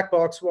there's a black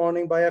box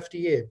warning by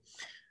FDA.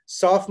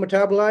 Soft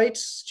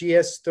metabolites,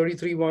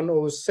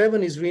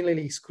 GS-33107 is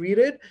renally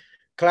excreted.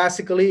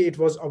 Classically, it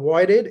was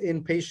avoided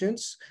in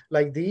patients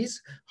like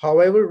these.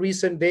 However,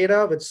 recent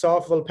data with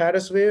soft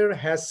valproatic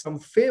has some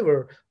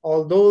favor,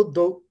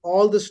 although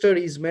all the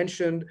studies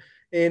mentioned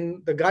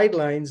in the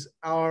guidelines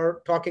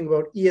are talking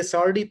about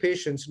ESRD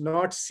patients,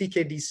 not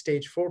CKD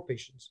stage 4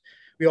 patients.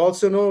 We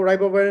also know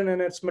ribavirin and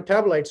its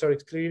metabolites are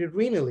excreted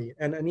renally,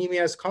 and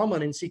anemia is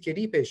common in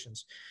CKD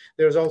patients.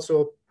 There's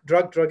also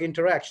drug-drug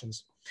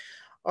interactions.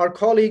 Our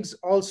colleagues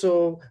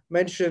also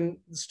mentioned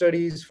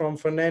studies from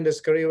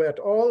Fernandez-Carrillo et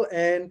al.,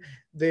 and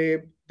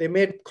they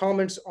made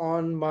comments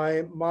on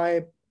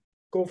my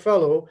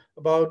co-fellow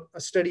about a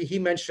study he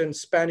mentioned,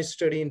 Spanish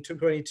study in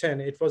 2010.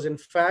 It was in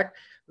fact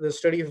the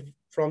study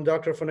from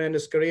Dr.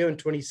 Fernandez-Carrillo in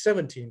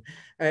 2017.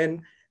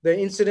 And the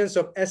incidence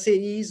of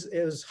SAEs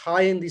is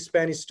high in the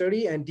Spanish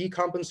study, and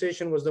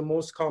decompensation was the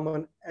most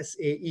common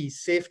SAE,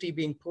 safety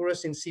being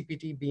poorest in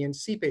CPT B and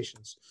C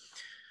patients.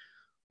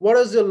 What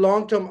is the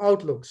long-term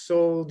outlook?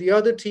 So the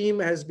other team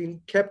has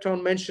been kept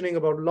on mentioning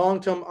about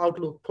long-term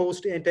outlook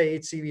post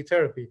anti-HCV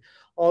therapy.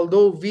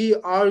 Although we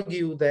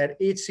argue that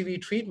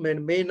HCV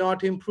treatment may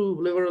not improve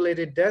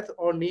liver-related death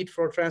or need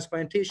for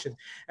transplantation.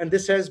 And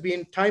this has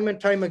been time and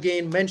time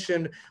again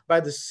mentioned by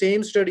the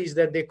same studies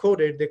that they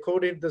quoted. They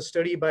quoted the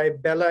study by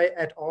Bella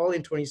et al.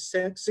 In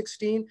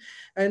 2016.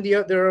 And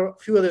there are a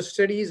few other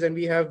studies, and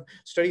we have a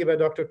study by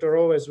Dr.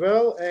 Thoreau as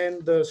well,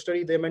 and the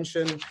study they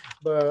mentioned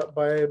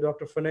by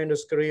Dr.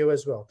 Fernandez-Carrillo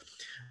as well.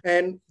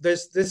 And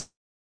this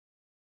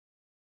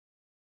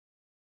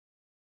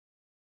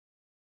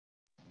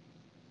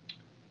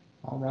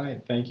All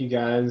right, thank you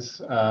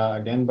guys.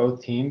 Again,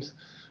 both teams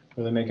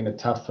really making it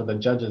tough for the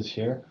judges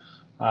here.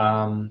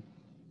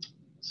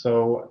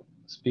 So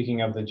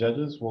speaking of the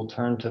judges, we'll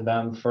turn to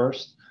them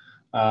first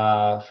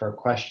for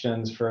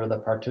questions for the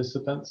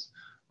participants.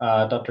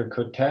 Dr.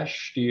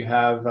 Kotesh, do you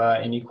have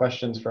any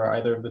questions for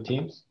either of the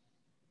teams?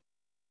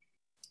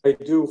 I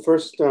do.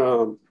 First,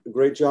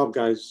 great job,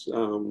 guys,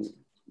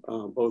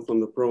 both on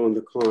the pro and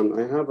the con.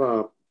 I have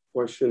a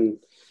question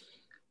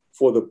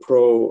for the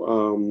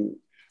pro.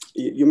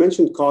 You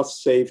mentioned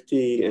cost,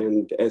 safety,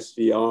 and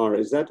SVR.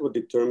 Is that what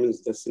determines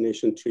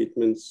destination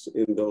treatments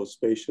in those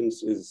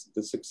patients? Is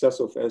the success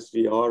of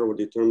SVR what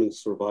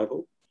determines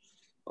survival?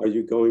 Are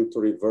you going to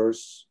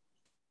reverse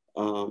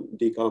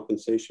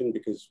decompensation?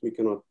 Because we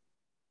cannot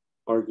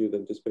argue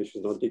that this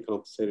patient is not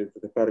decompensated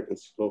with hepatic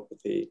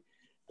encephalopathy.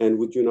 And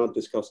would you not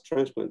discuss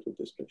transplant with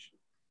this patient?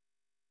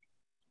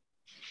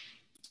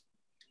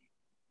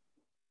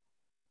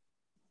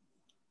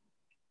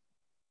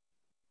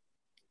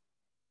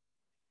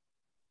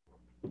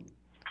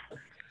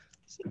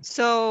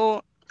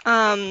 So,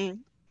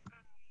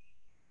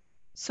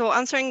 so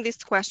answering this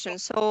question,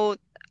 so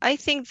I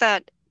think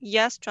that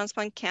yes,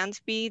 transplant can't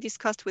be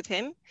discussed with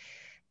him.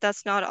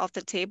 That's not off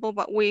the table,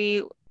 but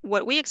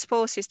what we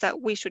expose is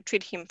that we should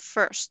treat him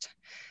first.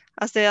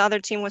 As the other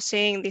team was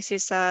saying, this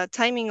is a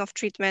timing of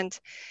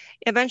treatment.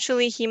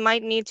 Eventually, he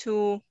might need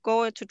to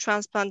go to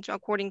transplant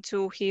according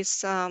to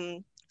his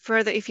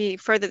if he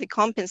further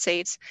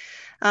decompensates.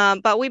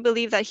 But we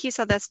believe that he's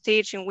at that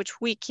stage in which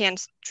we can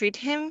treat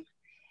him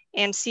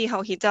and see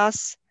how he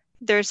does.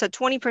 There's a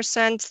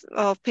 20%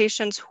 of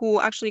patients who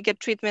actually get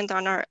treatment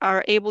and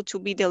are able to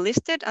be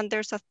delisted, and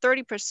there's a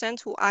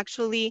 30% who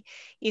actually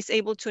is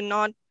able to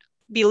not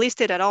be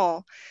listed at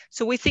all.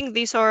 So we think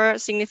these are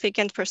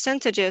significant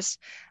percentages,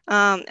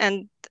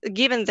 and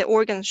given the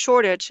organ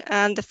shortage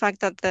and the fact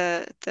that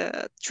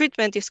the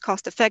treatment is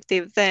cost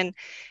effective, then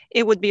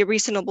it would be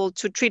reasonable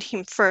to treat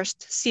him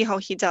first, see how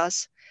he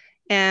does,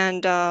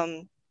 and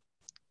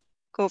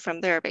go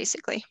from there,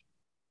 basically,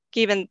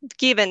 given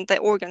the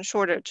organ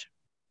shortage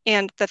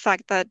and the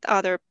fact that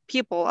other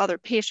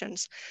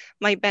patients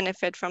might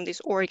benefit from this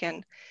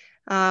organ,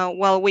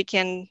 while we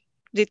can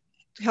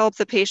help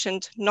the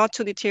patient not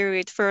to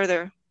deteriorate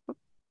further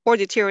or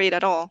deteriorate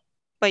at all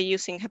by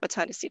using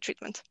hepatitis C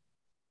treatment.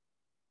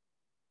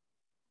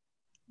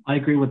 I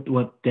agree with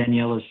what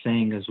Danielle is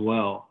saying as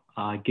well.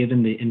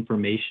 Given the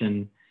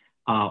information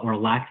or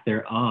lack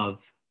thereof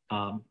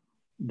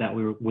that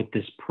we were with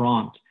this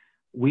prompt,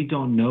 we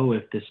don't know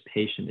if this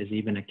patient is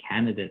even a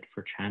candidate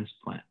for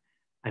transplant.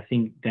 I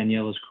think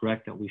Danielle is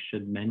correct that we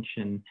should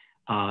mention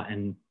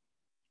and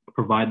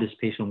provide this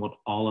patient with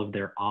all of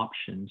their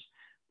options.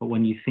 But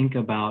when you think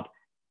about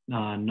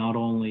not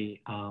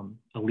only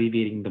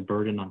alleviating the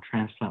burden on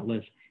transplant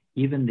lists,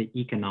 even the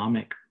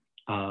economic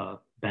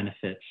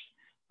benefits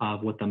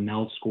with the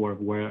MELD score of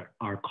where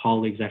our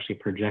colleagues actually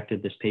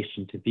projected this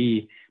patient to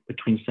be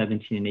between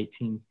 17 and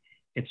 18,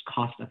 it's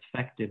cost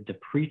effective to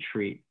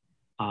pre-treat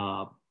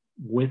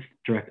with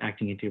direct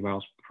acting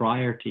antivirals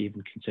prior to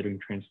even considering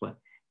transplant.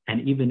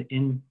 And even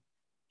in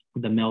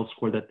the MELD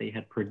score that they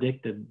had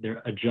predicted,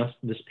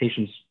 this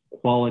patient's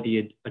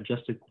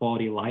adjusted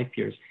quality life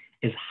years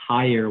is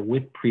higher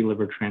with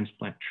pre-liver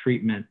transplant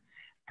treatment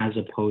as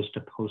opposed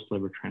to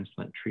post-liver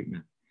transplant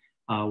treatment,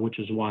 which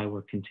is why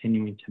we're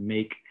continuing to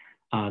make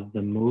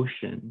the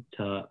motion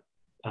to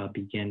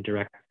begin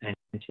direct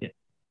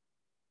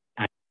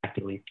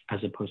actively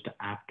as opposed to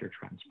after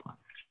transplant.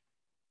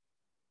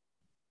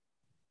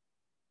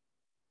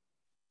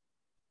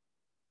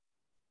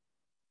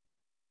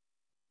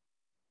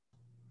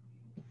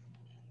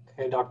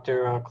 Okay,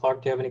 Dr.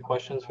 Clark, do you have any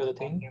questions for the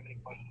team?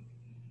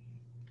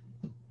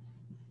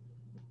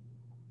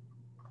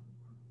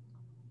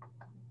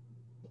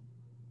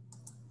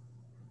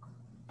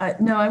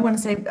 No, I want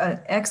to say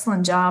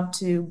excellent job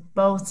to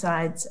both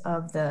sides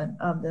of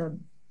the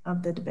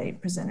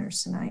debate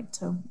presenters tonight.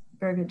 So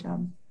very good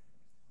job.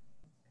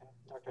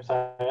 Dr.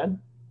 Syed?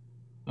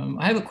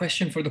 I have a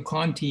question for the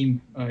con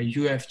team,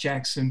 UF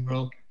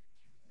Jacksonville.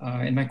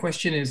 And my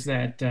question is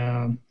that,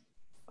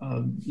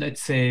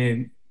 let's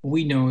say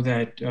we know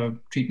that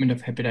treatment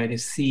of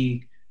hepatitis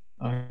C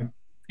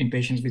in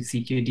patients with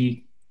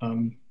CKD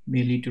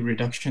may lead to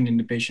reduction in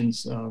the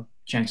patient's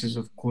chances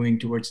of going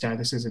towards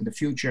dialysis in the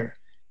future.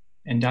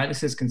 And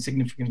dialysis can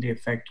significantly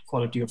affect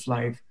quality of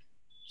life.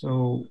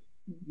 So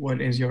what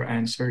is your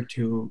answer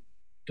to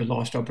the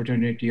lost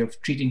opportunity of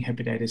treating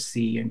hepatitis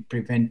C and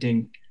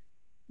preventing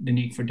the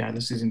need for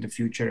dialysis in the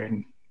future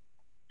and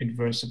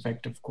adverse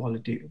effect of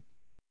quality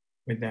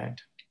with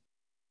that?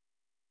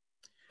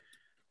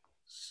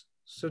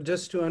 So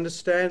just to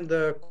understand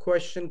the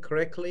question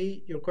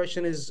correctly, your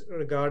question is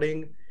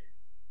regarding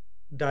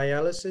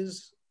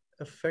dialysis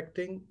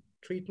affecting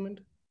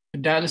treatment?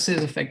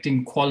 Dialysis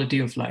affecting quality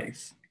of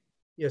life.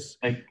 Yes.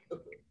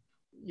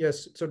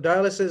 Yes. So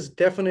dialysis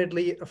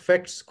definitely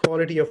affects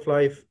quality of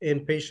life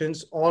in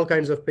patients, all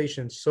kinds of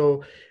patients.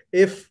 So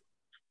if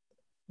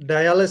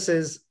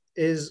dialysis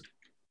is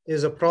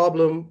a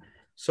problem,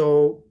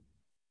 so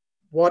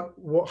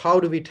how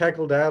do we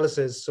tackle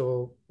dialysis?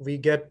 So we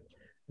get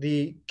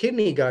the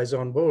kidney guys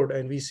on board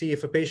and we see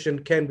if a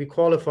patient can be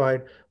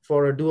qualified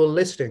for a dual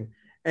listing.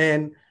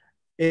 And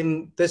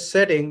in this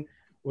setting,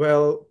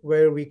 well,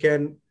 where we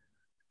can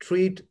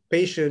treat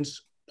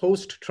patients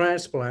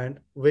post-transplant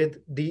with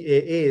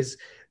DAAs,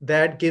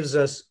 that gives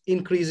us,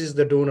 increases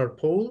the donor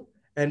pool,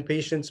 and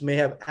patients may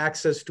have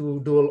access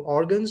to dual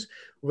organs,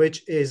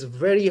 which is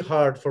very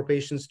hard for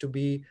patients to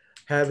be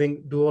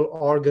having dual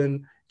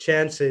organ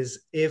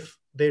chances if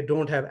they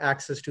don't have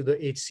access to the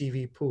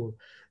HCV pool.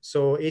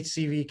 So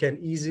HCV can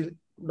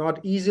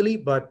not easily,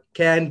 but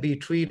can be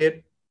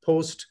treated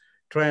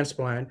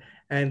post-transplant,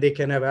 and they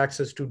can have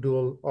access to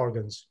dual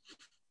organs.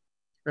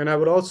 And I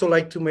would also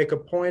like to make a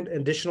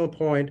additional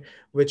point,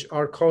 which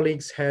our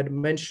colleagues had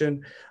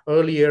mentioned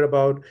earlier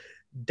about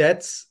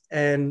deaths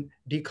and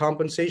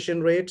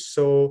decompensation rates.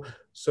 So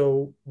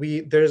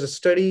there's a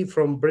study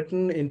from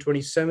Britain in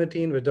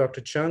 2017 with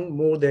Dr. Chung,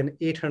 more than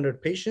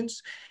 800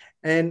 patients.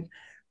 And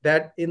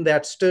that in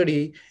that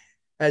study,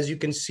 as you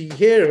can see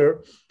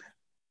here,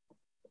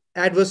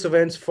 adverse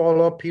events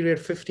follow-up period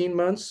 15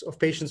 months of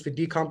patients with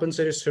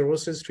decompensated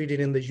cirrhosis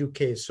treated in the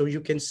UK. So you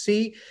can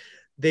see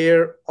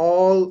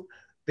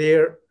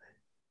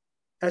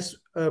as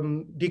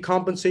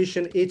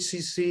decompensation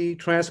HCC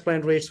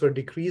transplant rates were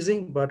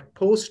decreasing, but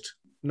post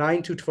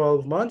 9 to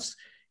 12 months,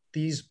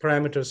 these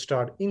parameters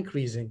start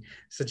increasing,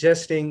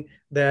 suggesting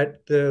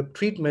that the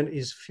treatment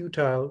is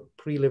futile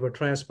pre-liver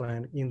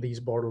transplant in these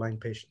borderline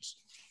patients.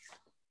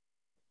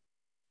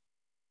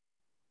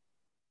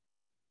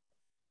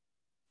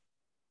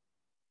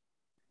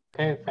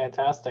 Okay,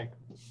 fantastic.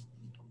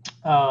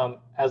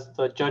 As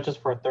the judges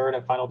for a third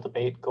and final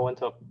debate go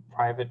into a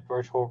private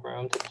virtual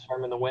room to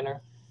determine the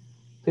winner,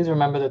 please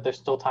remember that there's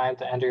still time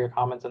to enter your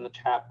comments in the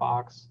chat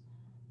box,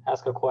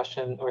 ask a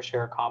question, or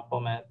share a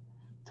compliment.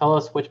 Tell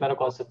us which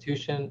medical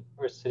institution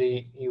or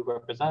city you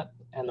represent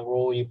and the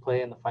role you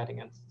play in the fight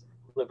against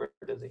liver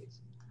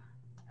disease.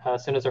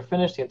 As soon as they're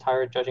finished, the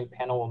entire judging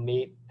panel will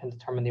meet and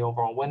determine the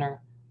overall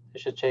winner.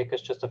 It should take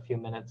us just a few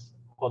minutes.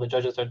 While the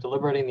judges are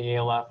deliberating, the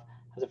ALF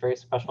has a very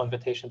special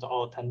invitation to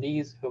all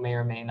attendees who may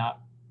or may not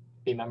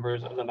be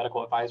members of the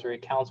Medical Advisory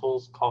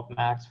Councils, called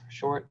MACs for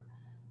short.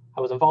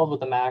 I was involved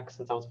with the MAC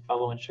since I was a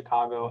fellow in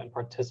Chicago and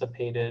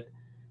participated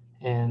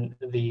in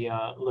the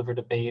liver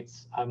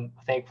debates. I'm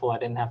thankful I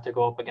didn't have to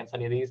go up against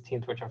any of these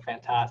teams, which are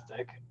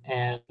fantastic.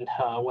 And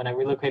when I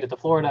relocated to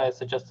Florida, I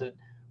suggested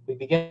we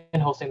begin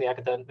hosting the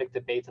academic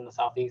debates in the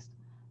Southeast.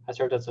 I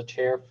served as a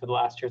chair for the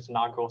last year's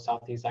inaugural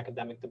Southeast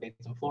academic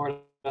debates in Florida.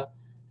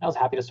 I was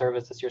happy to serve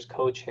as this year's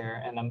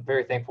co-chair, and I'm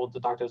very thankful to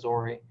Dr.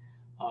 Zori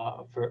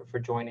for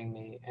joining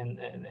me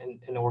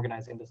in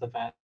organizing this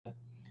event.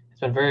 It's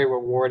been a very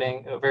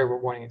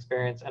rewarding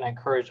experience, and I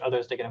encourage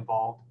others to get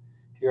involved.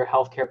 If you're a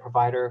healthcare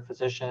provider,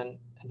 physician,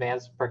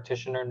 advanced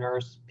practitioner,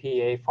 nurse,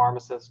 PA,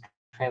 pharmacist,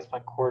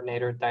 transplant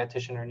coordinator,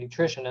 dietitian, or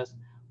nutritionist,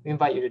 we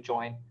invite you to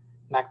join.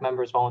 MAC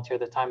members volunteer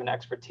their time and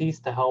expertise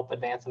to help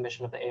advance the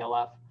mission of the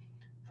ALF.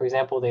 For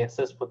example, they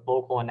assist with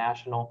local and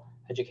national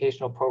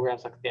educational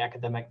programs like the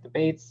academic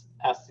debates,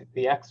 Ask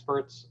the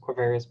Experts, or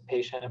various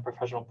patient and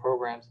professional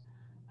programs,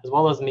 as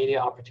well as media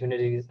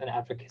opportunities and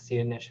advocacy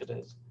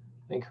initiatives.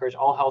 We encourage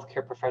all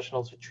healthcare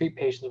professionals who treat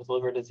patients with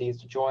liver disease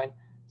to join,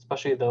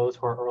 especially those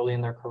who are early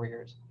in their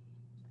careers.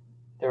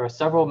 There are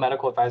several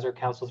medical advisory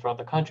councils throughout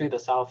the country. The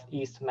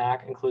Southeast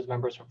MAC includes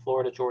members from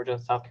Florida, Georgia,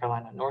 South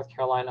Carolina, and North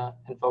Carolina,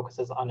 and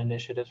focuses on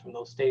initiatives from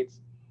those states.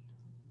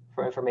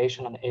 For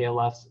information on the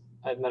ALF's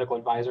Medical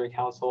Advisory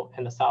Council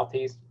in the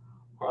Southeast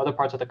or other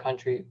parts of the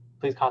country,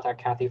 please contact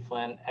Kathy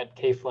Flynn at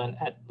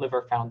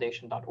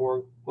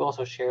kflynn@liverfoundation.org. We'll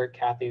also share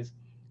Kathy's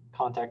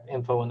contact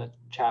info in the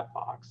chat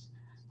box.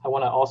 I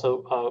want to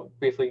also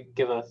briefly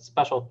give a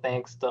special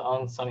thanks to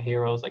unsung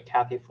heroes like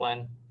Kathy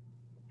Flynn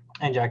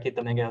and Jackie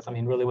Dominguez. I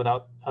mean, really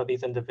without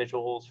these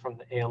individuals from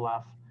the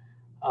ALF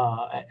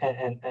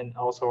and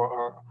also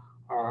our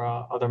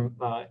other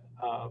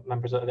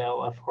members of the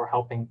ALF who are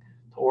helping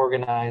to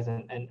organize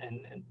and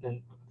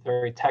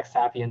very tech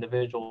savvy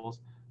individuals,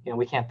 you know,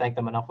 we can't thank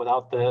them enough.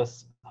 Without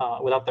this,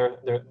 without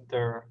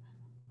their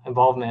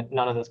involvement,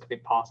 none of this could be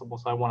possible.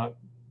 So I want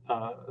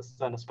to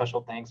send a special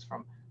thanks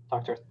from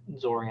Dr.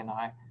 Zori and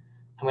I.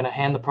 I'm going to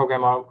hand the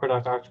program over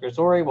to Dr.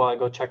 Zori while I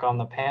go check on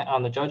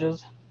the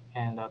judges.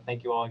 And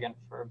thank you all again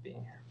for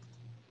being here.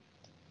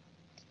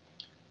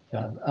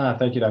 Yeah,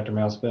 thank you, Dr.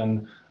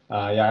 Malespin.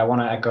 Yeah, I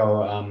want to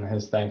echo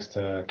his thanks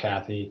to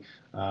Kathy,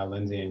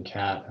 Lindsay, and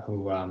Kat,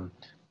 who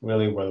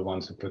really were the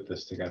ones who put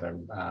this together.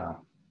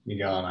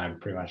 Miguel and I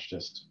pretty much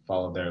just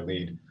followed their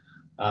lead.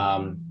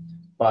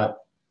 But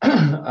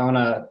I want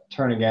to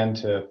turn again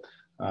to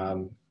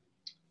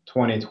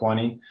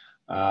 2020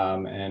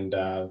 and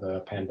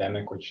the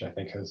pandemic, which I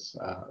think has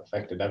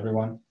affected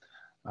everyone.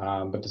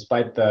 But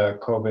despite the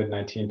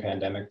COVID-19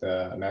 pandemic,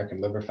 the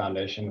American Liver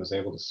Foundation was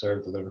able to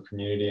serve the liver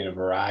community in a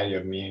variety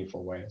of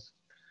meaningful ways.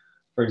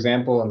 For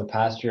example, in the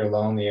past year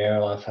alone, the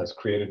ALF has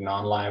created an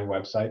online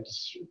website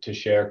to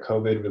share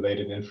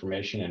COVID-related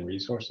information and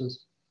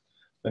resources.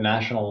 The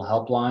national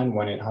helpline,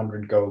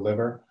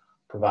 1-800-GO-LIVER,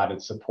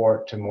 provided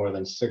support to more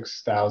than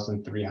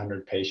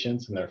 6,300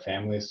 patients and their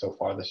families so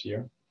far this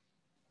year.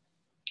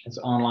 Its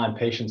online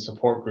patient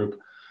support group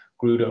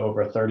grew to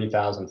over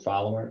 30,000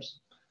 followers.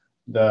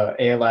 The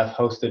ALF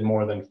hosted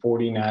more than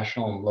 40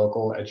 national and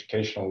local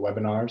educational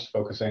webinars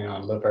focusing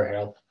on liver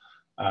health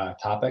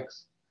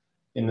topics.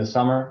 In the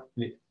summer,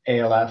 the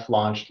ALF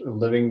launched the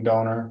Living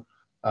Donor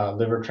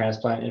Liver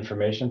Transplant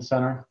Information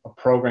Center, a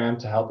program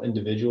to help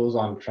individuals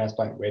on the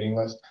transplant waiting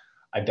list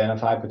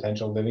identify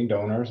potential living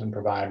donors and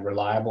provide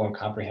reliable and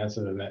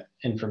comprehensive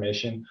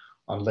information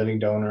on living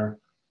donor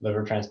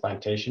liver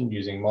transplantation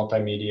using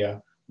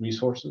multimedia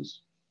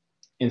resources.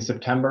 In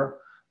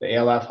September, the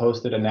ALF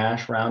hosted a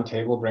NASH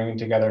roundtable bringing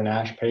together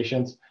NASH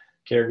patients,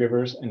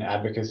 caregivers, and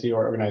advocacy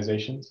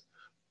organizations,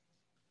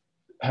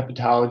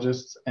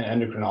 hepatologists, and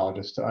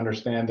endocrinologists to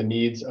understand the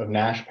needs of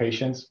NASH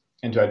patients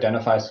and to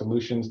identify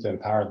solutions to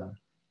empower them.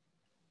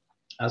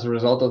 As a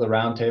result of the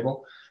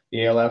roundtable,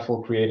 the ALF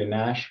will create a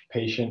NASH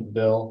patient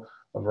bill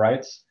of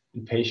rights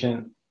and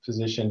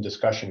patient-physician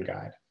discussion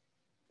guide.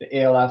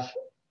 The ALF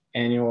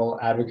annual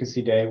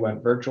advocacy day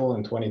went virtual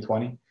in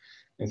 2020.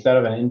 Instead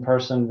of an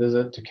in-person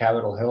visit to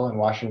Capitol Hill in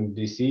Washington,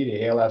 D.C.,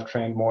 the ALF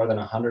trained more than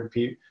 100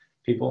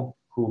 people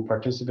who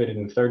participated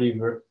in 30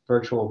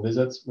 virtual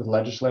visits with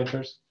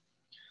legislators.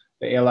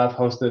 The ALF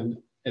hosted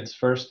its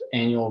first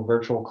annual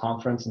virtual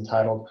conference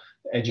entitled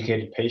The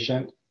Educated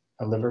Patient,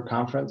 a Liver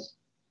Conference.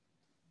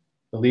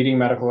 The leading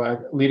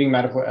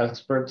medical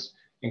experts,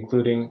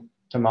 including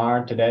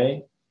Tamar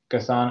Tadei,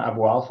 Ghassan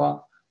Abu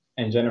Alfa,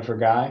 and Jennifer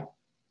Guy,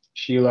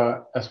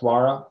 Sheila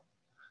Eswara,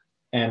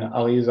 and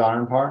Ali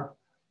Zaranpar,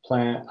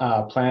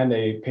 planned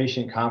a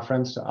patient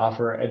conference to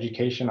offer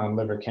education on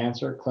liver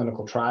cancer,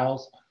 clinical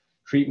trials,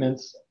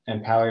 treatments,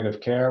 and palliative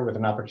care with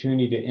an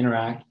opportunity to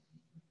interact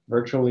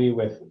virtually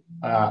with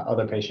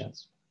other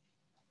patients.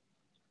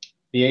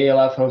 The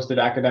ALF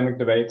hosted academic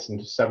debates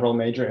in several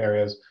major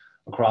areas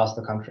across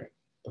the country.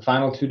 The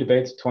final two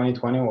debates of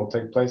 2020 will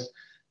take place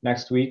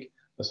next week,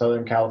 the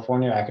Southern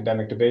California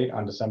Academic Debate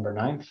on December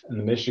 9th and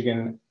the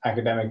Michigan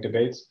Academic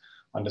Debates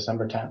on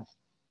December 10th.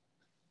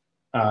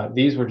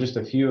 These were just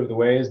a few of the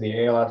ways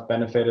the ALF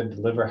benefited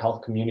the liver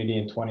health community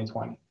in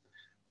 2020.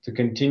 To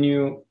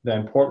continue the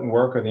important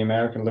work of the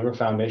American Liver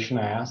Foundation,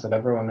 I ask that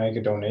everyone make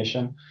a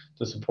donation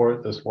to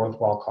support this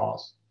worthwhile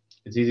cause.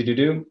 It's easy to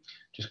do.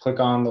 Just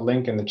click on the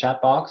link in the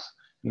chat box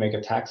and make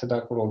a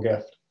tax-deductible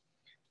gift.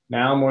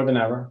 Now more than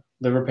ever,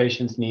 liver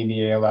patients need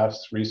the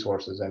ALF's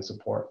resources and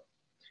support.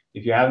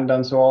 If you haven't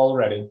done so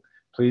already,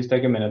 please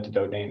take a minute to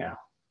donate now.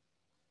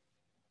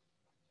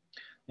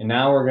 And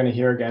now we're going to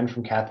hear again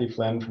from Kathy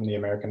Flynn from the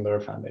American Liver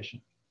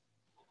Foundation.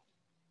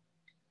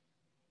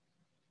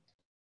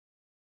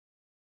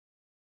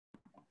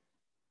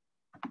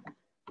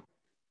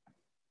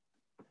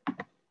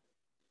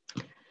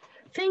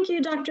 Thank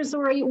you, Dr.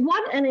 Zori.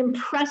 What an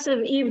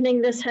impressive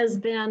evening this has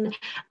been.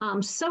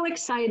 So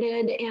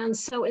excited and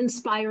so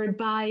inspired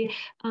by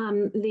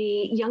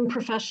the young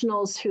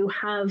professionals who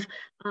have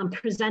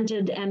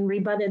presented and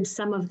rebutted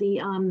some of the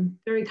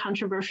very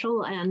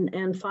controversial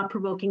and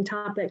thought-provoking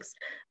topics.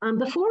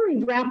 Before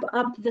we wrap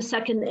up the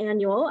second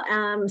annual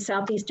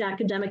Southeast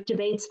Academic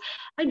Debates,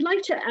 I'd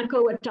like to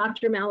echo what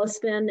Dr.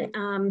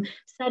 Malespin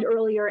said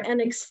earlier and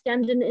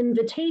extend an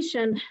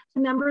invitation to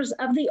members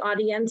of the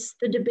audience,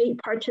 the debate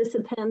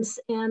participants,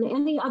 and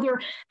any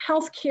other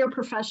healthcare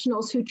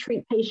professionals who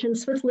treat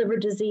patients with liver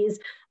disease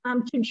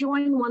to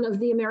join one of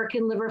the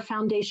American Liver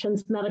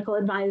Foundation's medical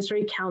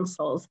advisory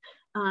councils.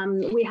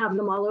 We have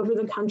them all over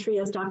the country,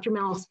 as Dr.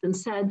 Malespin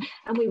said,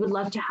 and we would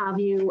love to have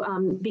you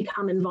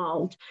become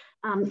involved.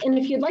 And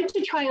if you'd like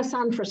to try us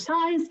on for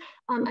size,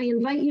 I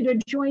invite you to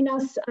join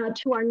us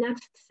to our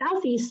next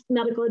Southeast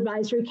Medical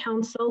Advisory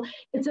Council.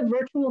 It's a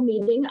virtual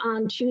meeting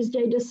on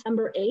Tuesday,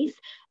 December 8th.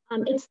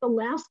 It's the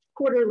last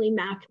quarterly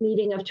MAC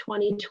meeting of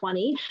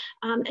 2020,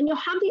 and you'll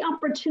have the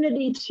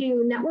opportunity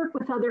to network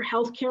with other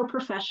healthcare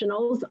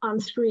professionals on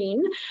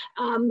screen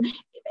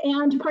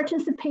and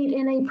participate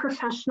in a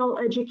professional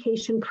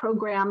education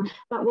program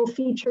that will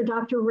feature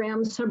Dr.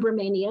 Ram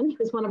Subramanian,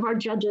 who's one of our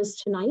judges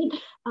tonight,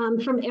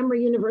 from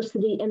Emory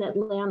University in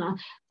Atlanta.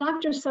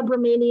 Dr.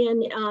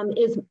 Subramanian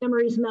is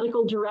Emory's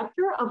medical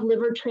director of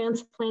liver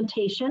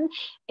transplantation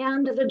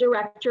and the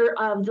director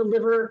of the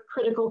Liver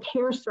Critical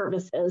Care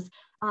Services,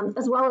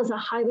 as well as a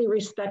highly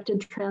respected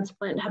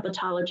transplant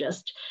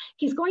hepatologist.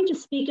 He's going to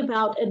speak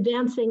about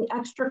advancing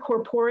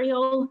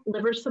extracorporeal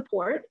liver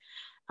support.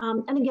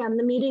 And again,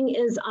 the meeting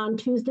is on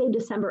Tuesday,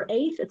 December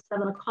 8th at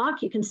 7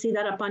 o'clock. You can see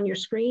that up on your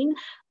screen.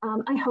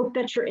 I hope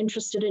that you're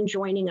interested in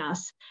joining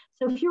us.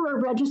 So if you're a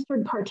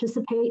registered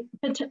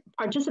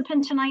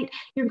participant tonight,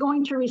 you're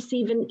going to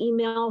receive an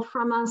email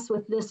from us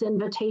with this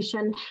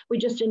invitation. We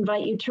just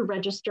invite you to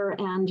register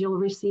and you'll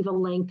receive a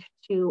link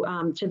to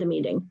the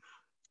meeting.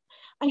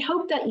 I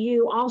hope that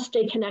you all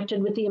stay connected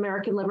with the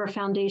American Liver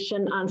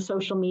Foundation on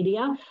social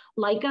media.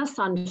 Like us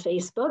on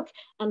Facebook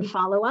and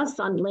follow us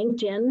on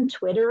LinkedIn,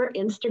 Twitter,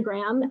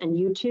 Instagram, and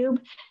YouTube.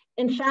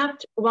 In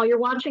fact, while you're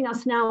watching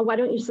us now, why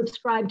don't you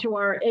subscribe to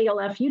our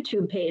ALF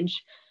YouTube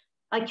page?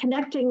 By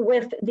connecting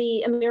with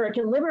the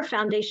American Liver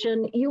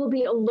Foundation, you will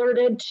be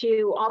alerted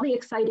to all the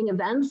exciting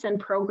events and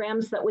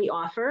programs that we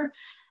offer.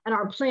 And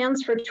our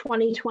plans for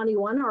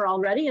 2021 are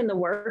already in the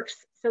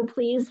works. So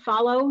please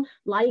follow,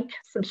 like,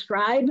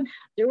 subscribe,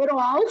 do it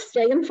all,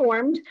 stay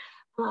informed.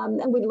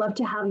 And we'd love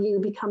to have you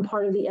become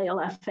part of the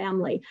ALF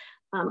family.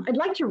 I'd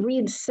like to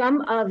read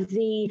some of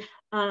the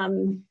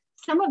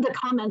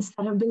comments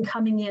that have been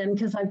coming in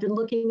because I've been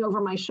looking over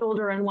my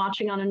shoulder and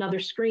watching on another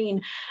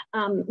screen.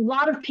 A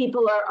lot of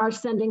people are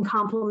sending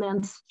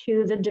compliments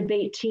to the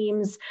debate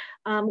teams.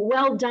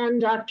 Well done,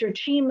 Dr.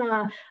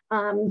 Chima.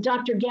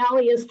 Dr.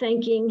 Galley is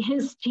thanking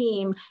his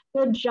team.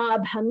 Good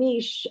job,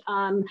 Hamish.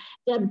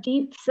 Deb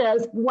Deep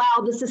says,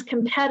 wow, this is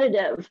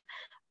competitive.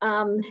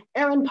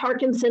 Erin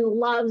Parkinson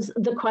loves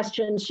the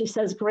questions. She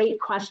says, great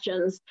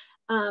questions.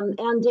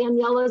 And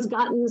Daniela's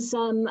gotten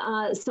some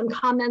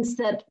comments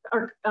that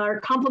are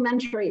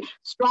complimentary,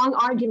 strong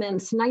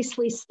arguments,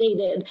 nicely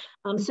stated.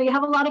 So you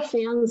have a lot of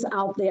fans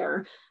out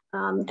there.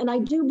 And I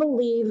do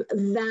believe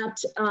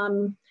that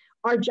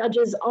our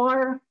judges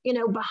are,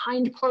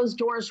 behind closed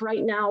doors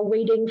right now,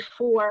 waiting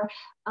for,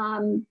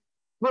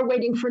 we're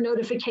waiting for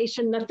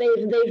notification that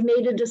they've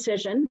made a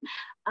decision.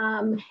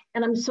 And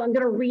I'm going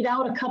to read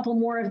out a couple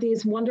more of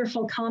these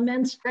wonderful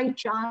comments. Great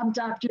job,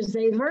 Dr.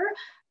 Zaver.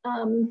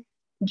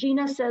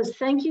 Gina says,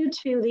 thank you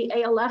to the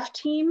ALF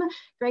team.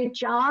 Great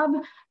job.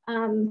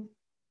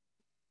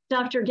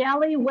 Dr.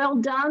 Galley, well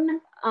done.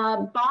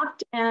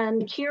 Bakht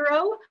and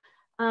Kiro.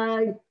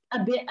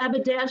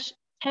 Abadesh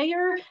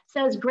Tayer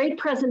says, great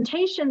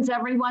presentations,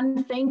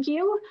 everyone. Thank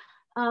you.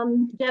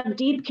 Deb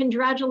Deep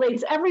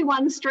congratulates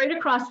everyone straight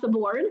across the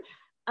board.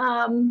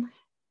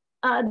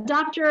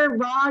 Dr.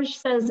 Raj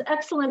says,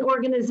 excellent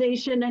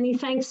organization, and he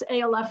thanks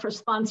ALF for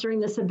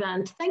sponsoring this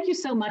event. Thank you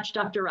so much,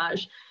 Dr.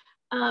 Raj.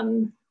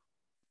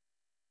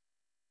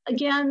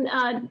 Again,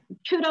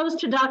 kudos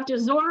to Dr.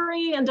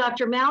 Zori and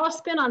Dr.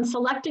 Malespin on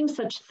selecting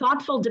such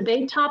thoughtful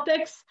debate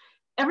topics.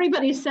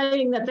 Everybody's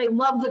saying that they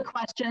love the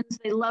questions,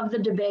 they love the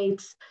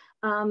debates,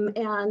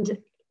 and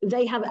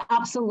they have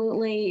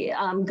absolutely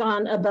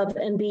gone above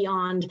and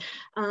beyond.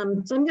 So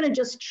I'm going to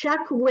just check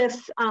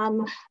with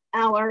I'm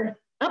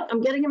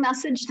getting a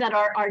message that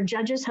our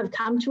judges have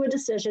come to a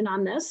decision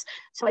on this.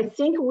 So I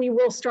think we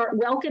will start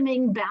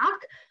welcoming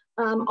back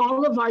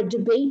all of our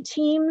debate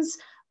teams,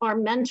 our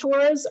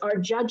mentors, our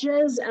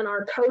judges, and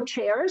our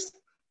co-chairs.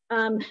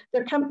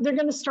 They're going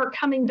to start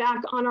coming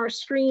back on our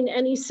screen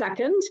any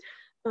second.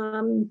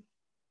 And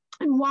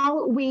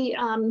while we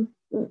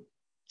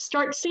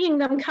start seeing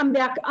them come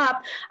back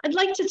up, I'd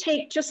like to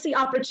take just the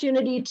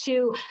opportunity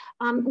to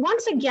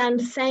once again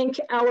thank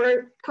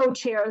our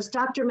co-chairs,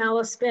 Dr.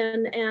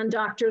 Malespin and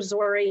Dr.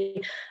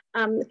 Zori.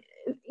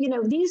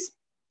 These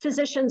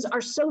physicians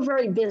are so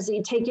very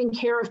busy taking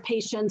care of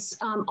patients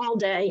all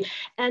day,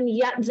 and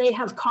yet they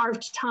have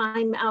carved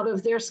time out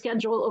of their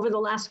schedule over the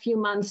last few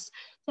months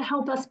to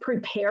help us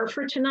prepare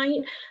for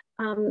tonight.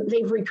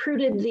 They've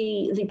recruited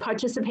the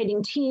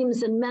participating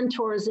teams and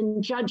mentors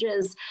and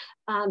judges,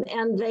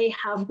 and they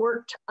have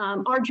worked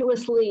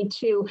arduously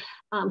to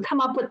come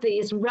up with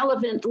these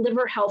relevant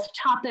liver health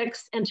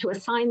topics and to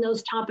assign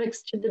those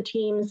topics to the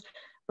teams.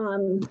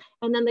 And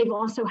then they've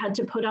also had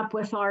to put up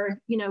with our,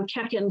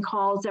 check-in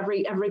calls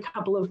every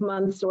couple of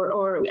months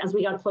or as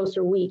we got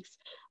closer, weeks.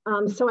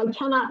 So I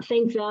cannot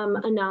thank them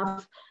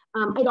enough.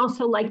 I'd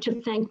also like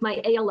to thank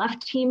my ALF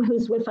team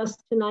who's with us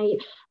tonight.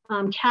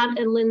 Kat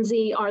and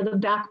Lindsay are the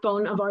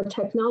backbone of our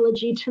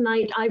technology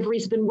tonight.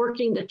 Ivory's been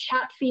working the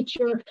chat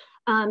feature,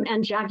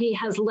 and Jackie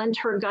has lent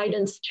her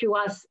guidance to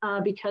us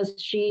because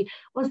she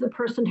was the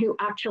person who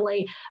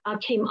actually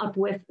came up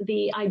with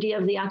the idea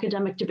of the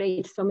academic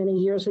debate so many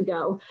years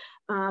ago.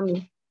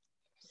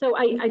 So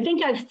I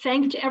think I've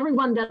thanked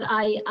everyone that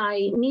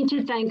I need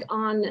to thank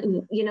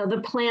on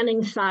the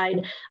planning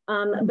side,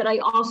 but I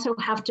also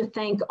have to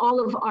thank all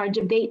of our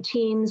debate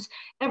teams,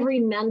 every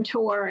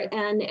mentor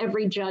and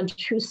every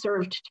judge who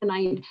served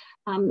tonight.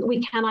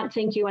 We cannot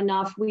thank you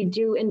enough. We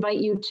do invite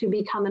you to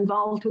become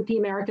involved with the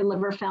American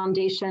Liver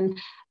Foundation,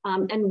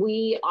 and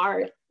we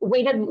are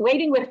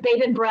waiting with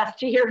bated breath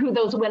to hear who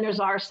those winners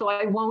are, so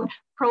I won't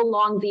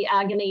prolong the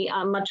agony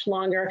much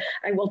longer.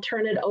 I will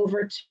turn it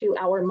over to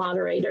our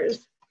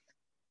moderators.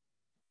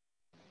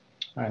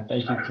 All right,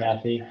 thank you,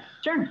 Kathy.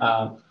 Sure.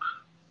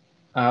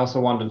 I also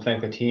wanted to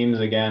thank the teams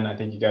again. I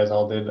think you guys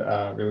all did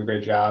a really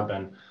great job,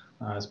 and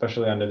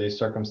especially under these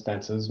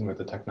circumstances and with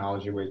the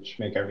technology, which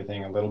make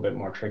everything a little bit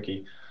more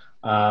tricky.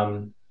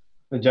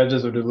 The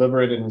judges have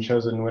deliberated and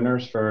chosen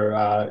winners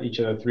for each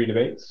of the 3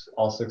 debates.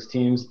 All 6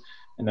 teams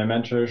and their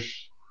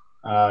mentors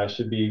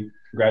should be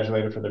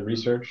congratulated for their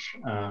research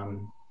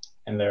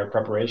and their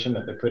preparation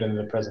that they put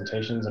into the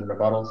presentations and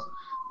rebuttals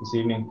this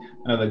evening.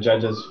 I know the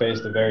judges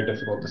faced a very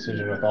difficult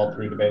decision with all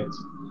 3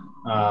 debates.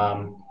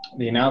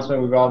 The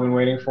announcement we've all been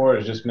waiting for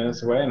is just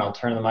minutes away, and I'll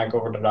turn the mic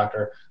over to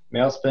Dr.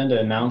 Malespin to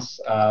announce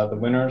the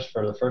winners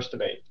for the first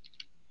debate.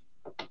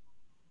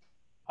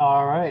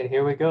 All right,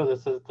 here we go.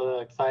 This is the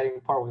exciting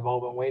part we've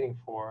all been waiting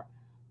for.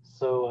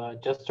 So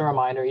just a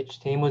reminder, each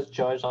team was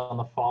judged on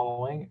the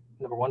following: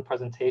 number 1,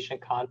 presentation,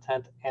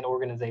 content, and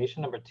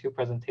organization; number 2,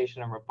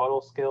 presentation and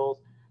rebuttal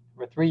skills;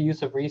 number 3,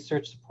 use of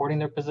research supporting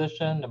their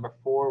position; number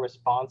 4,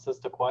 responses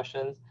to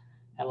questions;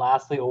 and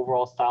lastly,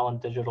 overall style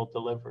and digital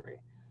delivery.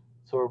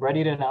 So we're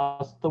ready to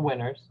announce the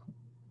winners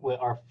with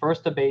our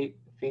first debate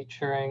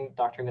featuring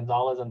Dr.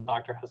 Gonzalez and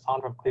Dr.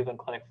 Hassan from Cleveland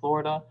Clinic,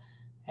 Florida.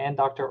 and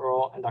Dr.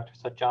 Earl and Dr.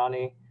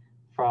 Sajani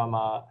from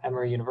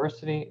Emory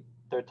University.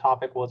 Their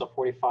topic was a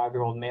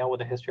 45-year-old male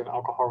with a history of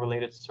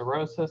alcohol-related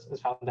cirrhosis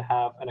is found to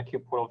have an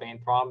acute portal vein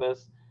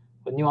thrombus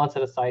with new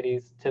onset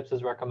ascites. TIPS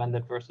is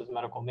recommended versus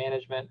medical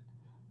management.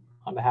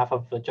 On behalf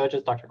of the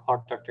judges, Dr.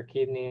 Clark, Dr.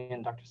 Keaveney,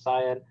 and Dr.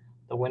 Syed,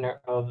 the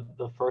winner of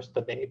the first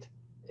debate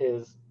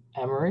is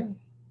Emory.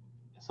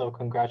 So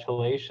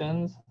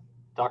congratulations,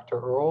 Dr.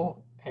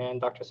 Earl and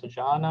Dr.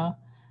 Sajadi,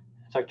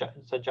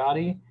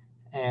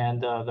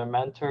 and their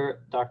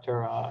mentor,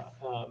 Dr.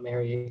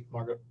 Mary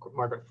Margaret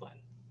Flynn.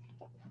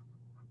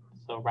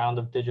 So round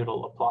of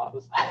digital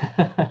applause.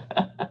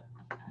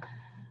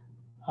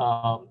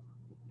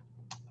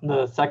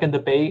 The second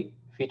debate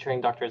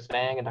featuring Dr.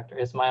 Zhang and Dr.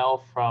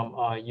 Ismail from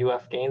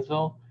UF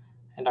Gainesville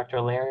and Dr.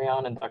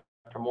 Larion and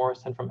Dr.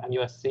 Morrison from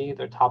MUSC.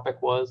 Their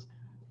topic was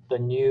the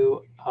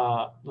new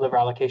liver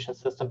allocation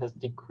system has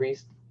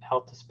decreased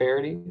health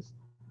disparities.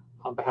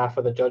 On behalf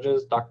of the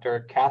judges,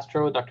 Dr.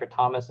 Castro, Dr.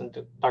 Thomas, and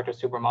Dr.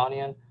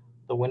 Subramanian,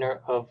 the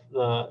winner of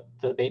the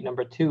debate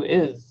number 2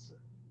 is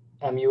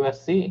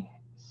MUSC.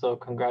 So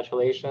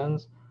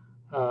congratulations,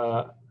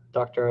 Dr.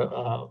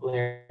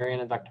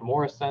 Larion and Dr.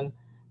 Morrison,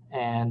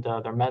 and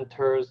their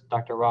mentors,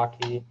 Dr.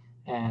 Rocky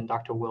and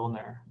Dr.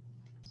 Wilner.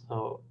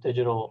 So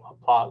digital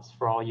applause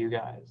for all you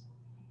guys.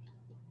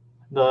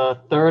 The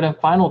third and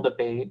final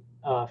debate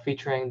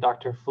featuring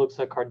Dr.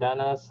 Fluxa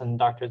Cardenas and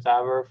Dr.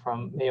 Zaver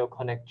from Mayo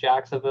Clinic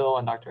Jacksonville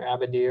and Dr.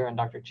 Abadir and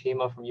Dr.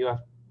 Chima from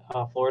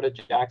UF Florida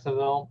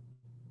Jacksonville.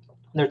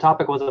 Their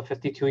topic was a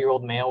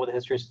 52-year-old male with a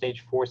history of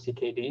stage 4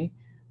 CKD,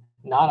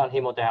 not on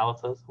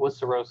hemodialysis, with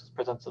cirrhosis,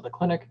 presents to the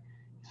clinic.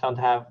 He's found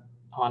to have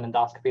on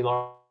endoscopy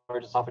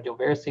large esophageal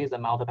varices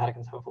and mild hepatic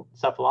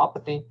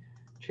encephalopathy.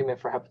 Treatment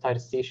for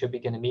hepatitis C should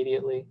begin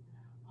immediately.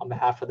 On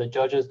behalf of the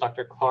judges,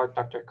 Dr. Clark,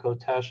 Dr.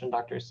 Kotesh, and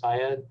Dr.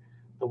 Syed,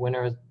 the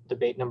winner of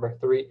debate number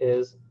 3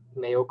 is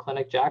Mayo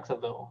Clinic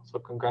Jacksonville. So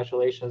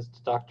congratulations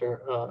to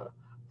Dr.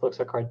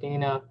 Fluxa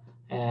Cardina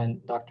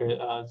and Dr.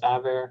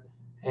 Zaver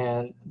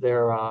and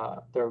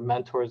their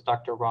mentors,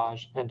 Dr.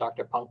 Raj and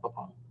Dr.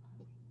 Pangpapang.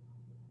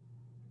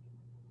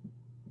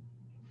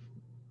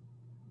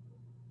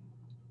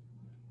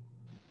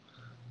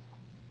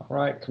 All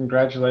right,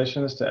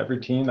 congratulations to every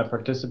team that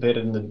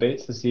participated in the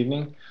debates this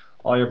evening.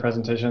 All your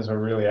presentations were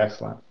really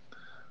excellent.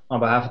 On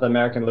behalf of the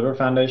American Liver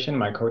Foundation,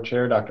 my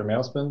co-chair, Dr.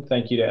 Malespin,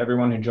 thank you to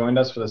everyone who joined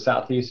us for the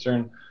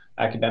Southeastern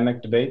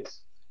academic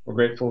debates. We're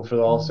grateful for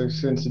all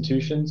 6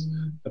 institutions,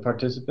 the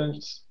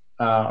participants,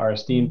 our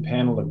esteemed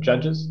panel of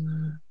judges,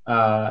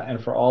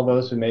 and for all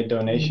those who made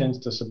donations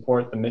to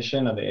support the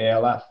mission of the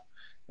ALF.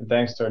 And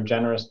thanks to our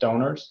generous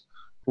donors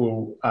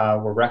who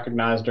were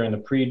recognized during the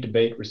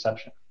pre-debate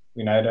reception.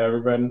 We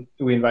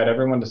invite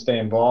everyone to stay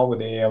involved with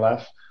the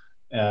ALF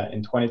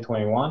in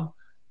 2021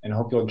 and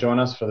hope you'll join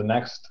us for the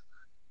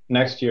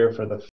next year for the